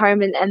time at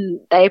home and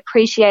they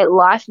appreciate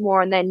life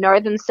more and they know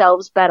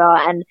themselves better,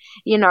 and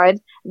you know,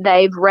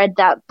 they've read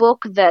that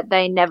book that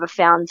they never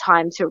found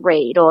time to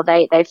read, or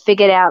they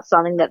figured out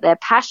something that they're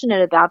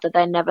passionate about that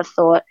they never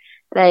thought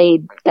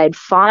they'd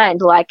find.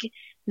 Like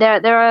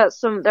there are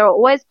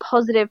always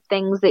positive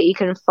things that you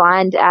can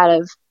find out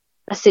of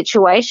a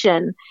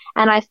situation,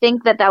 and I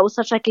think that was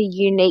such like a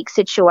unique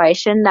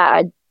situation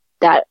that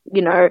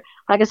you know,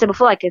 like I said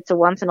before, like it's a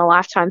once in a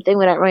lifetime thing.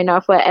 We don't really know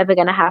if we're ever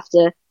going to have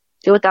to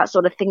deal with that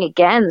sort of thing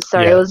again.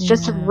 So it was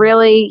just a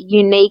really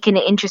unique and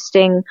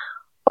interesting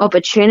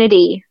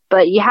opportunity,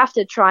 but you have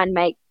to try and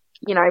make,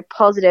 you know,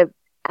 positive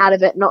out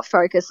of it, not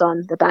focus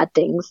on the bad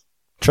things.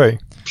 True.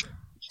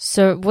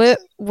 So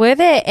were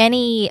there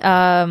any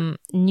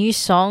new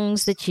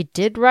songs that you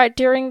did write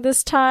during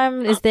this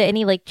time? Is there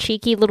any like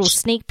cheeky little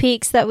sneak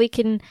peeks that we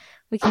can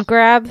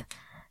grab?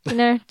 You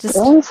know, just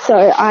so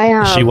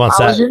she wants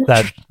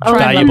that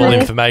valuable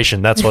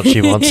information. That's what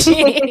she wants.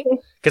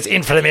 Because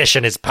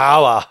information is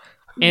power.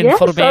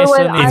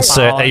 Information is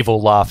Insert power.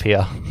 evil laugh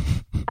here.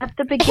 At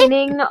the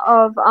beginning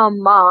of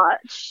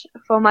March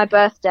for my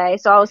birthday,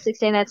 so I was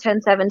 16, I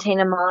turned 17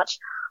 in March.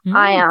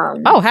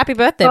 Oh, happy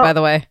birthday, by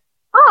the way.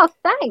 Oh,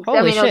 thanks. Holy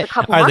I mean, shit. it was a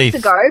couple Only months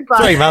ago,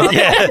 but 3 months.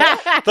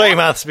 Yeah, 3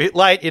 months a bit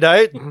late. You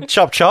know,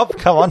 chop.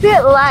 Come on. a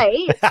bit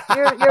late.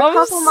 You're a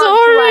couple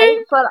months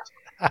late, but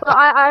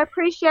I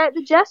appreciate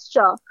the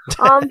gesture.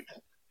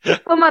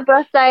 For my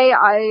birthday,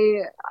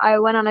 I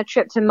went on a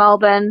trip to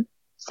Melbourne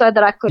so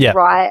that I could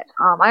write.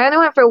 I only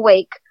went for a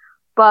week,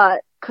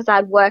 but because I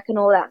had work and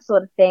all that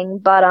sort of thing.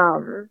 But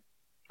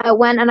I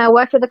went and I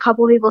worked with a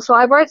couple of people, so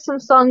I wrote some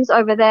songs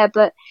over there.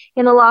 But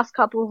in the last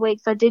couple of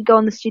weeks, I did go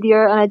in the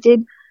studio and I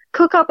did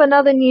cook up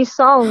another new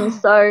song.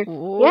 So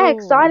yeah,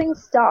 exciting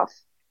stuff.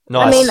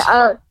 Nice.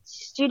 I mean,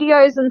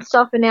 studios and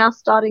stuff are now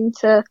starting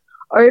to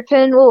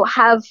open. We'll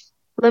have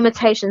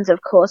limitations, of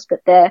course,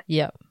 but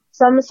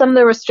some of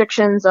the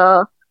restrictions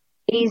are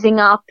easing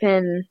up,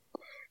 and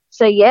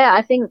so yeah,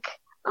 I think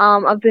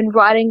I've been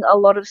writing a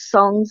lot of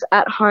songs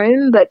at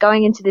home, but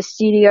going into the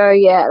studio,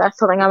 that's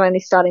something I'm only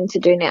starting to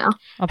do now.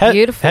 Oh,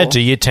 beautiful. How do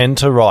you tend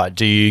to write?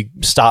 Do you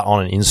start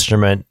on an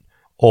instrument,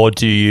 or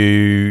do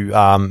you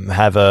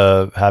have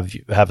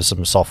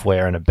some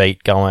software and a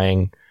beat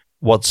going?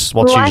 What's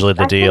usually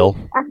the deal?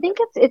 I think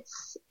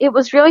it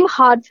was really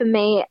hard for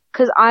me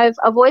because I've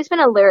always been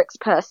a lyrics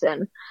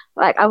person.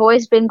 Like I've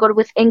always been good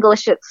with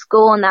English at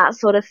school and that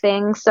sort of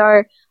thing.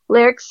 So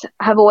lyrics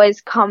have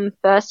always come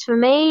first for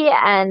me,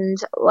 and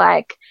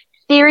like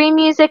theory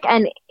music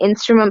and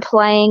instrument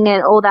playing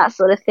and all that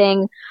sort of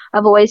thing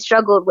I've always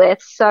struggled with.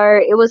 So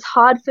it was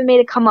hard for me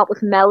to come up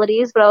with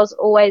melodies, but I was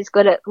always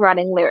good at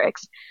writing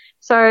lyrics.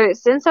 So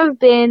since I've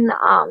been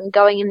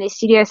going in these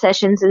studio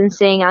sessions and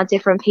seeing how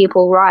different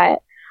people write,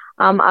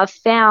 I've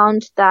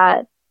found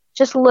that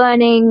just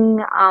learning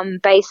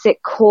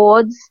basic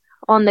chords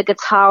on the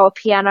guitar or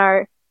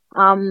piano,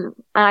 and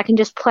I can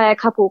just play a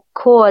couple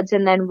chords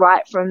and then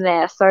write from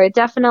there. So it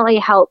definitely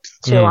helps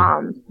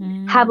to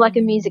have like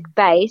a music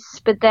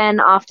base, but then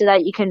after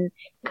that you can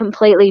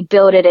completely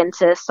build it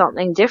into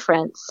something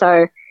different.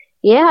 So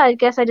yeah, I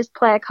guess I just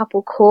play a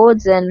couple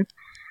chords and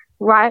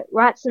write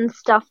some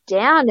stuff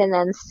down and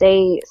then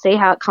see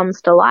how it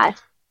comes to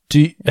life.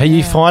 Are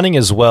you finding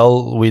as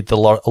well with a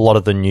lot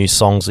of the new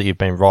songs that you've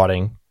been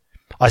writing?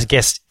 I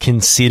guess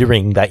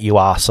considering that you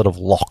are sort of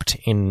locked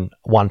in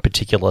one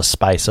particular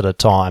space at a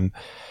time,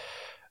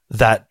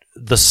 that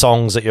the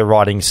songs that you're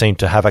writing seem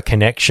to have a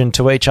connection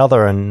to each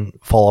other and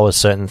follow a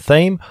certain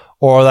theme,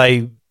 or are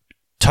they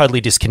totally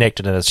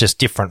disconnected and it's just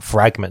different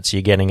fragments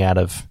you're getting out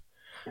of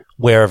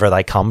wherever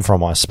they come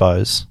from, I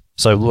suppose?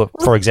 So, look,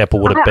 for example,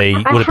 would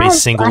it be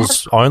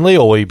singles only,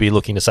 or would you be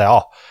looking to say,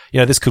 oh,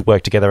 this could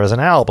work together as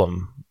an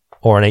album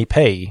or an EP?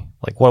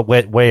 Like,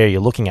 where are you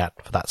looking at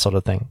for that sort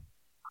of thing?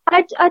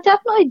 I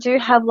definitely do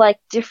have like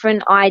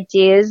different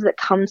ideas that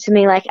come to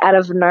me like out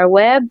of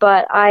nowhere,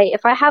 but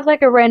if I have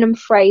like a random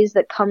phrase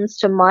that comes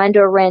to mind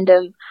or a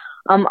random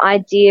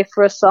idea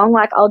for a song,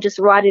 like I'll just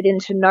write it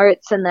into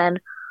notes and then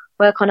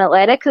work on it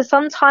later, because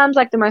sometimes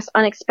like the most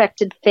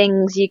unexpected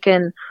things you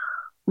can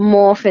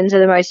morph into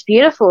the most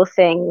beautiful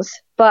things.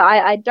 But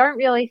I don't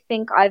really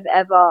think I've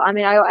ever,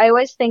 I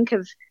always think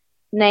of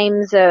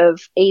names of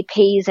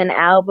EPs and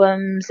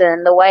albums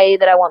and the way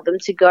that I want them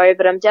to go,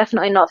 but I'm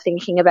definitely not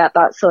thinking about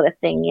that sort of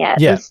thing yet.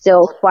 Yeah. It's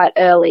still quite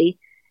early.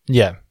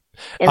 Yeah.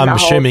 I'm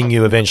assuming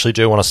you eventually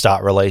do want to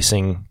start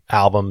releasing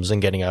albums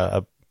and getting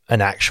an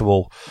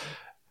actual,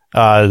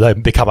 they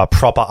become a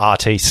proper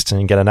artiste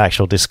and get an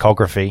actual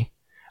discography.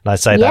 And I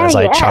say that as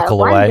I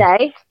chuckle away.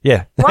 Day.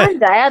 Yeah. One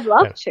day I'd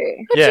love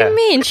to. What do you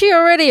mean? She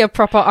already a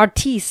proper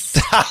artiste.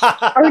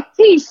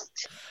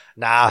 Artiste.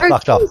 Nah,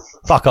 fuck off.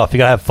 Fuck off. You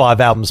got to have 5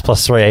 albums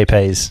plus 3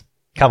 EPs.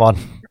 Come on.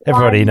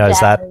 Everybody knows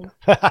that.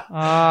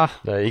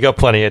 No, you got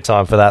plenty of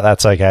time for that.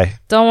 That's okay.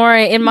 Don't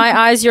worry. In my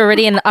eyes, you're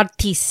already an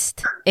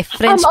artiste. A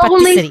French I'm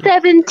only patisserie.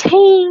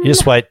 17. You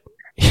just wait.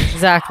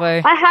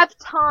 Exactly. I have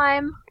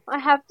time.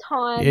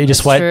 You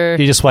just wait. True.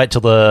 You just wait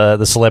till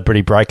the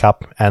celebrity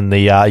breakup and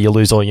you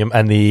lose all your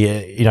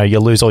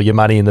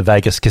money in the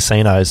Vegas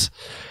casinos.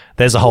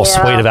 There's a whole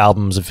suite of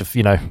albums of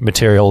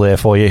material there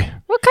for you.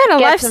 What kind of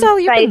Get lifestyle some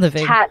you been fake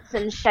living? tats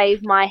and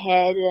shave my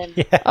head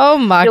and Oh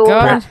my do all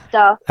god. that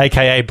stuff.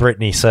 AKA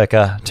Britney,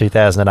 circa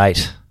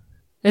 2008.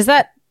 Is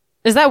that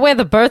where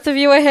the both of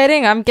you are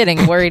heading? I'm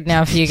getting worried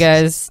now for you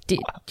guys. Do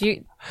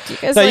you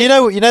guys So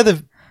like- you know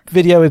the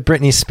video with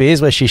Britney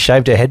Spears where she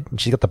shaved her head and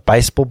she's got the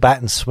baseball bat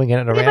and swinging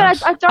it around? Yeah,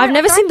 but I've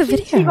never seen the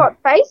think video. She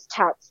got face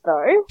tats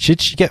though.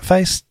 Should she get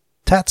face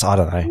tats? I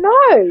don't know.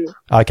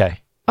 No. Okay.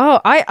 Oh,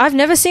 I've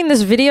never seen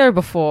this video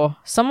before.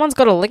 Someone's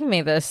got to link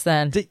me this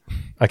then.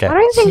 Okay. I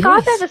don't think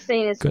I've Jeez. ever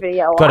seen this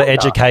video. Got to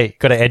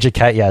either.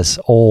 educate yas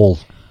all.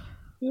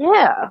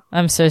 Yeah.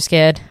 I'm so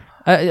scared.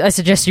 I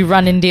suggest you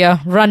run,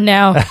 India. Run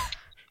now.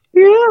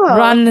 Yeah.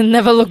 Run and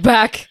never look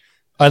back.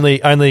 Only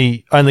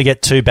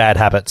get 2 bad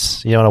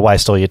habits. You don't want to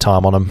waste all your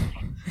time on them.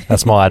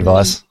 That's my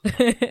advice.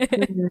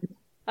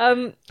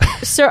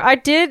 So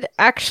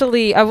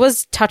I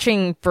was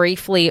touching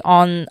briefly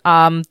on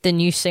the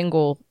new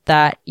single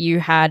that you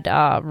had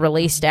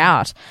released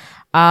out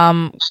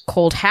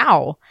called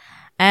How.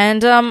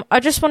 And I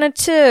just wanted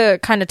to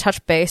kind of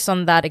touch base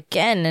on that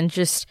again and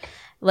just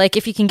like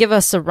if you can give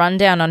us a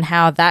rundown on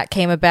how that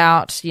came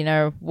about,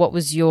 what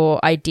was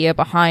your idea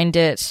behind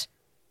it,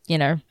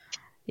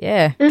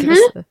 yeah. Give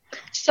us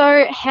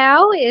So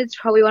How is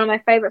probably one of my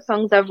favorite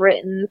songs I've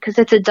written because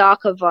it's a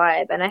darker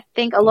vibe, and I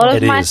think a lot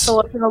of my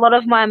thoughts and a lot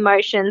of my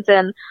emotions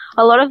and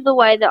a lot of the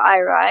way that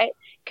I write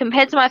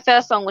compared to my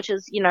first song, which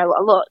is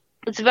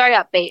it's very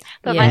upbeat,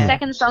 but my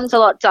second song's a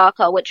lot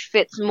darker, which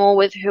fits more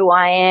with who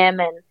I am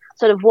and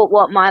sort of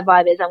what my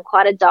vibe is. I'm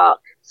quite a dark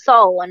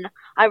soul and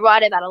I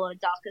write about a lot of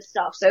darker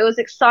stuff, so it was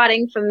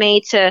exciting for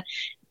me to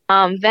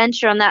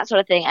venture on that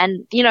sort of thing.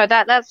 And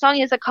that song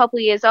is a couple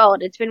years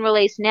old. It's been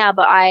released now,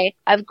 but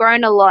I've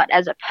grown a lot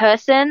as a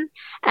person,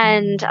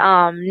 and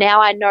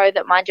now I know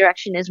that my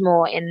direction is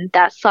more in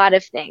that side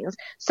of things.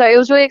 So it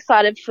was really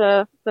excited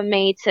for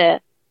me to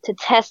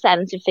test that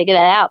and to figure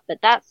that out. But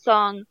that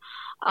song,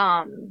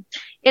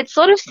 it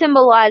sort of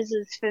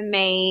symbolizes for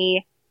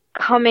me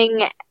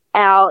coming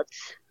out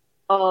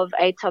of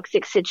a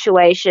toxic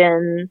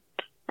situation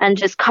and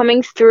just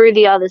coming through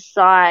the other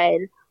side.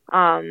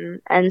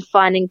 And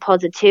finding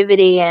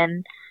positivity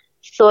and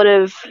sort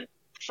of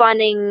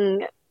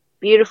finding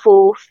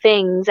beautiful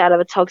things out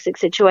of a toxic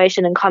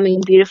situation and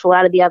coming beautiful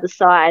out of the other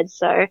side.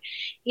 So,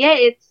 yeah,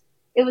 it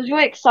was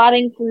really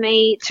exciting for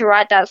me to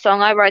write that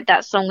song. I wrote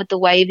that song with the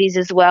Wavies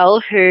as well,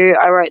 who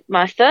I wrote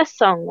my first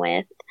song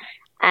with.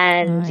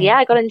 And,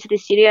 I got into the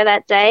studio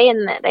that day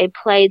and they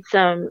played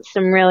some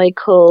really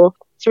cool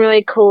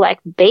like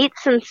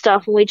beats and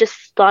stuff, and we just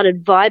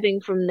started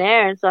vibing from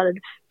there and started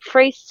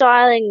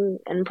freestyling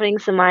and putting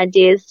some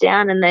ideas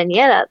down, and then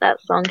that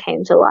song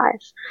came to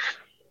life.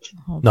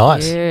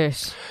 Nice.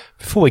 Yes.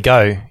 Before we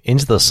go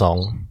into the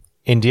song,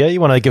 India, you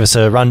want to give us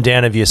a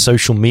rundown of your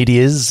social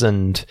medias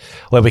and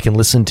where we can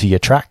listen to your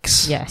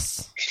tracks?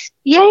 Yes.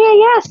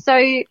 Yeah. So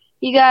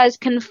you guys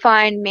can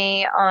find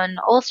me on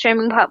all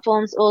streaming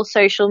platforms, all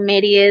social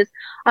medias.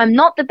 I'm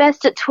not the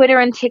best at Twitter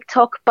and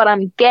TikTok, but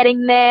I'm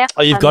getting there.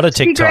 Oh, you've got a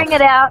TikTok. Figuring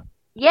it out.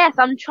 Yes,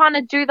 I'm trying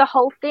to do the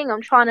whole thing.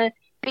 I'm trying to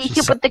be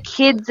hip with the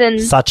kids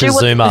and Such do a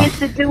what zoomer. the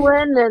kids are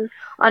doing. And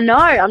I know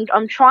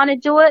I'm trying to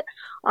do it.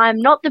 I'm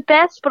not the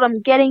best, but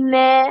I'm getting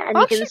there, and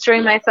you can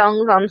stream my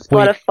songs on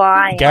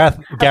Spotify.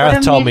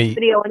 Gareth told me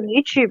video on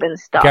YouTube and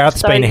stuff.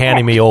 Gareth's been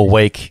handing me all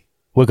week.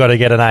 We've got to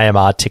get an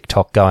AMR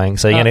TikTok going,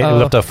 so we'll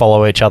have to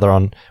follow each other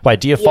on.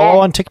 Wait, do you follow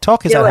on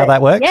TikTok? Is that how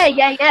that works?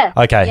 Yeah.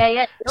 Okay.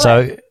 Yeah.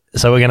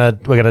 So we're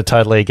gonna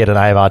totally get an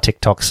AMR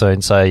TikTok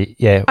soon. So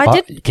yeah,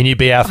 can you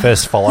be our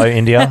first follow,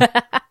 India?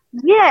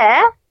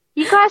 Yeah.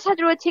 You guys had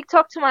to do a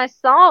TikTok to my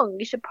song.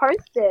 You should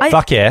post it.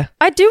 Fuck yeah.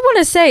 I do want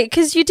to say,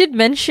 because you did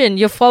mention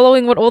you're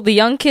following what all the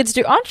young kids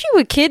do. Aren't you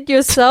a kid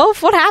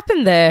yourself? What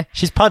happened there?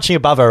 She's punching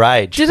above her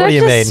age. What do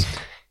you mean?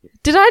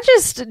 Did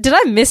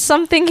I miss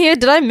something here?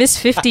 Did I miss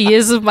 50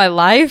 years of my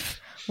life?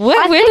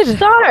 I think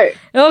so.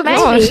 Oh, maybe.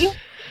 gosh.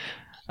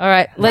 All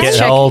right, let's check.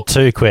 Getting old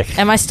too quick.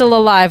 Am I still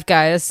alive,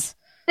 guys?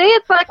 See,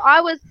 it's like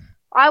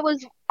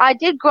I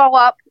did grow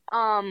up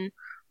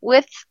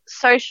with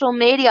social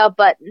media,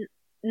 but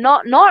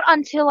not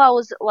until I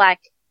was like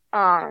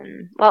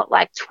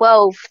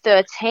 12,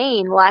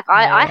 13. Like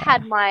I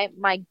had my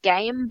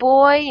Game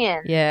Boy,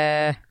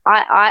 and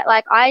I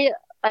like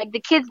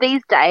the kids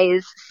these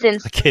days,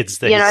 since the kids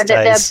these that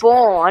they're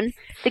born.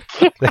 The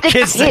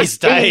kids these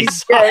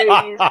days.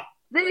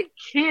 The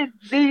kids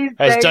these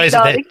days.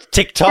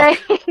 TikTok.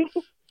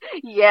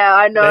 Yeah,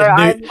 I know.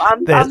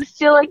 I'm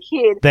still a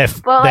kid. They're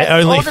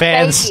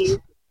OnlyFans.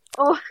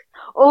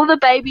 All the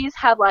babies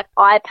have like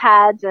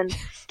iPads, and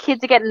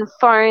kids are getting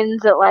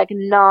phones at like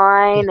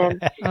 9, and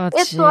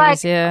it's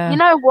like, you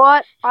know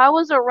what? I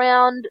was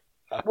around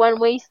when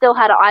we still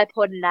had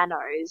iPod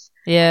Nanos.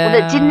 Yeah.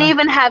 That didn't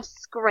even have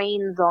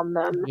screens on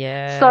them.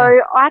 Yeah.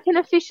 So I can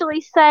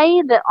officially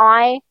say that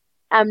I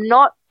am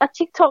not a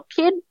TikTok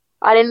kid.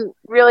 I didn't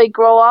really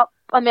grow up.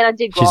 I mean, I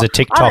did grow up. She's a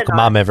TikTok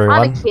mum, everyone.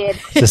 I'm a kid.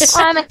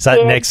 I'm a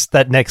kid.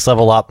 That next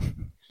level up.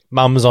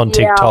 Mum's on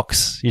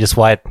TikToks. You just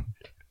wait.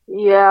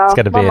 Yeah. It's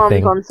going to be a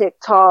thing. My mum's on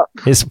TikTok.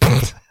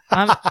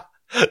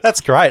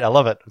 That's great. I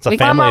love it. It's a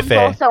family affair.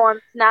 My mum's also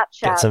on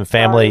Snapchat. Get some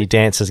family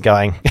dances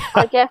going.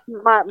 I guess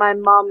my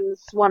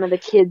mum's one of the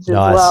kids as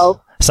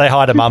well. Say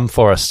hi to mum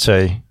for us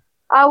too.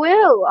 I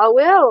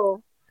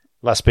will.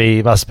 Must be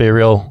a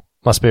real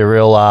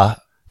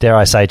dare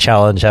I say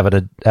challenge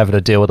having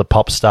to deal with a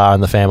pop star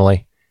in the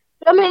family.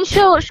 I mean,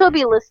 she'll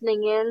be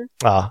listening in.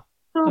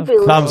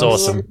 Mum's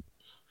awesome.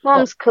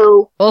 Mum's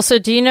cool. Also,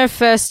 do you know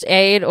first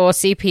aid or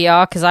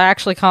CPR? Because I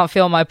actually can't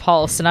feel my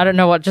pulse, and I don't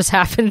know what just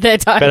happened there,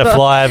 Tyler. Better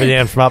fly over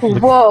down from up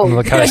from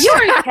the coast.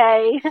 You're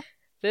okay.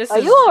 Are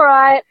you all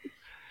right?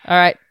 All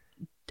right.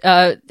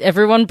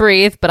 Everyone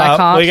breathe, but I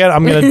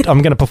can't.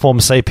 I'm gonna perform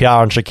CPR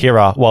on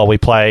Shakira while we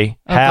play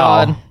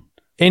How. God.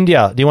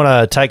 India, do you want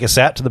to take us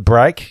out to the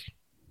break?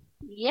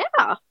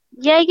 Yeah.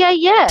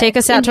 Take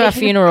us out to our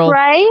funeral.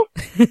 Pray.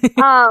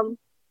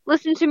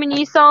 Listen to my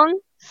new song.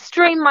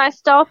 Stream my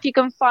stuff. You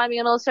can find me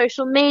on all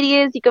social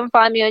medias. You can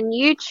find me on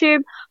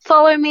YouTube.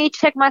 Follow me.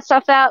 Check my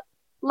stuff out.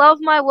 Love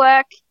my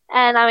work,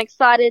 and I'm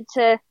excited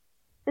to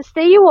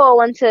see you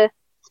all and to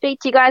speak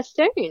to you guys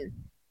soon.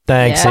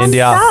 Thanks,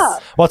 India.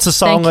 What's the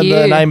song and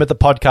the name of the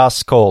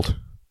podcast called?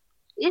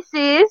 This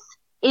is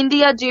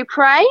India Do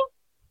Pray,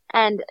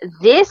 and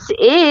this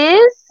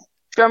is,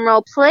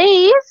 drumroll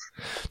please,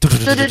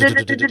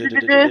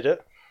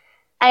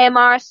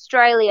 AMR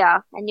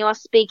Australia, and you're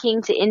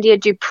speaking to India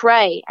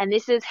Dupre, and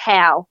this is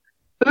How.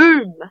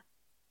 Boom.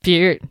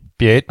 Beaut.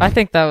 I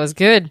think that was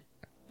good.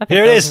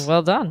 Here it is.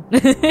 Well done.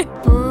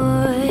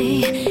 Boy,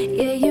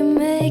 yeah, you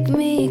make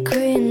me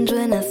cringe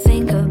when I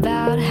think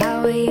about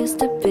how it used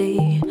to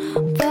be.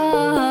 Boy,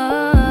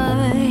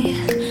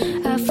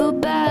 I feel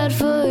bad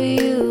for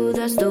you.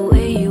 That's the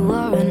way you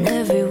are, and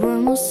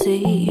everyone will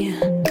see.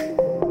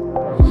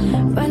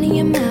 Running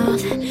your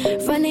mouth,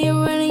 running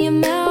your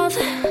mouth.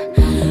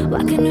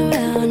 Walking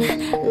around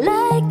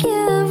like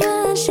you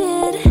run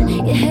shit.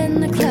 Your head in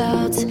the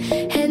clouds,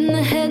 head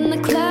in the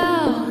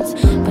clouds.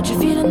 Put your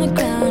feet on the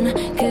ground,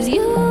 'cause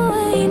you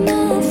ain't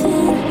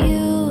nothing.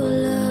 You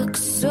look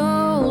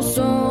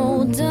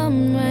so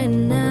dumb right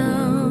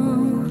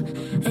now,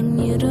 and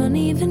you don't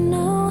even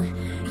know.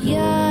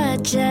 You're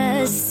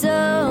just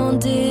so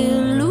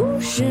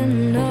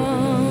delusional,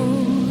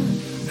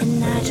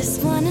 and I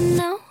just wanna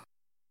know.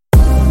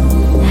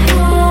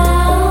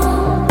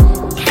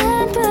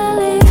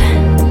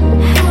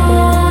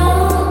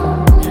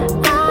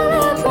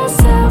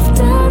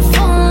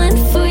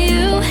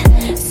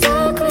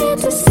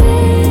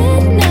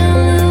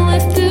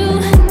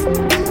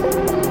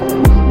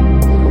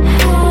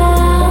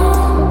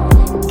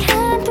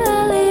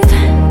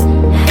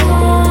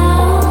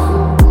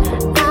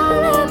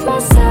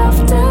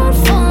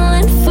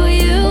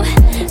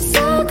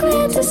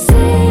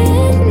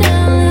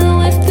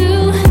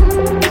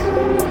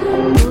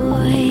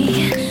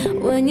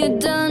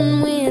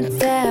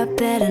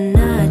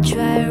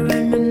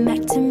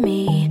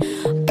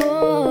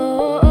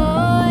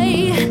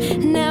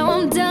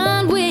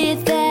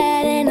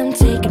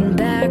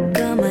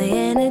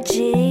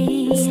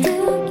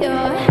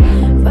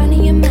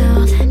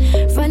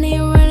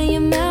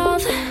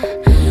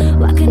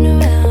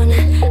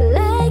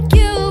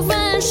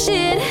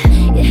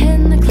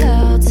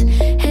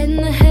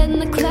 Head in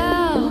the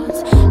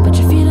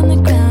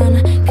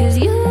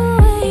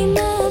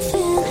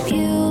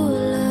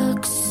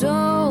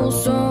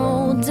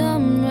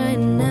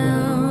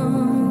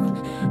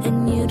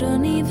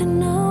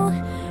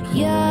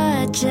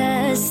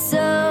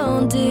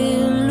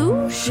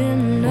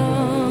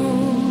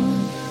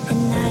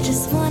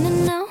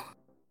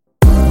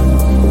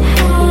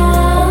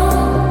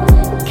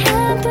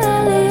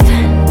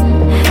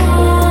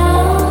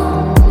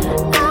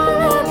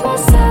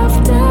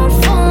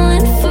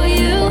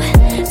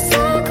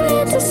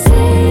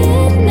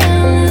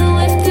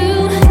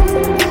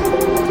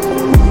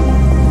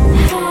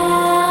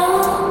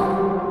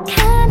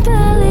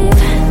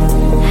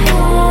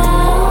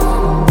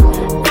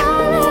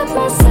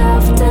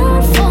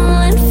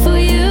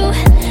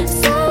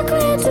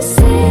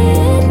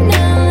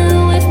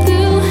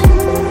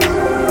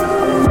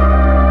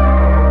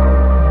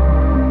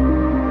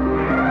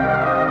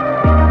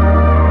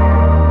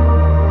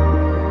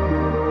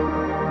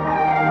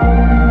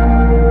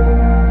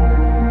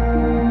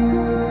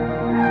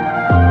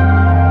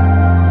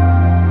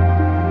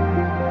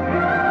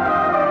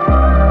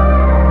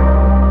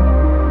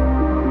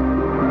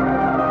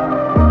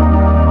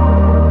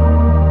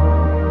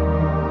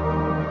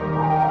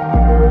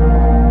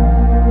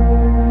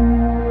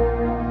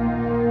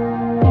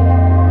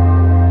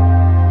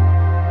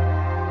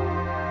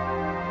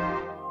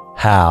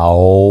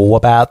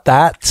about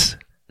that.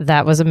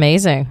 That was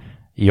amazing.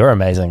 You're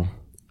amazing.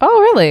 Oh,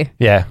 really?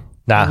 Yeah.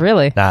 Nah.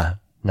 Really? Nah.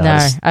 No,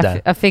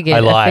 it's- I figured. I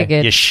lie. I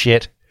figured. You're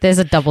shit. There's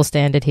a double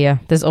standard here.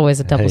 There's always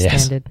a double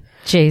Yes. standard.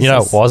 Jesus. You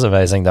know, it was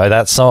amazing, though,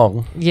 that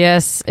song.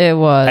 Yes, it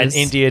was. And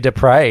India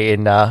Dupre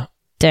in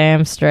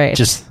Damn straight.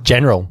 just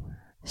general.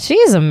 She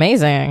is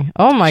amazing.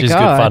 Oh my She's god.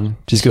 good fun.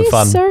 She's good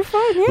fun. So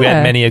fun. Yeah. We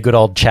had many a good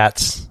old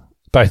chats,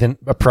 both in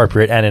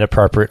appropriate and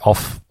inappropriate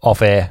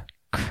off air.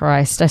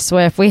 Christ, I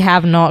swear, if we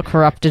have not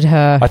corrupted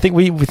her, I think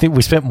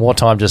we spent more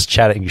time just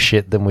chatting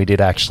shit than we did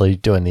actually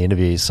doing the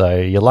interviews. So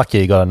you're lucky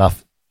you got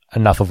enough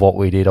of what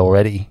we did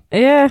already.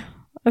 yeah,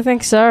 I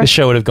think so. This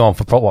show would have gone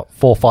for what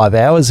 4 or 5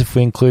 hours if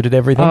we included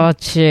everything. Oh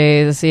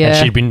jeez, yeah.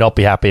 And she'd not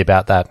be happy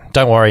about that.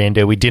 Don't worry,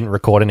 India. We didn't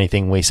record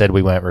anything we said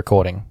we weren't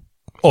recording.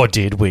 Or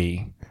did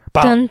we?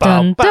 Dun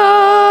dun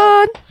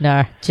dun.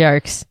 No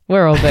jokes.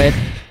 We're all good.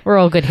 We're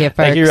all good here, folks.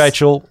 Thank you,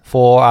 Rachel,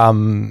 for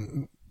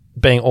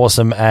being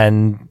awesome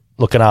and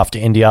looking after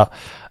India.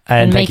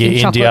 And thank you,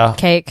 making chocolate India.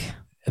 cake.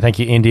 Thank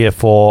you, India,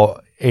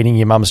 for eating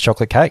your mum's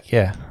chocolate cake.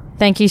 Yeah.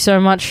 Thank you so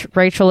much,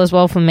 Rachel, as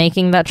well, for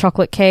making that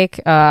chocolate cake.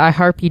 I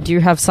hope you do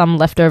have some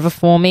left over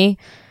for me.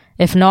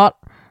 If not,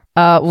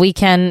 we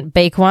can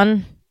bake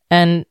one,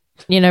 and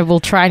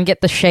we'll try and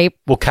get the shape.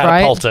 We'll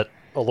catapult it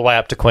all the way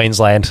up to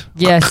Queensland.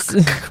 Yes.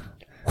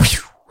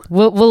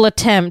 We'll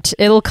attempt.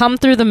 It'll come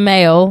through the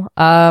mail.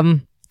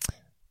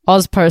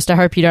 Ozpost, I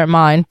hope you don't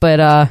mind, but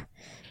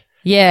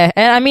yeah.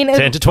 And I mean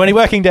 10 to 20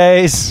 working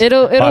days.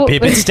 It'll Might be a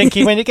bit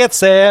stinky when it gets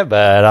there,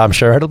 but I'm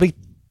sure it'll be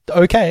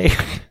okay.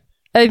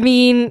 I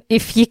mean,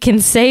 if you can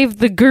save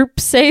the group,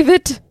 save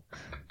it.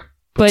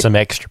 Put some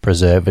extra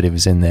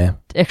preservatives in there.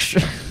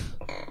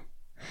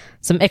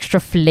 Some extra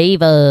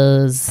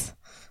flavors.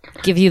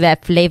 Give you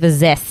that flavor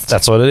zest.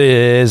 That's what it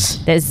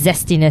is. There's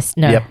zestiness.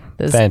 No. Yep.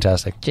 There's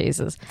Fantastic.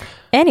 Jesus.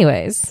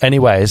 Anyways.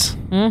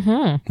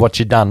 Mm-hmm. What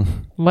you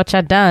done? What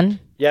I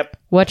done? Yep.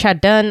 What I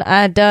done?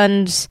 I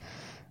done's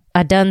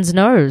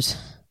nose.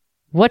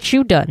 What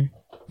you done?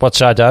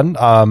 What I done?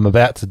 I'm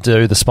about to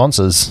do the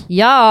sponsors.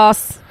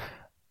 Yes.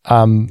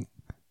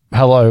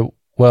 Hello,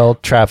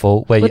 World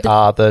Travel. We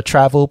are the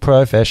travel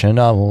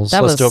professionals.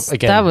 Let's do it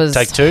again. That was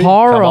Take 2.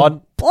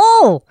 horrible. Come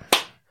on.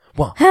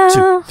 1,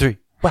 2, 3.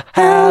 Well,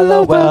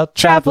 hello, World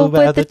Travel.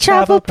 We're the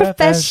travel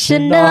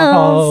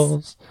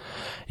professionals.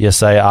 Yes,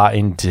 they are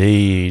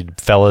indeed,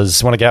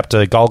 fellas. Want to get up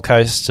to Gold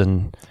Coast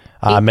and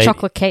eat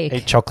chocolate cake.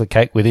 Eat chocolate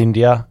cake with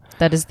India.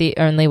 That is the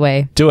only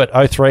way. Do it.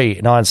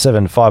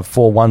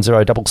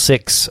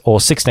 0397541066 or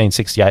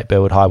 1668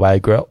 Burwood Highway,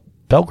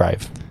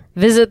 Belgrave.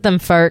 Visit them,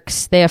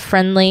 folks. They are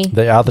friendly.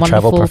 They are the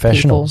travel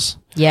professionals.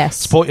 People. Yes.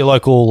 Support your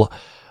local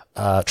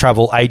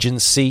travel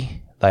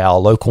agency. They are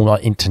local,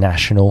 not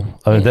international.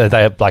 I mean,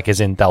 they like as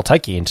in they'll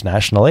take you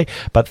internationally,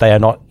 but they are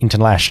not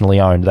internationally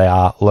owned. They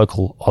are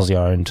local Aussie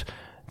owned.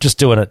 Just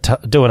doing it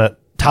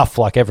tough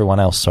like everyone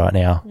else right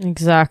now.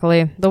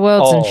 Exactly. The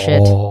world's in shit.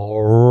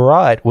 All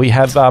right. We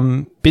have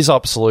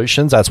BizOp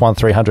Solutions. That's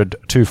 1300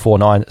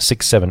 249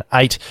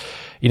 678.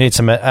 You need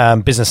some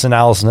business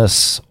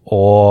analysis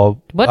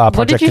or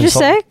what did you just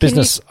say?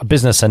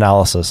 Business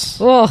analysis.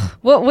 Oh,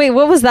 wait,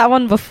 what was that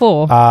one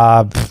before?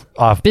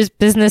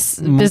 Business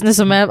analysis.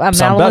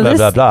 Blah, blah,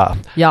 blah, blah.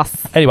 Yes.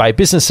 Anyway,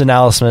 business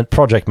analysis,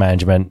 project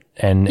management,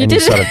 and any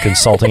sort of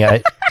consulting.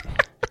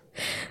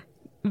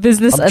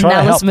 Business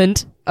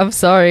analysis. I'm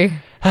sorry.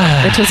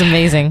 Which was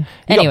amazing.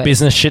 You got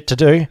business shit to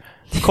do?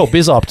 Call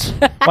BizOpt.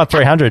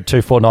 1300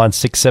 249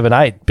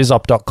 678.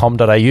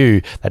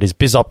 Bizopt.com.au. That is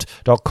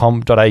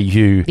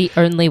bizopt.com.au. The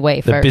only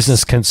way, The folks.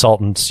 business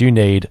consultants you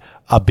need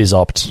are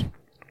BizOpt.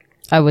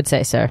 I would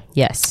say so.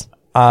 Yes.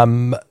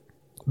 Rosso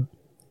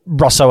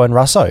and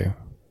Russo.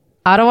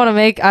 I don't want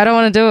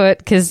to do it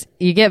because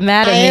you get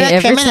mad at me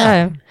every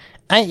time.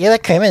 Ain't you a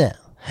criminal?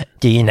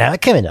 Do you know a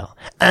criminal?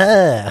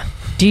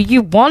 Do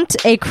you want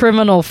a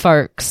criminal,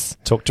 folks?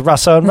 Talk to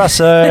Russo and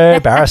Russo,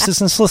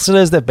 barristers and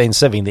solicitors. They've been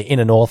serving the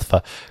inner north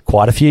for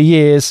quite a few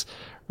years.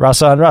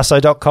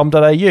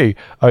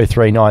 russoandrusso.com.au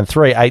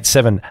 0393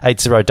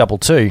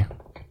 878022.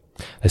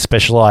 They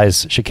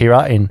specialise,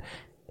 Shakira, in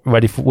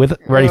ready for it?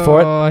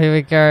 Oh, here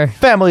we go.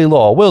 Family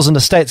law, wills and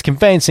estates,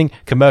 conveyancing,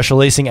 commercial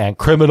leasing, and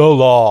criminal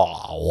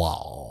law.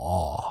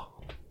 Wow.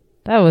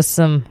 That was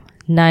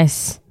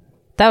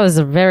That was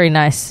a very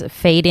nice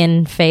fade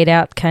in, fade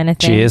out kind of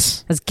thing.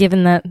 Cheers. I was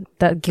giving that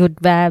good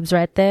vibes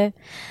right there.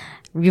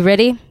 You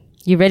ready?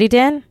 You ready,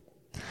 Dan?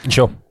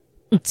 Sure.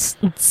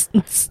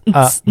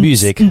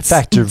 Music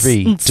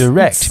Factory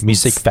Direct.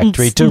 Music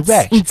Factory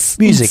Direct.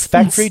 Music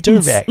Factory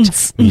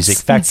Direct. Music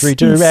Factory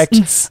Direct.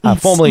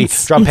 Formerly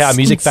Drum Power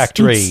Music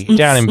Factory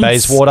down in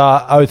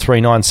Bayswater.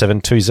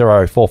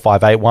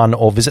 0397204581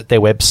 or visit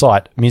their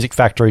website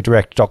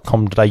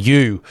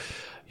musicfactorydirect.com.au.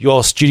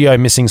 Your studio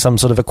missing some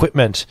sort of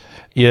equipment.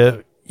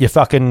 Your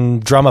fucking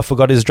drummer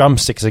forgot his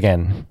drumsticks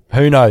again.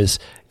 Who knows?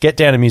 Get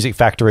down to Music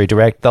Factory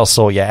Direct. They'll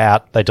sort you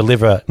out. They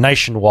deliver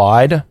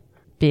nationwide.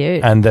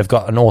 Beautiful. And they've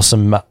got an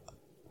awesome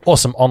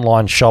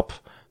online shop.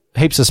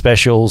 Heaps of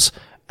specials.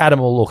 Adam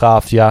will look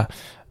after you.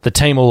 The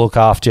team will look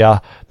after you.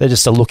 They're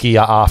just a looky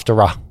after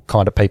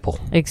kind of people.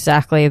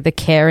 Exactly. The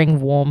caring,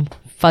 warm,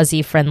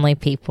 fuzzy, friendly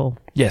people.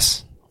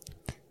 Yes.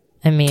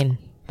 I mean,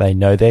 They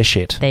know their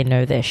shit. they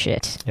know their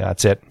shit. Yeah,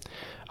 that's it.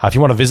 If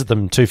you want to visit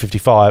them,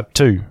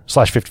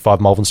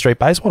 2/55 Malvern Street,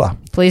 Bayswater.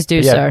 Please do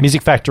Yeah, so.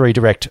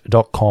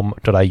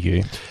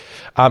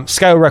 musicfactorydirect.com.au.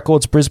 Scale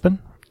Records Brisbane,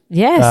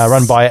 Yes.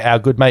 run by our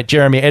good mate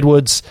Jeremy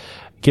Edwards.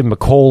 Give him a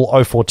call,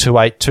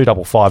 0428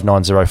 255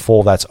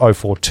 904. That's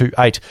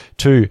 0428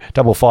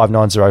 255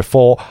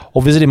 904.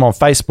 Or visit him on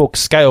Facebook,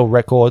 Scale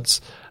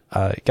Records.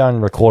 Go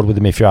and record with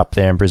him if you're up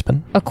there in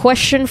Brisbane. A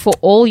question for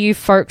all you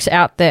folks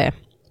out there.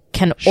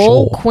 Can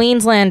all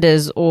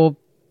Queenslanders or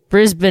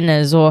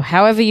Brisbaneers, or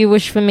however you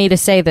wish for me to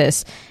say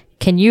this,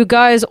 can you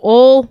guys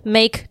all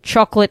make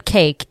chocolate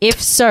cake?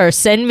 If so,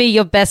 send me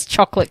your best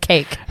chocolate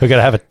cake. We're going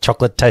to have a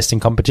chocolate tasting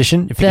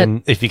competition.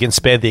 If you can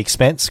spare the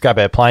expense, grab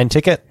a plane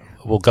ticket.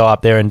 We'll go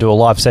up there and do a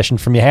live session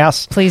from your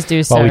house. Please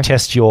do so. While we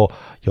test your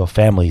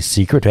family's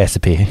secret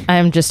recipe. I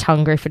am just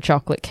hungry for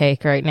chocolate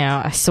cake right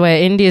now. I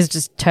swear, India's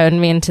just turned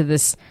me into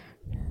this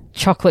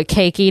chocolate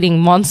cake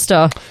eating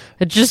monster.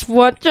 I just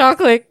want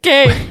chocolate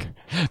cake.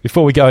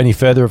 Before we go any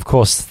further, of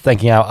course,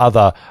 thanking our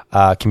other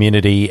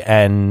community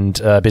and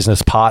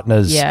business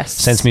partners. Yes.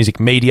 Sense Music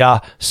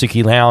Media,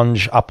 Suki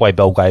Lounge, Upway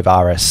Belgrave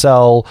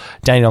RSL,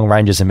 Dandenong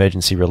Rangers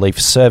Emergency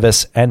Relief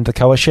Service, and the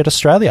Coashet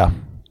Australia.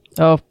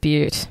 Oh,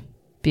 beaut.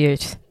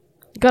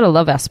 Gotta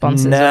love our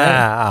sponsors.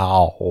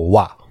 Now,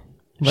 What's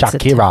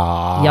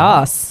Shakira.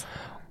 Yes.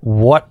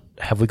 What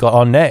have we got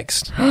on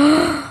next?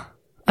 I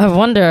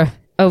wonder,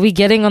 are we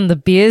getting on the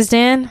beers,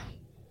 Dan?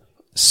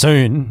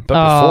 Soon, but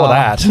before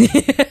that,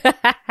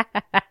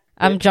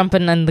 I'm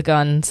jumping in the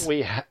guns.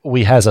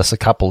 we has us a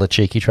couple of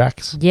cheeky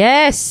tracks.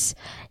 Yes.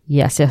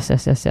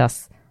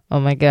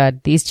 Oh my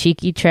God. These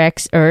cheeky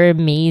tracks are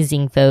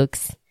amazing,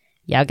 folks.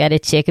 Y'all gotta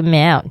check them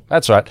out.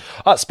 That's right.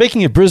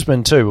 Speaking of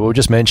Brisbane too, we were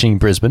just mentioning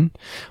Brisbane.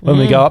 When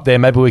we go up there,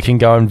 maybe we can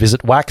go and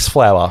visit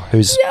Waxflower,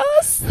 who's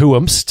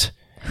Whoomst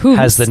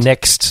has the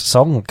next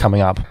song coming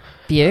up.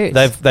 Beaut.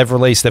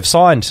 They've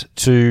signed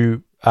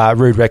to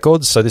Rude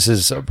Records, so this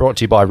is brought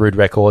to you by Rude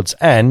Records,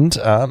 and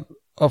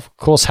of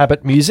course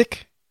Habit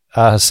Music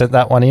sent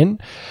that one in.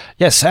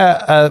 Yes,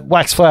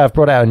 Waxflower have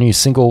brought out a new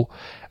single,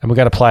 and we're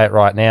going to play it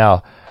right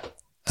now.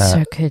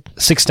 So good.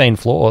 16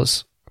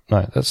 Floors.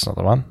 No, that's not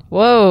the one.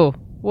 Whoa,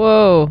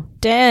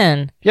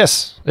 Dan.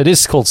 Yes, it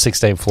is called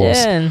 16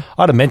 Floors. Dan.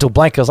 I had a mental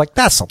blank. I was like,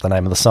 that's not the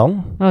name of the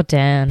song. Oh,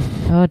 Dan.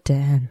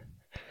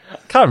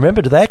 Can't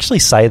remember. Did they actually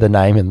say the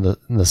name in the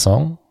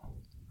song?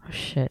 Oh,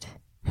 shit.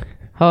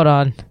 Hold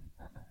on.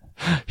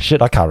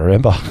 Shit, I can't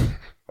remember.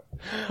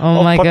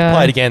 Oh, my God.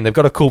 Play it again. They've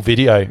got a cool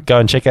video. Go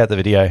and check out the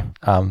video.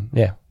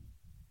 Yeah.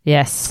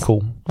 Yes.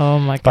 Cool. Oh,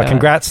 my God. But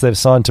congrats. They've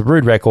signed to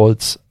Rude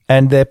Records,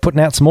 and they're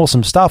putting out some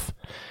awesome stuff.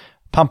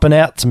 Pumping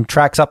out some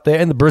tracks up there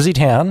in the Brizzy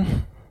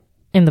Town.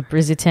 In the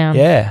Brizzy Town?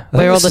 Yeah.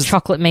 Where all the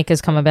chocolate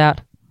makers come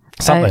about.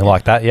 Something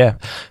like that, yeah.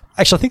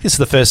 Actually, I think this is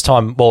the first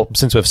time,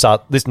 since we've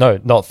started this,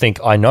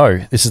 I know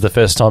this is the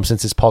first time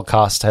since this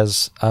podcast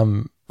has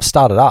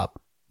started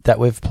up that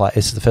we've played.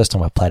 This is the first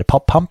time I've played a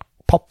pop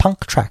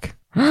punk track.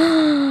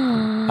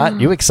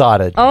 Aren't you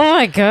excited? Oh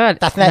my God.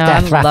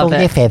 Ruffle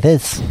your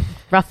feathers.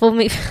 Ruffle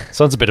me.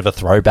 So it's a bit of a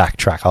throwback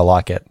track. I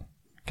like it.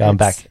 Going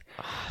back.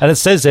 And it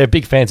says they're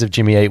big fans of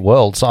Jimmy Eat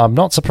World, so I'm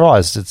not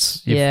surprised.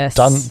 You've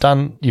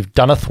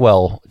done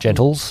well,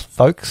 gentles,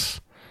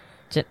 folks.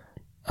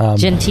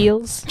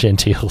 Gentiles.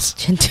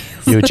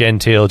 You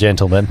genteel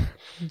gentlemen.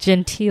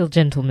 Genteel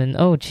gentlemen.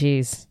 Oh,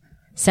 jeez.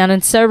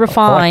 Sounding so I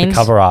refined. like the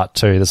cover art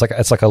too.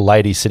 It's like a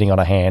lady sitting on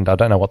a hand. I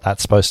don't know what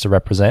that's supposed to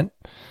represent,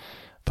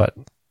 but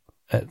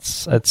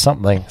it's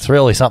something. It's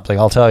really something,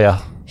 I'll tell you.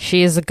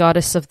 She is the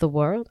goddess of the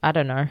world? I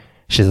don't know.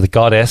 She's the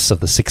goddess of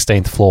the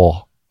 16th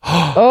floor.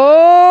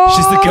 Oh!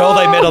 She's the girl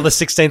they met on the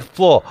 16th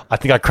floor. I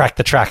think I cracked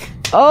the track.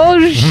 Oh,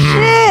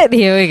 shit.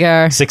 Here we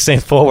go.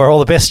 16th floor, where all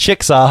the best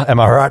chicks are. Am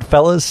I right,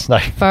 fellas? No.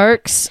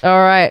 Folks,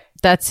 all right.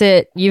 That's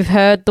it. You've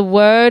heard the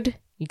word.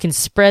 You can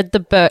spread the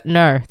bird.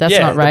 No, that's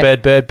not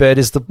right. The bird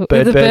is the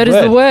bird. The bird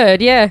is the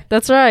word. Yeah,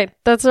 that's right.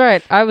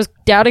 I was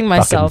doubting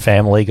myself. Fucking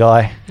Family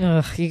Guy.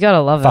 Ugh, you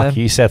gotta love Fuck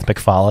him. you, Seth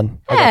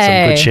MacFarlane. I got some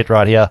Hey. good shit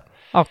right here.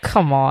 Oh,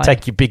 come on.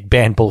 Take your big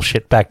band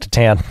bullshit back to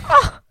town.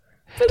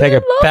 Take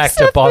it back to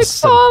Seth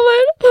Boston.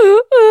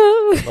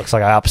 MacFarlane. Looks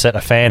like I upset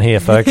a fan here,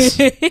 folks.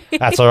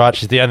 That's all right.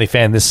 She's the only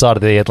fan this side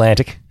of the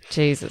Atlantic.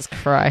 Jesus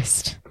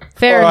Christ.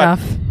 Fair All right.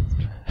 enough.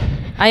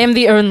 I am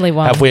the only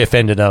one. Have we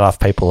offended enough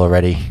people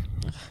already?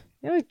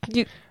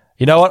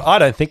 You know what? I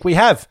don't think we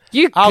have.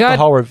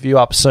 Alcohol review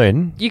up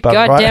soon. You but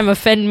goddamn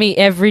offend me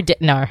every day.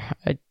 No,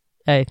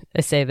 I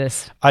say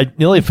this. I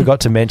nearly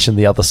forgot to mention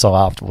the other song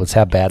afterwards.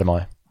 How bad am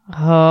I?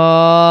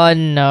 Oh,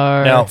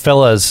 no. Now,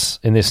 fellas,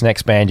 in this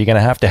next band, you're going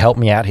to have to help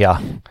me out here.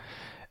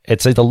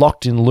 It's either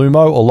Locked in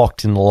Lumo or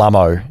Locked in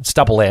Lummo. It's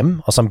double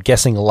M, so I'm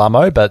guessing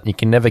Lummo, but you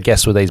can never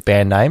guess with these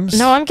band names.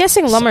 No, I'm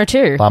guessing Lummo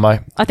too.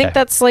 Lummo. I think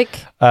that's like...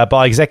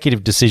 by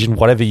executive decision,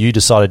 whatever you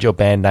decided your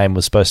band name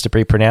was supposed to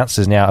be pronounced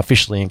is now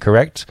officially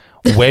incorrect.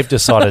 We've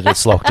decided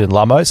it's Locked in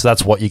Lummo, so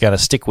that's what you're going to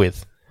stick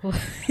with.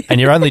 And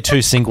you're only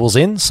 2 singles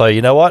in, so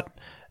you know what?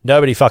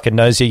 Nobody fucking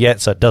knows you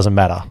yet, so it doesn't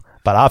matter.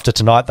 But after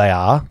tonight, they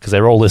are, because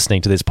they're all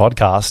listening to this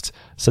podcast.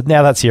 So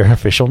now that's your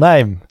official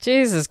name.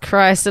 Jesus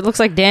Christ. It looks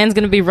like Dan's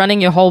going to be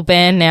running your whole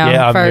band now,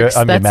 Yeah, folks.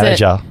 I'm your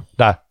manager.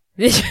 No.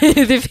 He's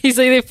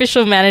the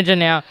official manager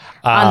now.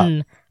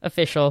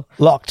 Unofficial.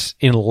 Locked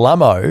in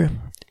Lummo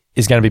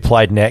is going to be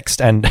played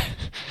next. And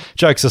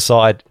jokes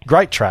aside,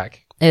 great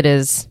track. It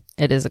is.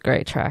 It is a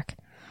great track.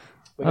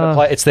 We're gonna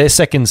play, it's their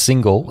second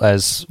single,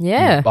 as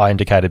I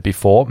indicated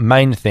before.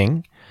 Main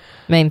thing.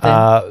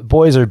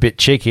 Boys are a bit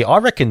cheeky. I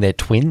reckon they're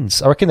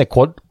twins. I reckon they're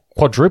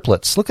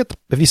quadruplets.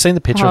 Have you seen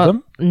the picture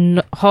of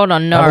them? Hold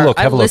on, no. Have a look.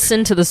 I've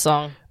listened to the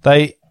song.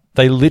 They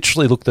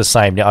literally look the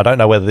same. Now, I don't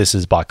know whether this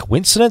is by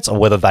coincidence or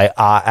whether they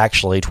are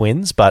actually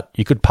twins, but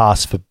you could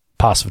pass for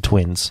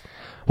twins.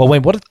 Well,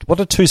 what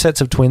are two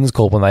sets of twins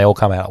called when they all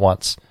come out at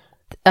once?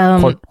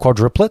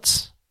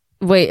 Quadruplets?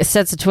 Wait,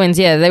 sets of twins,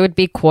 yeah, they would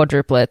be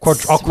quadruplets.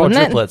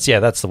 Quadruplets,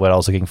 yeah, that's the word I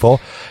was looking for.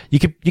 You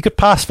could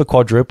pass for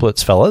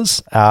quadruplets,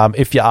 fellas.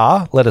 If you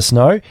are, let us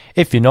know.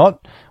 If you're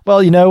not,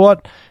 well, you know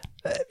what?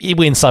 You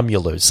win some, you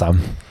lose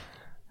some.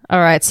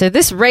 All right, so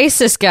this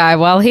racist guy,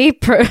 while he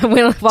puts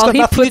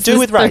to do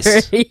with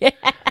race. Yeah.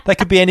 They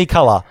could be any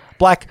color: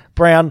 black,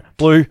 brown,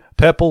 blue,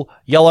 purple,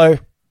 yellow,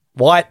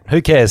 white.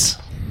 Who cares?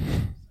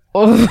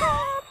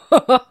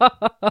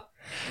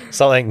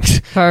 Something.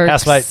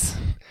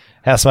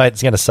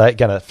 Housemate's going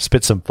to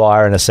spit some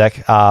fire in a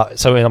sec.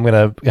 So I'm going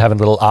to have a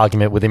little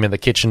argument with him in the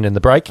kitchen in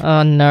the break.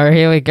 Oh no,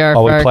 here we go.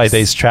 While we play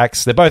these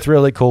tracks, they're both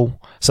really cool.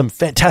 Some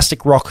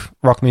fantastic rock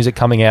music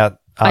coming out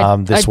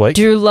this week. I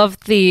do love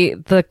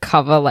the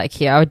cover, like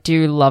here. I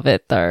do love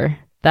it though.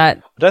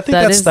 I don't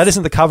think that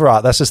isn't the cover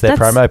art. That's just their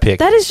promo pic.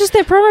 That is just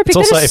their promo pic. It's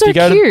also, that is if you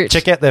go cute. to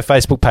check out their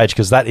Facebook page,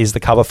 because that is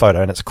the cover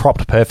photo and it's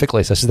cropped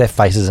perfectly. So it's just their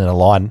faces in a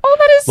line. Oh,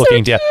 that is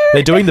looking so down. cute.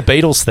 They're doing the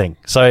Beatles thing.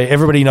 So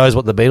everybody knows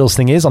what the Beatles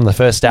thing is on the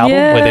first album,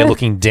 where they're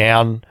looking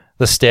down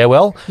the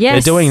stairwell. Yes.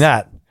 They're doing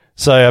that.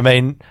 So, I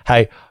mean,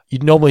 hey,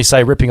 you'd normally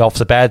say ripping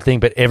off's a bad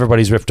thing, but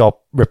everybody's ripped off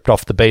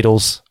the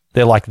Beatles.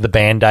 They're like the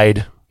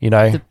Band-Aid,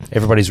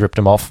 everybody's ripped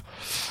them off.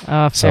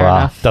 Oh, fair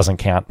enough. Doesn't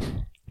count.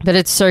 But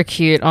it's so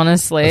cute,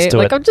 honestly. Let's do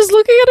it. I'm just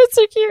looking at it,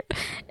 so cute.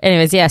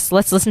 Anyways, yes,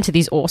 let's listen to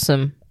these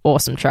awesome,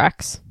 awesome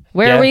tracks.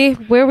 Where are we?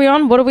 Where are we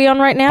on? What are we on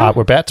right now?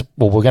 We're going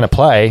to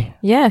play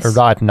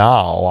right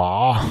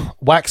now.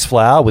 Wax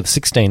Flower with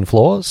 16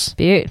 Floors.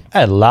 Beaut.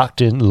 And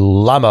Locked in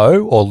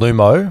Lummo or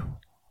Lumo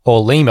or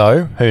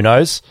Limo, who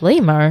knows?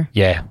 Limo?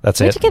 Yeah, that's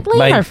Where'd it. you get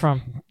Limo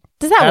from?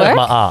 Does that out work? Out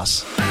of my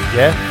ass.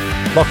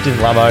 Yeah. Locked in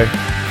Lummo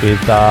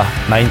with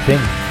Main Thing.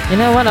 You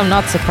know what? I'm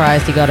not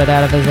surprised he got it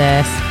out of his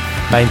ass.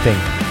 Main Thing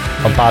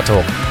on Bar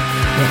Talk.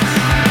 Yes.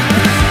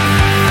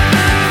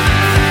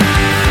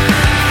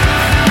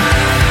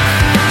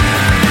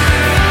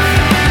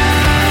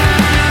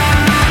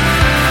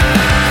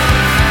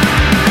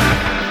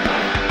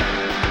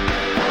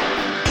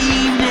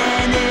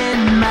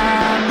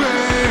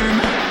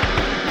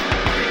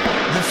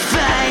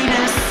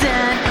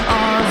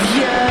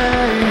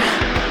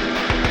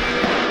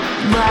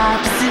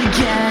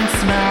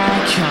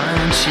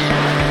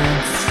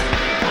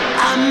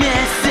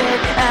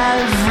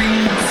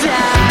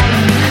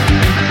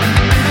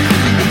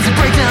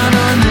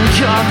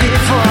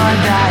 Before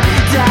that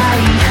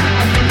day,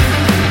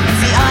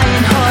 the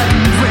iron hot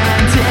and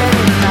branded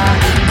in my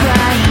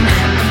brain,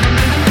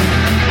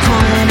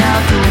 pulling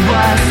out the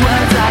worst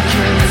words I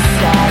could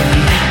say.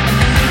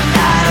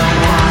 I don't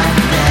want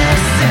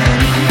this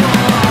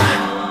anymore.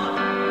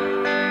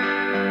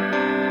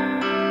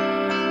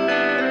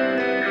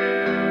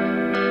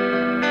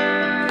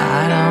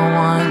 I don't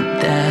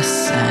want this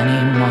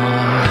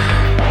anymore.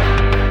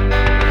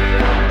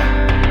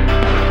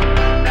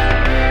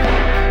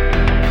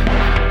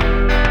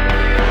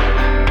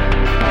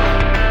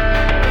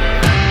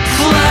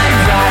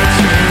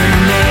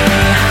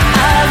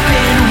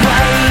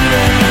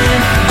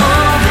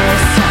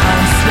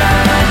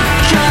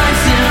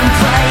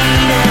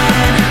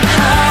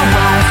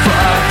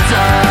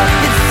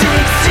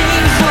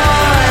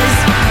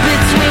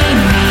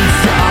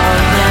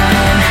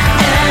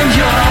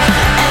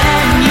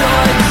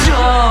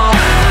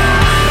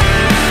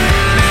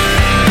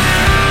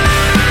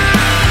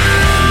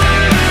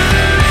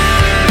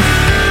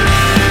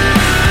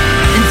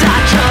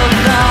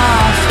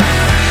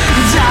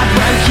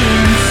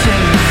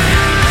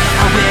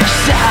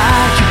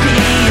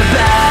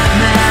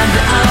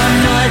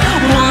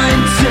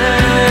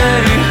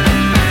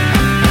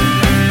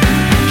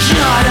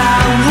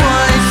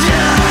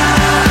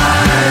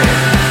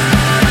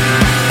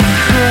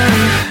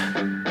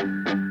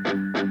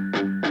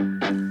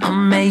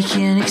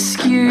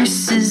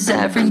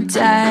 Every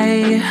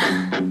day,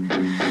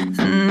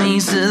 and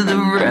these are the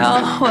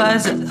real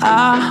words that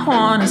I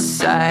wanna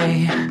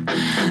say.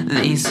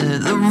 These are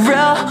the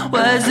real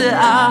words that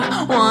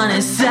I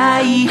wanna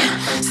say.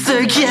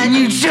 So can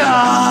you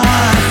just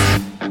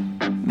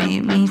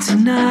meet me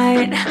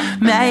tonight?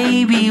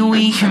 Maybe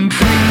we can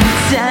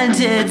pretend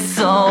it's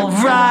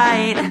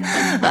alright,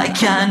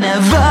 like I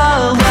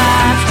never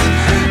left.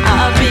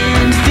 I've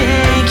been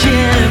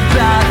thinking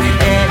about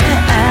it.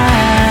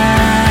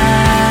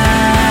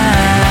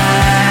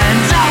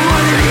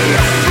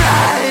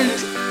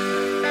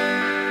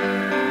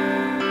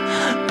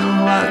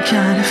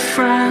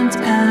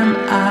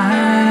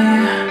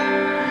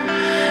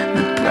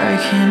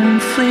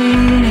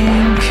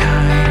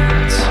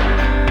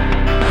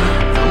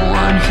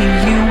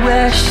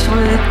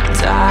 would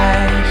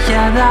die.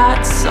 Yeah,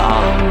 that's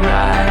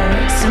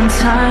alright.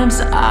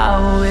 Sometimes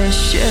I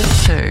wish it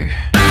too.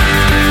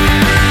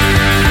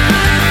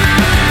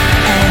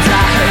 And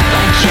I hope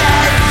I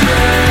get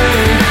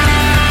through.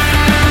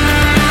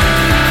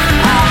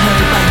 I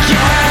hope I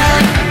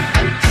get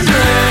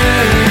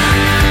through.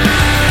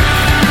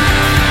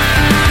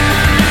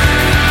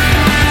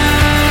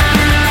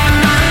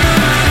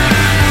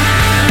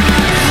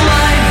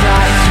 Fly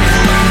right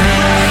through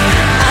me.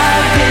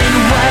 I've been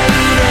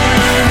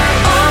waiting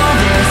all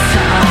this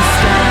time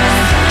spent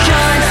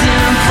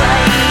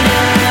contemplating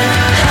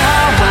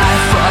how I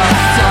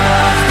fucked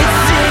up. It's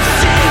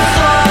 16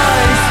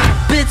 floors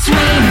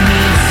between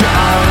me,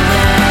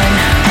 darling,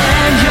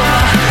 and your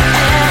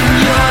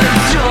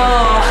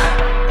door.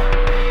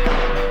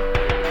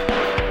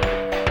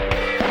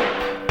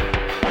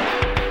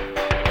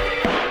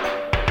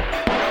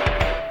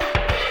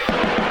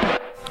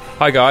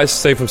 Hi guys,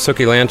 Steve from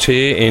Suki Lounge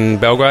here in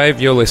Belgrave.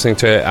 You're listening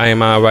to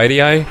AMR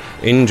Radio.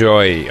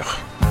 Enjoy.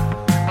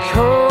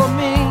 Call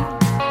me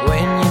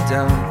when you're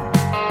done,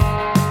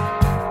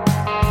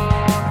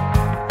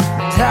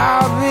 and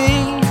I'll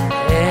be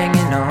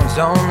hanging on. It's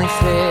only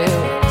fair,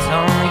 it's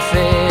only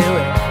fair.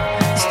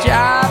 This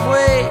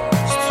driveway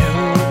is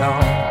too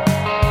long.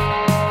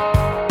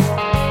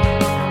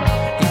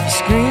 If your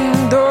screen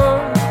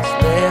door's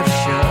left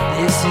shut,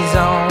 this is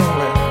on,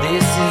 well,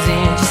 this is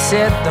in. She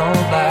said don't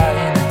lie,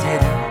 and I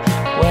didn't.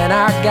 When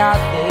I got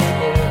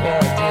there, I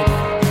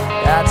didn't.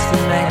 That's the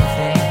main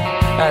thing,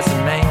 that's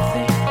the main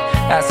thing,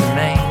 that's the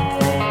main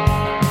thing.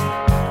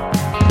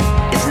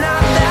 It's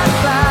not that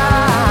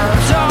far,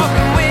 I'm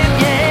talking with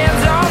your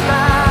hands on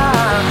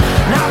mine.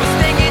 And I was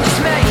thinking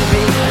just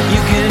maybe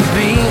you could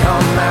be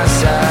on my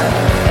side.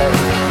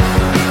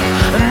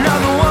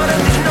 Another one of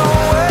these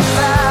no-word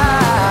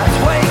vibes,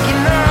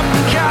 waking up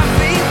in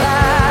coffee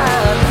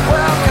line.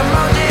 Well, come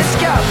on,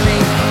 discuss me,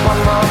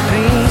 one more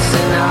piece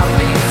and I'll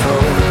be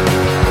full.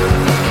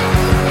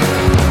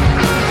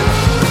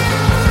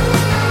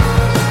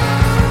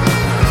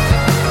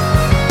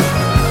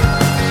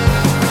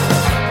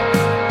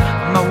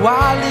 My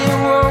wallet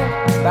won't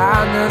buy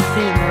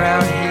nothing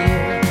around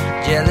here.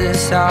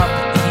 Jealous of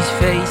these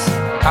face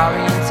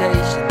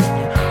orientation.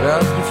 You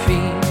rub your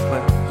feet,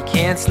 well, you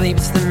can't sleep.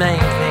 It's the main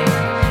thing.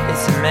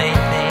 It's the main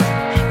thing.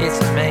 It's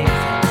the main thing.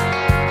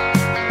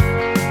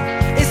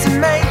 It's the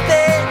main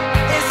thing.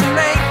 It's the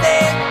main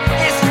thing.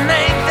 It's the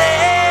main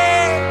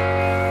thing.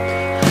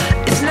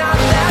 It's not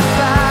that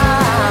far.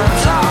 I'm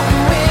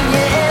talking with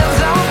your hands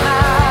on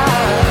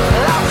mine.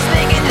 Well, I was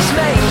thinking just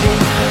maybe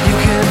you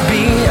could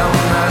be on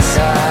my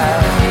side.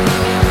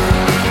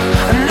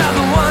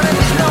 Another one of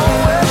these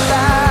no-word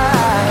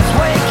vibes,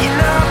 waking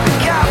up in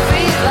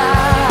coffee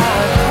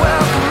line.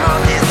 Well, come on,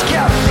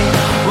 discuss me,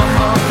 one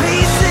more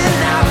piece and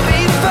I'll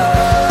be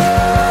full.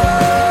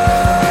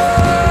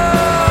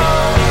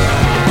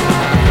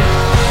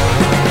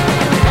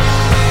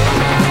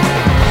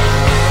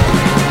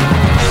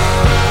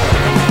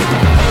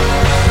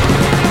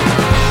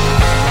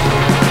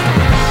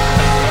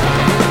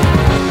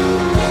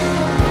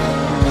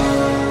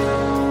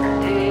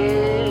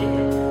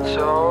 It's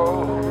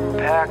all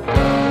packed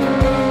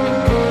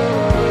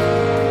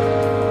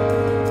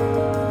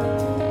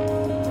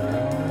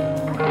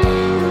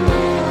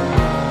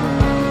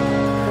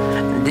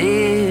and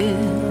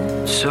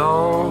it's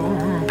all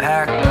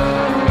packed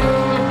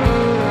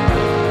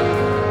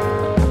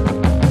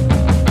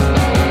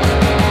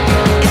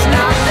It's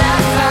not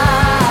that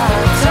far,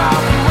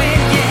 talking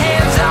with your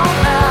hands on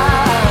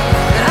mine.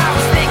 And I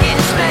was thinking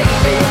just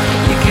maybe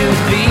you could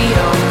be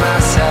on my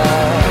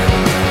side.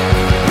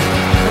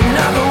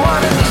 Another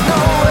one of these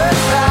no-word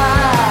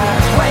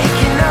vibes,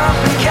 waking up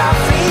in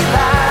coffee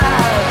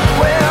line.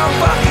 Well,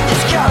 fucking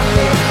just cut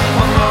me,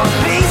 one more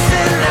piece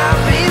and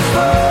I'll be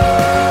full.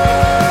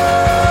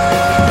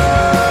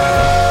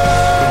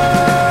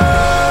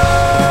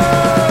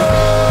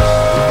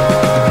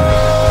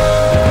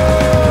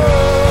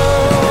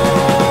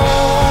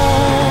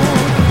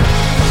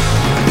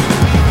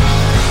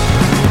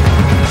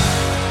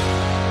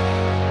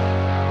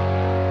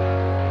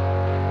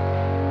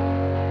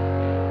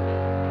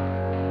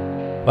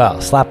 Well,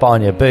 slap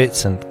on your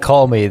boots and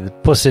call me the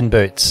Puss in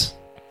Boots.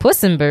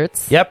 Puss in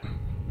Boots. Yep.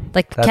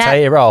 Like the That's cat how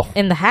you roll.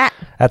 in the hat.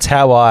 That's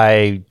how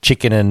I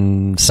chicken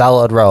and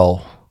salad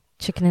roll.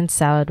 Chicken and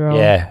salad roll.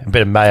 Yeah, a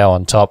bit of mayo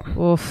on top.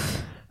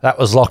 Oof. That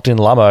was Locked in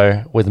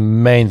Lummo with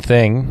Main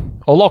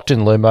Thing. Or Locked in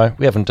Lumo.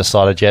 We haven't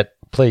decided yet.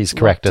 Please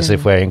correct us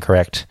if we're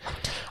incorrect.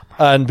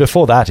 And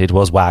before that, it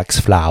was Wax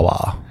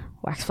Flower.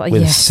 Wax flower.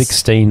 With Yes.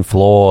 16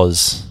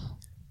 floors.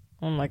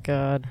 Oh my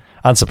god.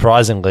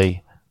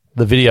 Unsurprisingly,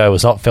 the video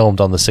was not filmed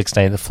on the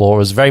 16th floor. It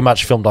was very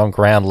much filmed on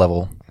ground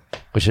level,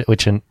 which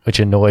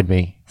annoyed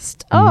me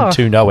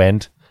to no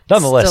end.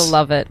 Nonetheless, Still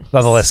love it.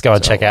 Nonetheless, go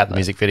and check out the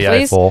music video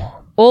Please, for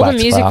all the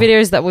Wax music Flower.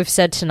 videos that we've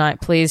said tonight.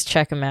 Please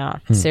check them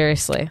out.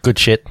 Seriously. Good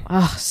shit.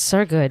 Oh,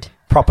 so good.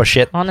 Proper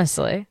shit.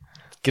 Honestly.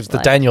 Gives the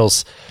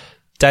Daniels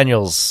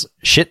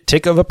shit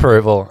tick of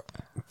approval.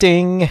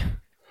 Ding.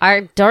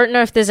 I don't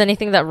know if there's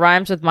anything that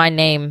rhymes with my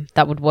name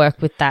that would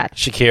work with that.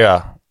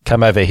 Shakira,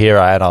 come over here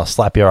and I'll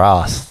slap your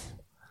ass.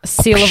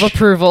 Seal of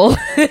approval.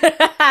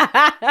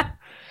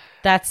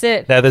 That's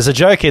it. Now, there's a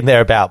joke in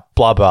there about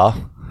blubber,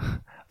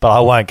 but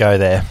I won't go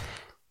there.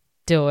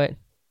 Do it.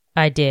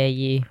 I dare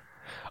you.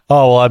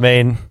 Oh, well, I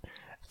mean,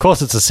 of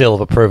course it's a seal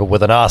of approval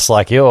with an ass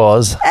like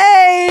yours.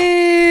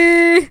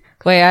 Hey!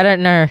 Wait, I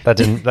don't know. That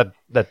didn't...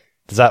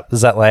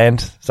 Does that land?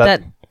 Is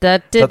That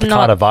did is that the not...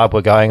 kind of vibe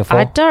we're going for?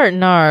 I don't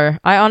know.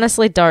 I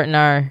honestly don't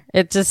know.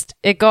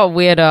 It got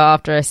weirder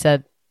after I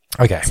said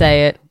Okay.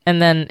 say it. And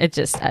then it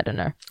just, I don't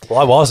know. Well,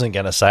 I wasn't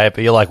going to say it,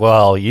 but you're like,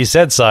 well, you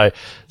said so.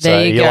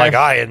 There you you're go. like,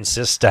 I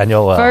insist,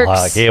 Daniel. Well,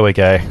 Folks. here we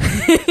go.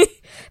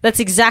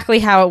 That's exactly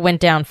how it went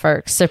down,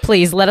 folks. So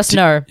please let us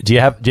know. Do you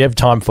have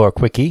time for a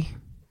quickie?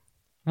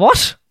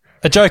 What?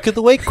 A joke of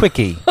the week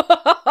quickie.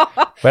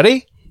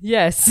 Ready?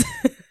 Yes.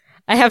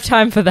 I have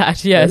time for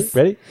that, yes.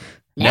 Ready?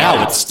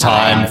 Now it's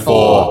time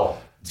for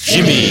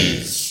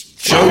Jimmy's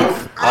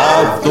Joke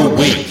of the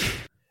Week.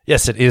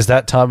 Yes, it is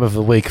that time of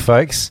the week,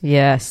 folks.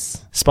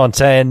 Yes.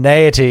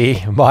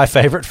 Spontaneity, my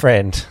favourite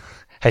friend.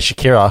 Hey,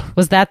 Shakira.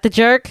 Was that the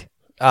jerk?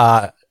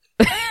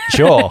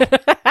 Sure.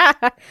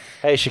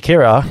 Hey,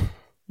 Shakira.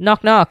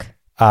 Knock, knock.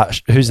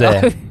 Who's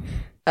there?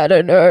 I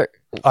don't know.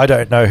 I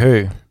don't know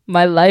who.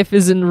 My life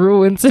is in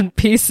ruins and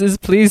pieces.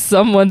 Please,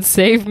 someone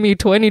save me.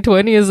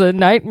 2020 is a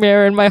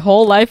nightmare and my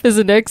whole life is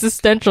an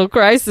existential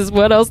crisis.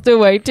 What else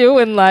do I do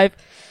in life?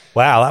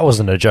 Wow, that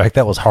wasn't a joke.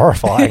 That was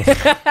horrifying.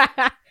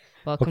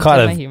 Welcome What kind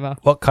to my of humor.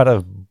 what kind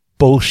of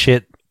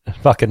bullshit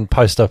fucking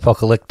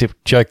post-apocalyptic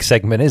joke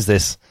segment is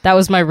this? That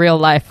was my real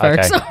life,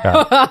 folks. Okay,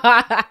 all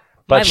right.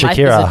 But my life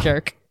Shakira, is a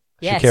jerk.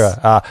 Yes.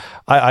 Shakira,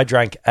 I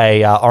drank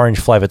a orange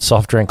flavored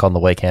soft drink on the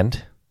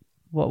weekend.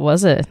 What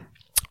was it?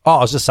 Oh,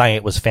 I was just saying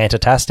it was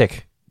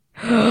fantastic.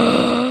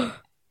 But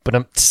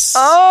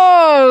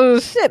Oh,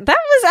 shit. That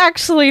was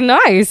actually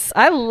nice.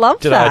 I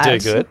love Did that. I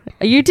do good?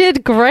 You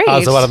did great. That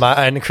was one of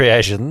my own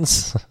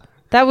creations.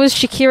 That was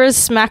Shakira's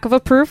smack of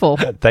approval.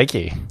 Thank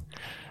you.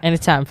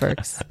 Anytime,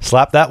 folks.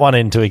 Slap that one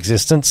into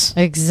existence.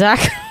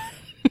 Exactly.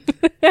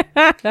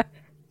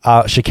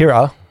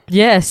 Shakira,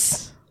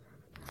 Yes.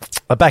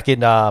 back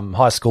in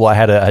high school, I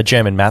had a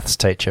German maths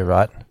teacher,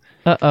 right?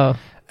 Uh-oh.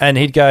 And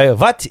he'd go,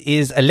 what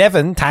is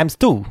 11 times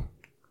 2?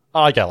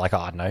 I'd go like,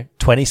 I don't know,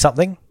 20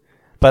 something.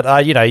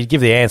 But, you'd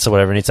give the answer,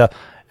 whatever,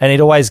 and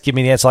he'd always give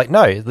me the answer like,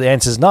 no, the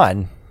answer's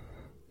 9.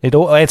 The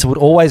answer would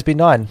always be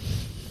 9.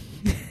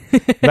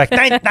 Like,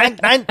 9.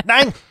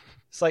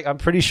 It's like, I'm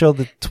pretty sure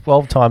that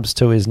 12 times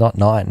 2 is not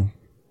 9.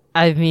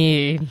 I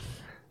mean,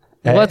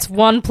 what's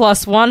 1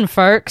 plus 1,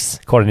 folks?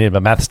 According to my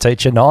maths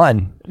teacher,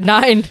 9.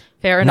 9.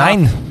 Fair enough.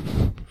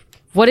 9.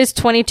 What is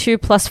 22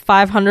 plus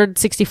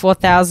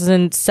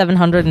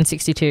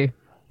 564,762?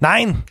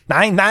 9.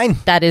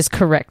 That is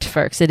correct,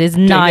 folks. It is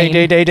 9.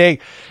 Ding.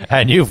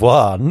 And you've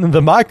won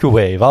the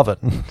microwave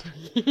oven.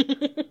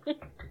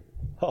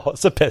 Oh,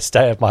 it's the best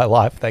day of my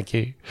life. Thank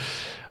you.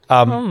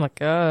 Oh my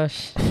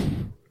gosh.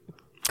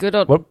 Good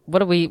old,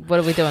 what are we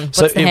doing? What's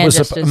So the it hand was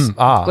gestures?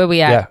 Where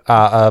we at?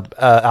 Yeah,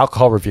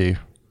 alcohol review.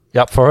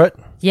 You up for it?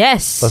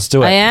 Yes. Let's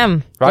do it. I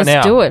am. Right now.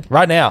 Let's do it.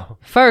 Right now.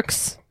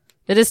 Folks,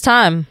 it is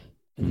time.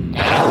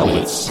 Now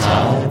it's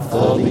time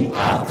for the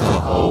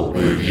alcohol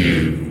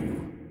review.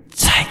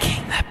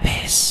 Taking the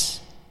piss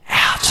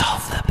out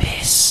of the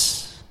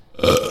piss.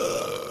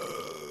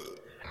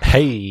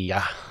 Hey.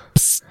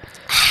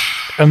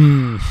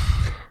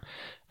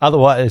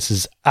 Otherwise, this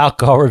is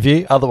alcohol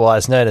review,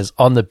 otherwise known as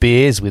On the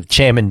Beers with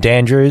Chairman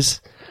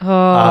Dandrews.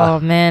 Oh,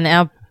 man.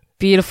 Our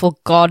beautiful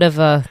god of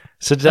a...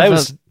 So today of a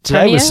was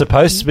premiere?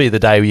 supposed to be the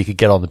day where you could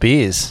get on the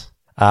beers,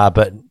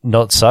 but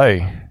not so.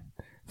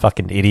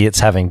 Fucking idiots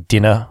having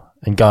dinner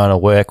and going to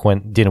work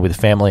dinner with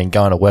family and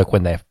going to work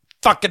when they're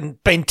fucking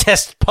been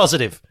tested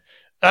positive.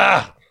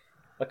 I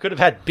could have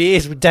had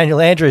beers with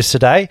Daniel Andrews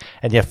today,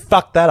 and you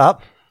fucked that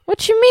up.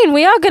 What you mean?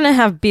 We are going to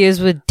have beers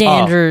with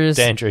Dandrews.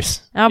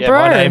 Dandrews. Our Yeah,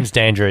 bro. my name's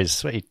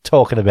Dandrews. What are you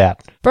talking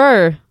about?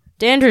 Bro,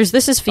 Dandrews,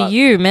 this is for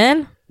you,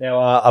 man.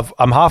 Now,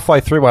 I'm halfway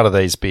through one of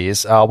these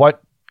beers. I won't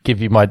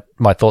give you my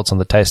thoughts on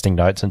the tasting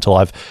notes until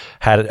I've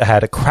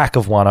had a crack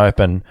of one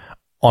open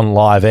on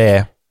live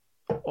air.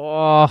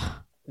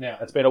 Oh, Now,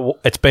 it's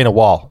been a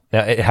while.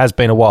 Now, it has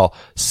been a while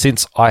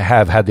since I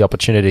have had the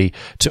opportunity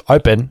to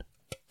open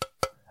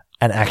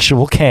an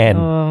actual can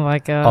oh my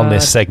God. on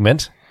this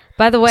segment.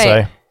 By the way,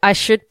 So- I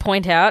should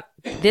point out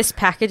this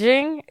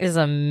packaging is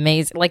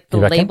amazing. Like the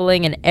You reckon?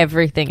 labeling and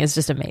everything is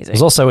just It amazing.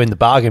 was also in the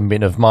bargain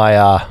bin of my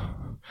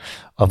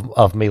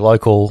of me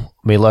local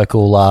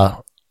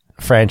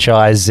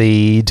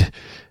franchiseed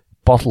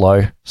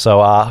Bottle-O. So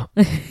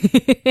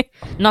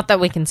Not that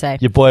we can say.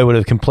 your boy would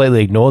have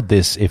completely ignored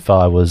this if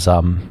it was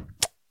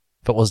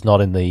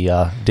not in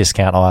the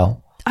discount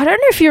aisle. I don't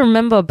know if you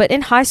remember, but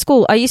in high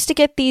school, I used to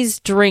get these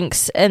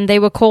drinks and they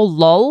were called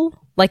LOL,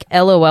 like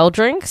LOL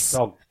drinks.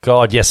 Oh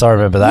God, yes, I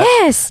remember that.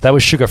 Yes. That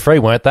was sugar-free,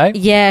 weren't they?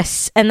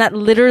 Yes, and that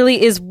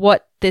literally is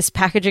what this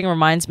packaging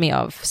reminds me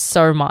of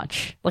so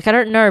much. Like, I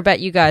don't know about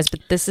you guys, but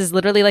this is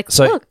literally like,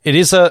 So look. it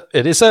is a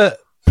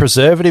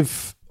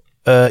preservative.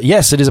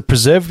 Yes, it is a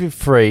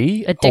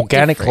preservative-free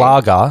organic Addictive-free.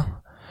 lager.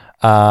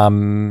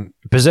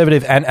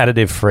 Preservative and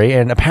additive-free,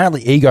 and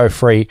apparently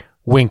ego-free.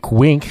 Wink,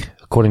 wink.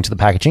 According to the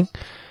packaging,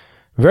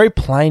 very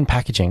plain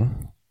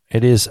packaging.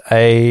 It is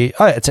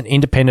it's an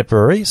independent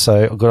brewery,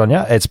 so good on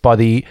you. It's by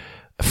the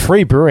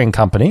Free Brewing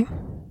Company.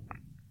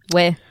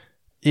 Where?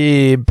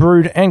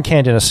 Brewed and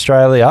canned in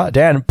Australia,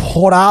 down in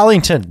Port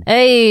Arlington.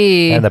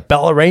 Hey. And the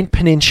Bellarine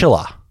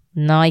Peninsula.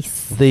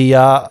 Nice.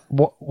 The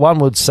one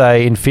would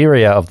say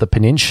inferior of the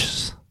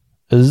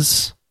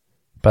peninsulas,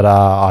 but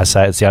I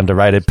say it's the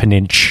underrated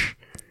peninch.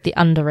 The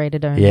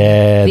underrated owner.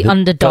 Yeah. The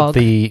underdog.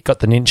 Got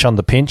the ninch on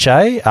the pinch,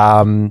 eh?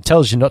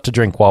 Tells you not to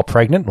drink while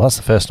pregnant. Well, that's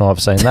the first time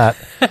I've seen that.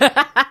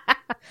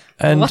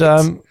 And,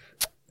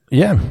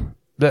 yeah,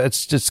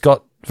 it's just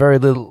got very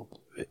little.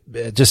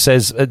 It just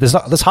says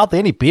there's hardly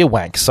any beer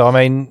wank. So, I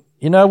mean,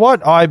 you know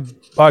what? I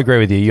agree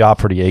with you. You are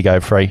pretty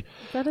ego-free.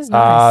 That is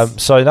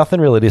nice. So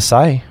nothing really to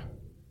say.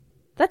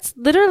 That's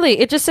literally,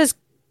 it just says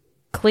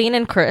clean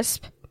and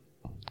crisp.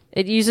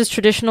 It uses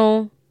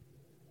traditional,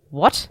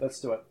 what?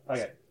 Let's do it.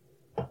 Okay.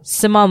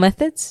 Simile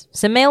methods?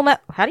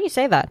 How do you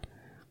say that?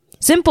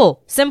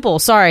 Simple,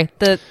 sorry.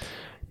 The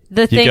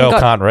Your thing girl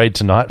can't read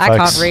tonight, folks. I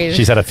can't read.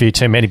 She's had a few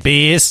too many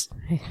beers.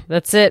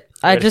 That's it.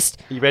 Are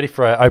you ready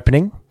for an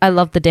opening? I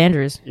love the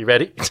Dandrews. You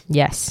ready?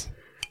 Yes.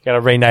 Got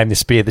to rename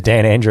this beer the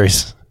Dan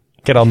Andrews.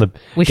 Get on the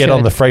We on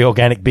should. the free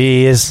organic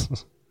beers.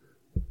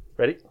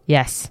 Ready?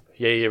 Yes.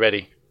 Yeah, you're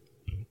ready.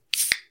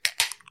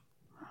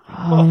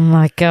 Oh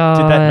my god.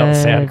 Did that not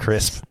sound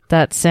crisp?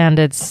 That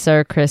sounded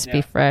so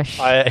crispy fresh.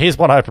 Here's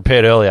one I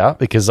prepared earlier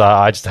because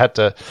I just had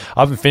to.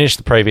 I haven't finished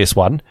the previous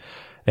one.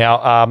 Now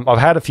I've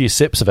had a few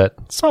sips of it.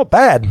 It's not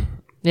bad.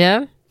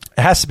 Yeah.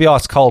 It has to be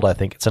ice cold. I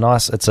think it's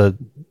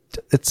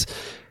it's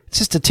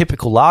just a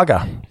typical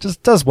lager.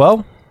 Just does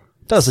well.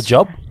 Does the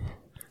job.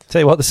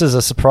 Tell you what, this is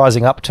a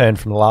surprising upturn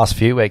from the last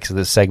few weeks of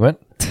this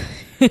segment.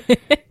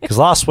 Because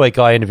last week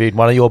I interviewed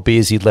one of your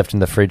beers you'd left in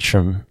the fridge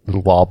from a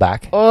little while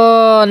back.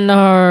 Oh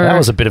no. That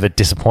was a bit of a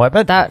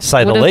disappointment, to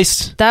say the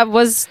least. That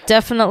was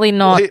definitely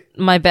not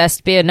my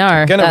best beer, no.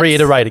 I'm going to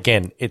reiterate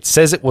again. It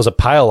says it was a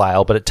pale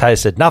ale, but it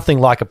tasted nothing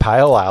like a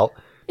pale ale.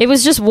 It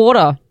was just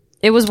water.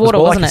 It was water,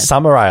 more wasn't like it? a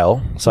summer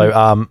ale. So,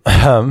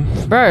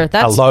 bro,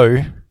 that's...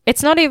 hello.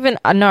 It's not even...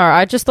 no,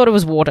 I just thought it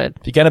was watered.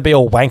 If you're going to be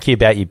all wanky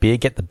about your beer,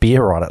 get the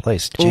beer right at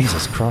least. Oof.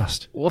 Jesus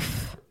Christ.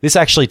 Oof. This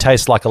actually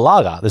tastes like a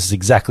lager. This is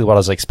exactly what I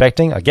was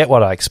expecting. I get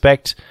what I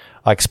expect.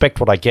 I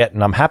expect what I get,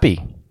 and I'm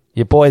happy.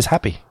 Your boy's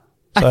happy.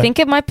 So. I think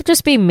it might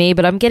just be me,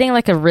 but I'm getting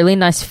like a really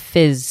nice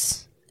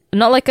fizz.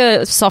 Not like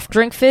a soft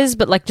drink fizz,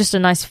 but like just a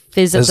nice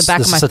fizz at the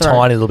back of my throat. It's a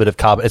tiny little bit of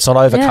carbon. It's not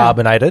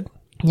overcarbonated.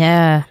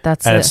 Yeah,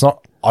 that's and it. And it's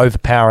not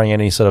overpowering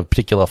any sort of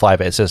particular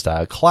flavour. It's just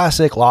a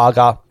classic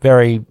lager.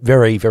 Very,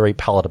 very, very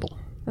palatable.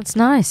 That's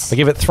nice. I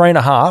give it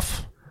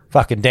 3.5.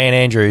 Fucking Dan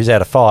Andrews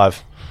out of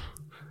 5.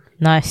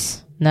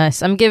 Nice.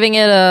 I'm giving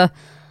it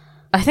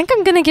I think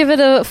I'm going to give it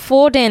a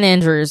 4 Dan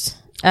Andrews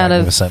out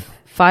of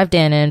 5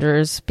 Dan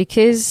Andrews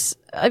because,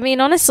 I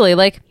mean, honestly,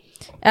 like,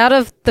 out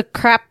of the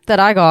crap that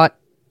I got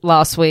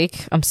last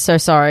week, I'm so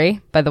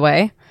sorry, by the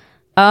way,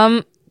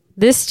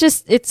 this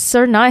just, it's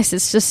so nice.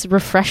 It's just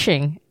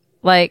refreshing,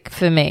 like,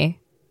 for me.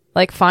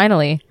 Like,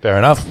 finally. Fair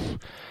enough.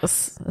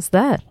 What's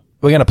that?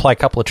 We're going to play a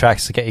couple of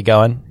tracks to get you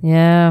going.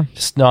 Yeah.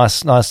 Just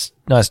nice,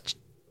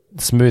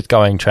 smooth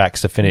going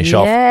tracks to finish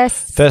off.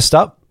 Yes. First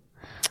up,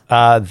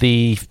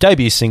 the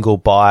debut single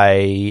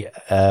by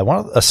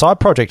a side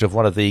project of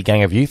one of the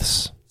Gang of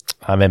Youths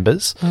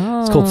members.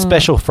 Oh. It's called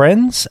Special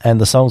Friends,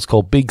 and the song's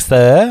called Big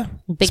Thur.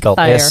 Big spelled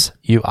Thur.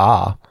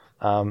 S-U-R.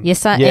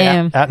 Yes, I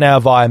am. Out now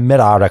via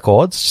Meta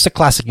Records. Just a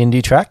classic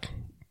indie track.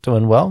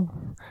 Doing well.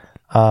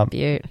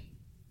 Beaut.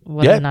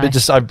 What a nice but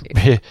just I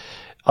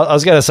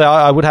was going to say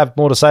I would have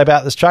more to say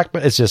about this track,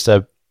 but it's just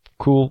a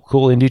cool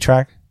indie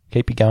track.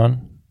 Keep you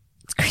going.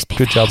 It's crispy.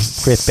 Good job,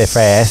 crispy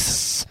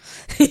fast.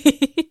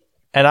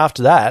 And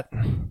after that,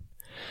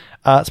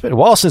 it's been a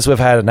while since we've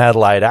had an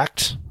Adelaide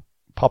act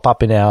pop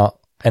up in our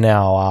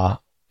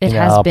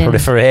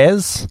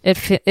peripheries.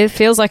 It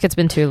feels like it's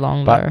been too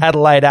long, But though.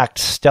 Adelaide act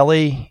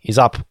Stelly is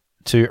up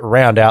to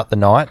round out the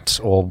night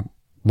or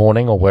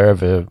morning or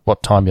wherever,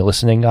 what time you're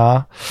listening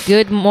are.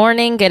 Good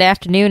morning, good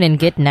afternoon, and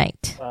good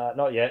night.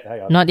 Not yet.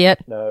 Hang on. Not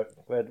yet? No,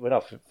 we're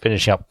not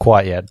finishing up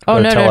quite yet. Oh,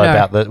 no. We've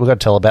got to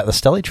tell about the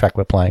Stelly track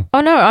we're playing. Oh,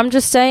 no, I'm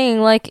just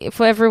saying, like,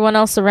 for everyone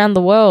else around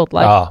the world,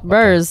 like,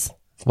 bros,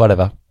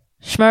 whatever.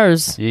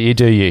 Schmurs. You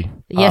do you.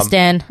 Yes,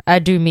 Dan, I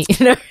do me.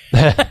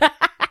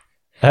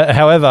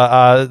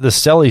 However, the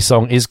Stelly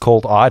song is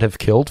called I'd Have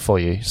Killed for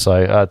You,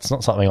 so it's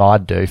not something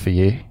I'd do for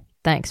you.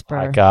 Thanks,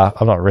 bro. Like,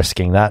 I'm not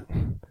risking that.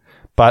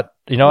 But,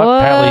 you know what?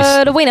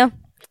 What a winner.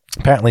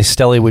 Apparently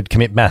Stelly would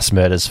commit mass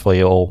murders for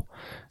you all.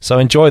 So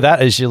enjoy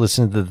that as you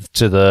listen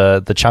to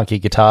the chunky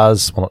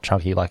guitars. Well, not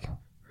chunky, like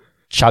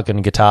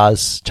chugging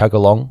guitars, chug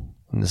along.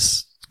 And this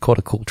is quite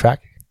a cool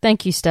track.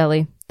 Thank you,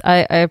 Stelly.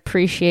 I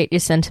appreciate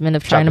your sentiment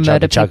of trying to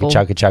murder people.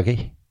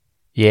 Chuggy.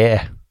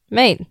 Yeah.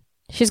 Mate,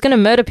 she's going to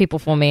murder people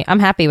for me. I'm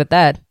happy with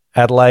that.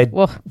 Adelaide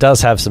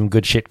does have some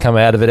good shit come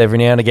out of it every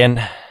now and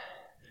again.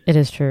 It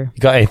is true. You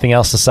got anything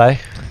else to say?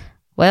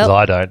 'Cause Well,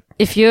 I don't.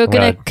 if you're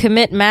going to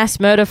commit mass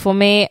murder for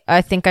me,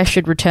 I think I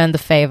should return the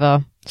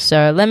favor.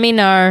 So let me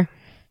know,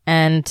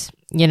 and,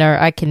 you know,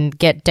 I can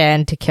get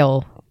Dan to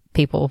kill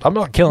people. I'm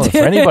not killing it for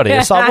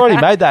anybody. So I've already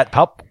made that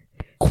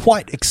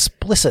quite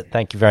explicit.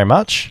 Thank you very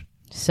much.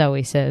 So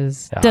he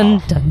says.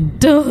 Dun, dun,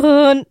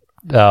 dun.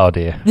 Oh,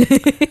 dear.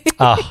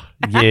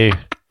 You.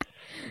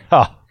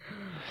 Oh,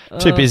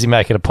 too busy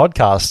making a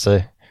podcast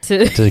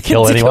to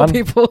kill anyone.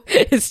 Kill people.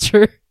 It's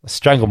true.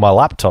 Strangle my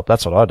laptop.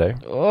 That's what I do.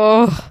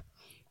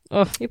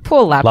 Oh, you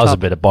poor laptop. Loves a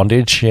bit of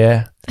bondage,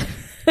 yeah.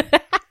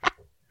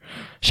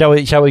 Shall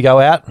we go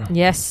out?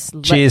 Yes.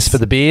 Cheers for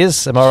the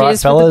beers. Am I right,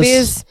 Cheers fellas? for the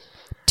beers.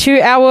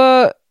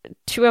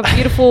 To our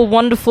beautiful,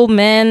 wonderful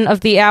man of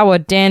the hour,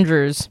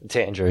 Dandrews.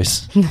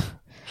 Dandrews.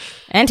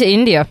 And to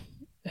India.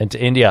 And to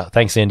India.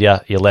 Thanks,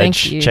 India. You're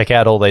ledge. Thank you. Check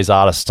out all these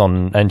artists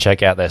and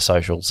check out their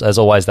socials. As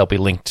always, they'll be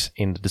linked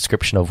in the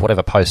description of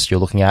whatever post you're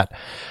looking at.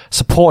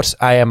 Support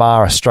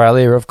AMR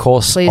Australia, of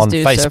course, Please on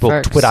do so, Facebook,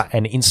 folks. Twitter,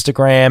 and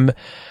Instagram.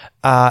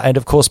 And,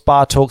 of course,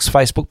 Bar Talk's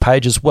Facebook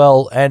page as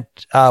well. And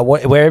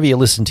wherever you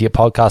listen to your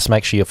podcast,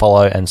 make sure you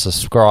follow and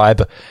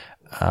subscribe.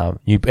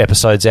 New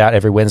episodes out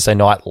every Wednesday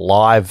night,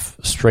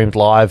 streamed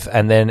live,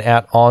 and then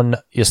out on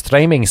your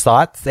streaming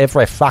sites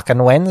every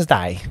fucking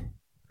Wednesday.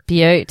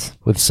 Beaut.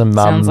 With some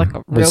Sounds like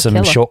a real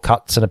killer.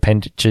 shortcuts and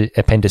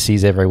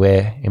appendices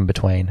everywhere in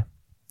between.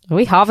 Are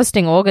we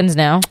harvesting organs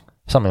now?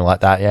 Something like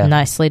that, yeah.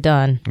 Nicely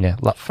done. Yeah,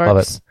 love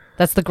Folks, it.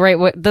 That's the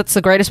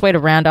greatest way to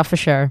round off a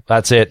show.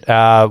 That's it.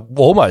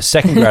 Almost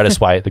second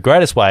greatest way. The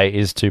greatest way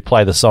is to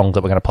play the song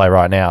that we're going to play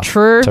right now.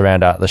 True. To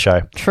round out the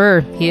show.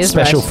 True. He is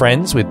Special right.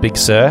 Friends with Big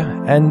Sir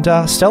and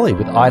Stelly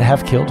with I'd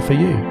Have Killed For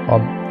You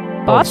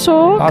on Bar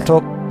Talk. Bar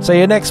Talk. See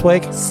you next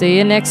week. See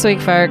you next week,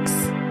 folks.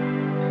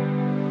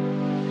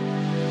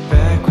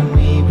 Back when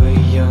we were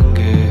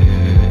younger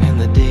and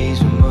the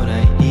days were more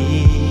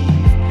naive,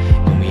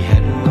 when we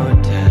had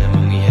more time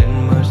and we had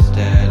more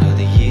style, all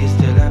the years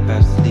still up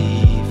our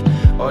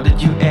sleeve. Or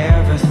did you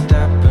ever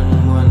stop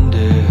and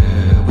wonder,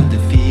 would the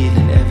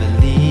feeling ever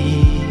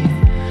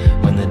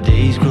leave? When the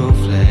days grow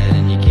flat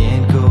and you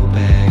can't go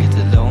back, it's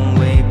a long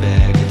way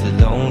back, it's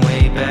a long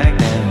way back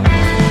now.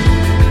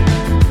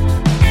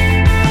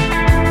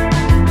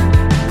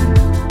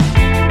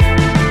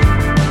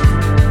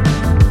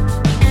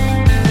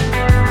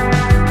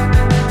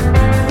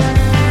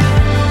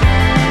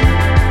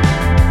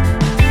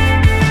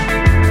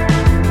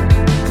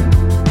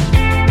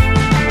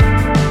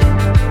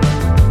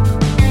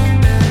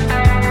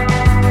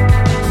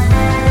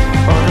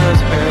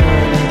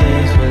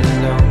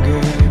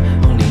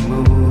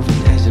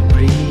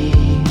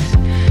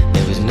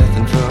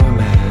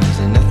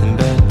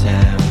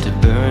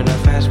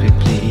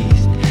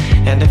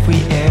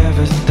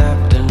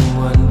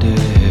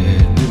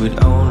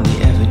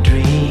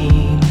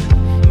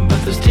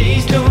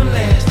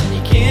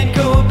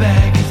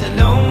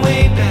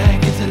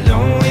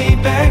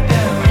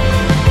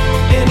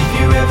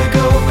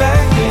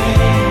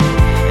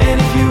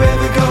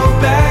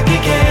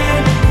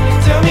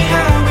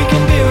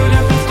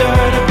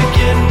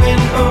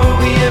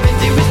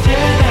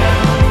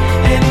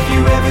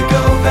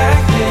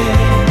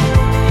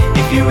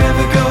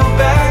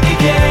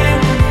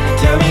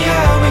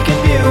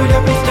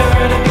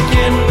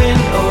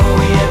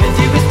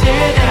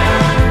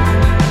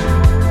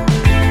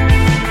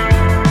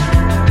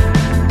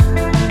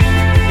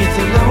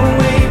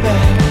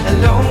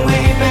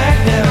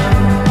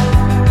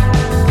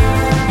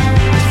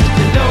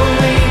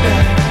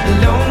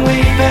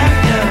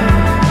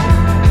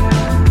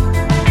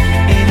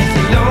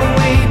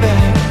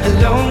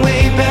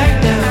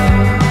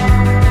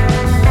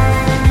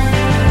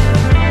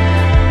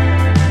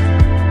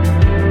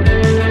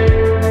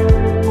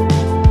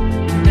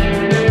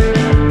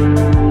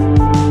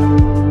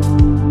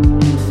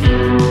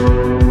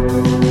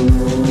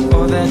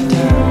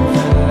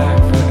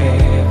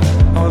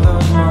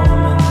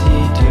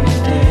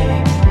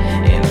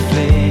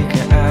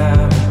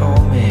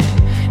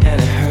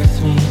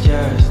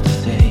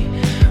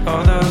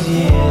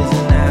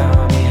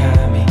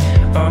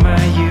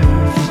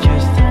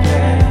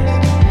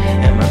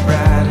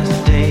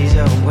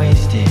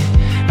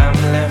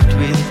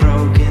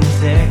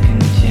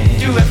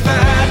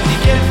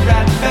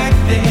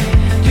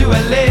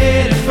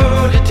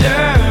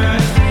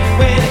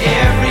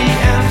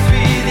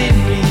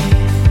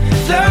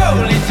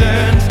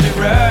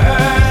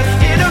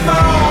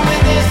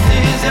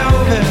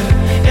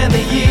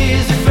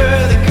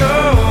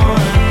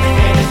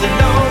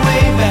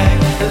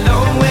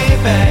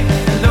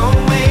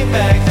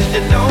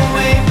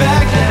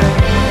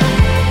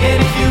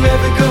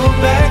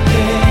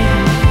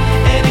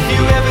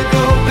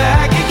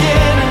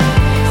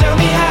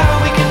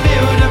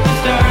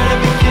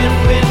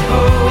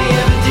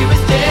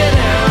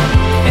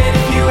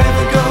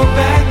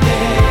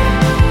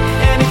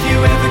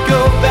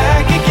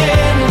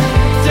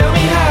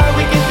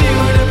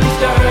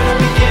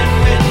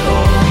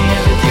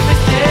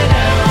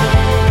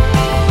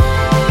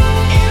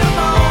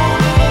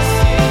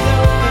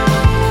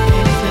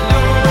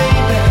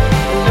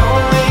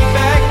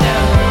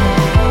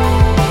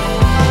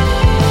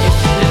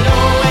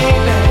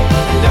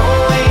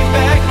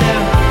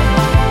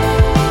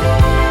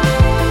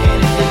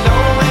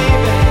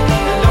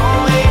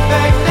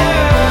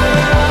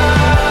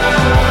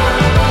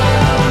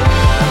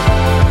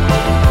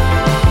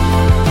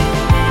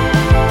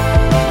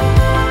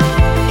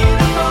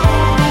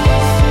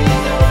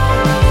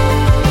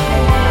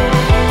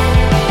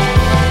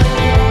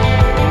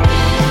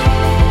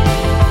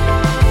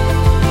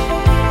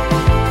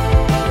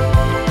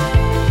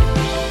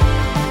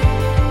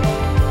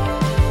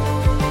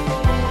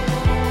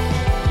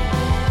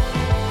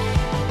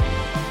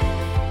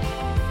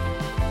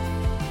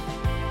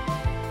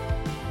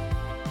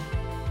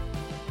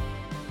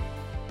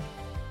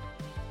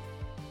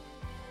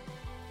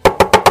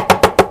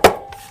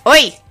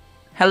 Oi!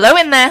 Hello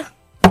in there.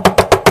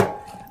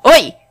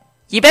 Oi!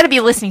 You better be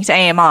listening to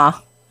AMR.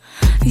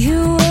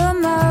 You were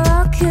my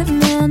rocket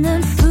man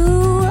and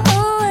flew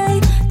away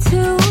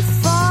too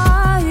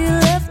far. You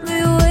left me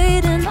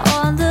waiting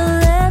on the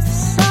left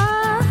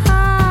side.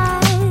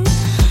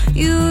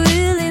 You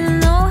really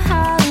know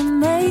how to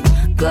make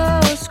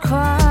girls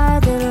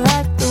cry. They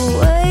like the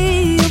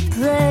way you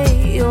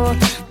play your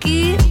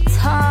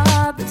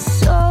guitar, but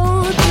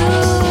so do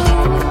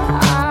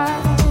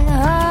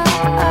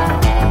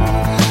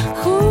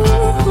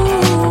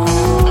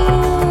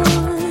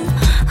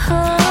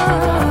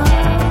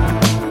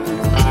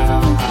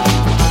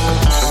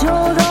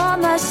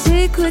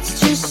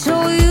just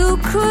so you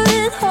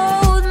could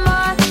hold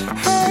my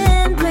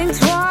hand. Blink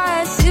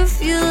twice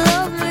if you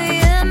love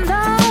me and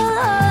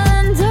I'll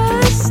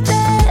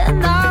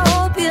understand. I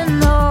hope you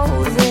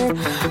know that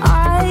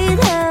I'd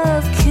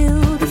have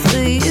killed for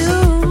you.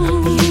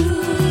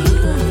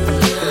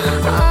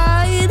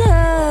 I'd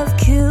have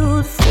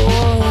killed for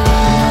you. I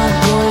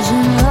was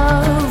in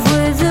love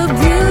with a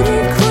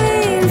beauty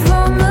queen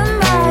from a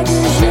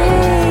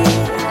magazine,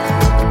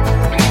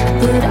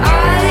 but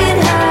I'd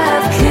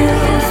have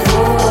killed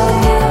for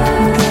you.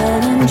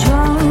 Getting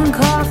drunk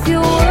off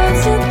your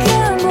words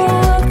again,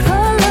 what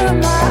color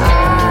my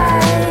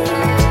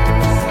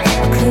eyes?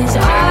 'Cause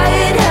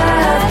I'd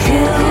have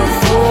killed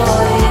for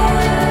you.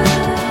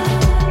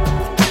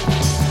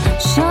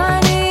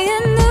 Shiny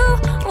and new,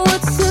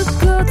 what's a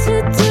girl to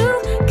do?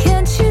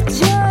 Can't you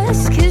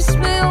just kiss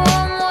me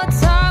one more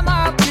time?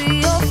 I'll be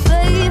your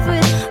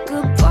favorite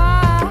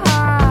goodbye.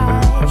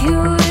 You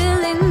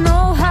really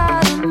know how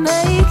to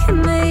make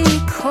me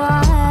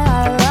cry. I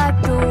like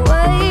the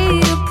way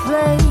you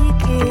play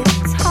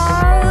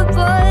guitar,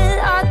 but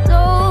I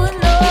don't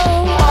know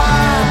why.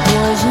 I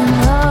was in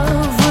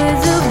love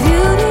with a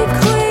beauty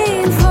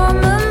queen from a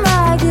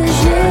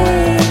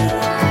magazine,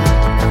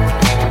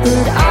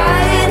 but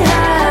I'd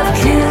have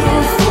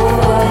killed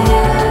for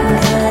you.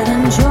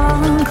 Getting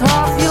drunk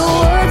off your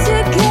words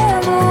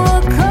again,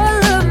 what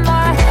color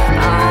my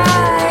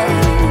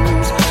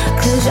eyes?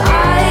 'Cause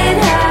I'd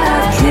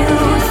have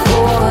killed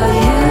for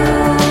you.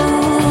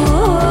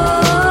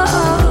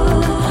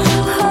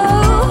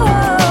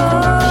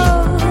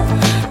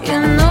 You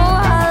know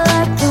I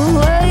like the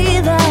way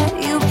that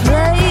you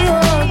play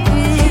your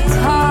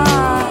guitar.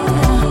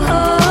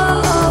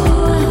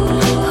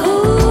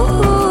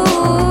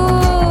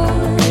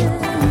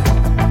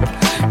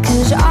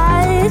 'Cause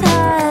I'd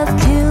have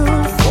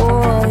killed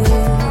for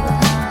you.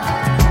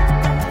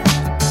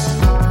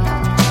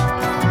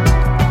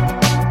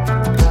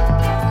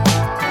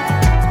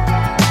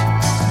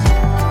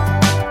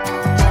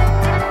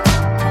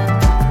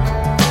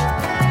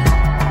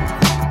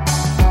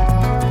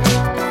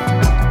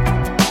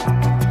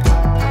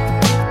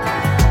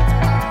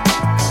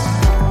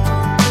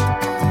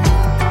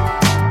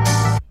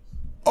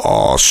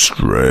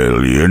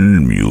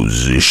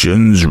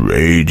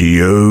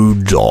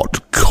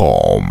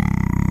 AustralianMusiciansRadio.com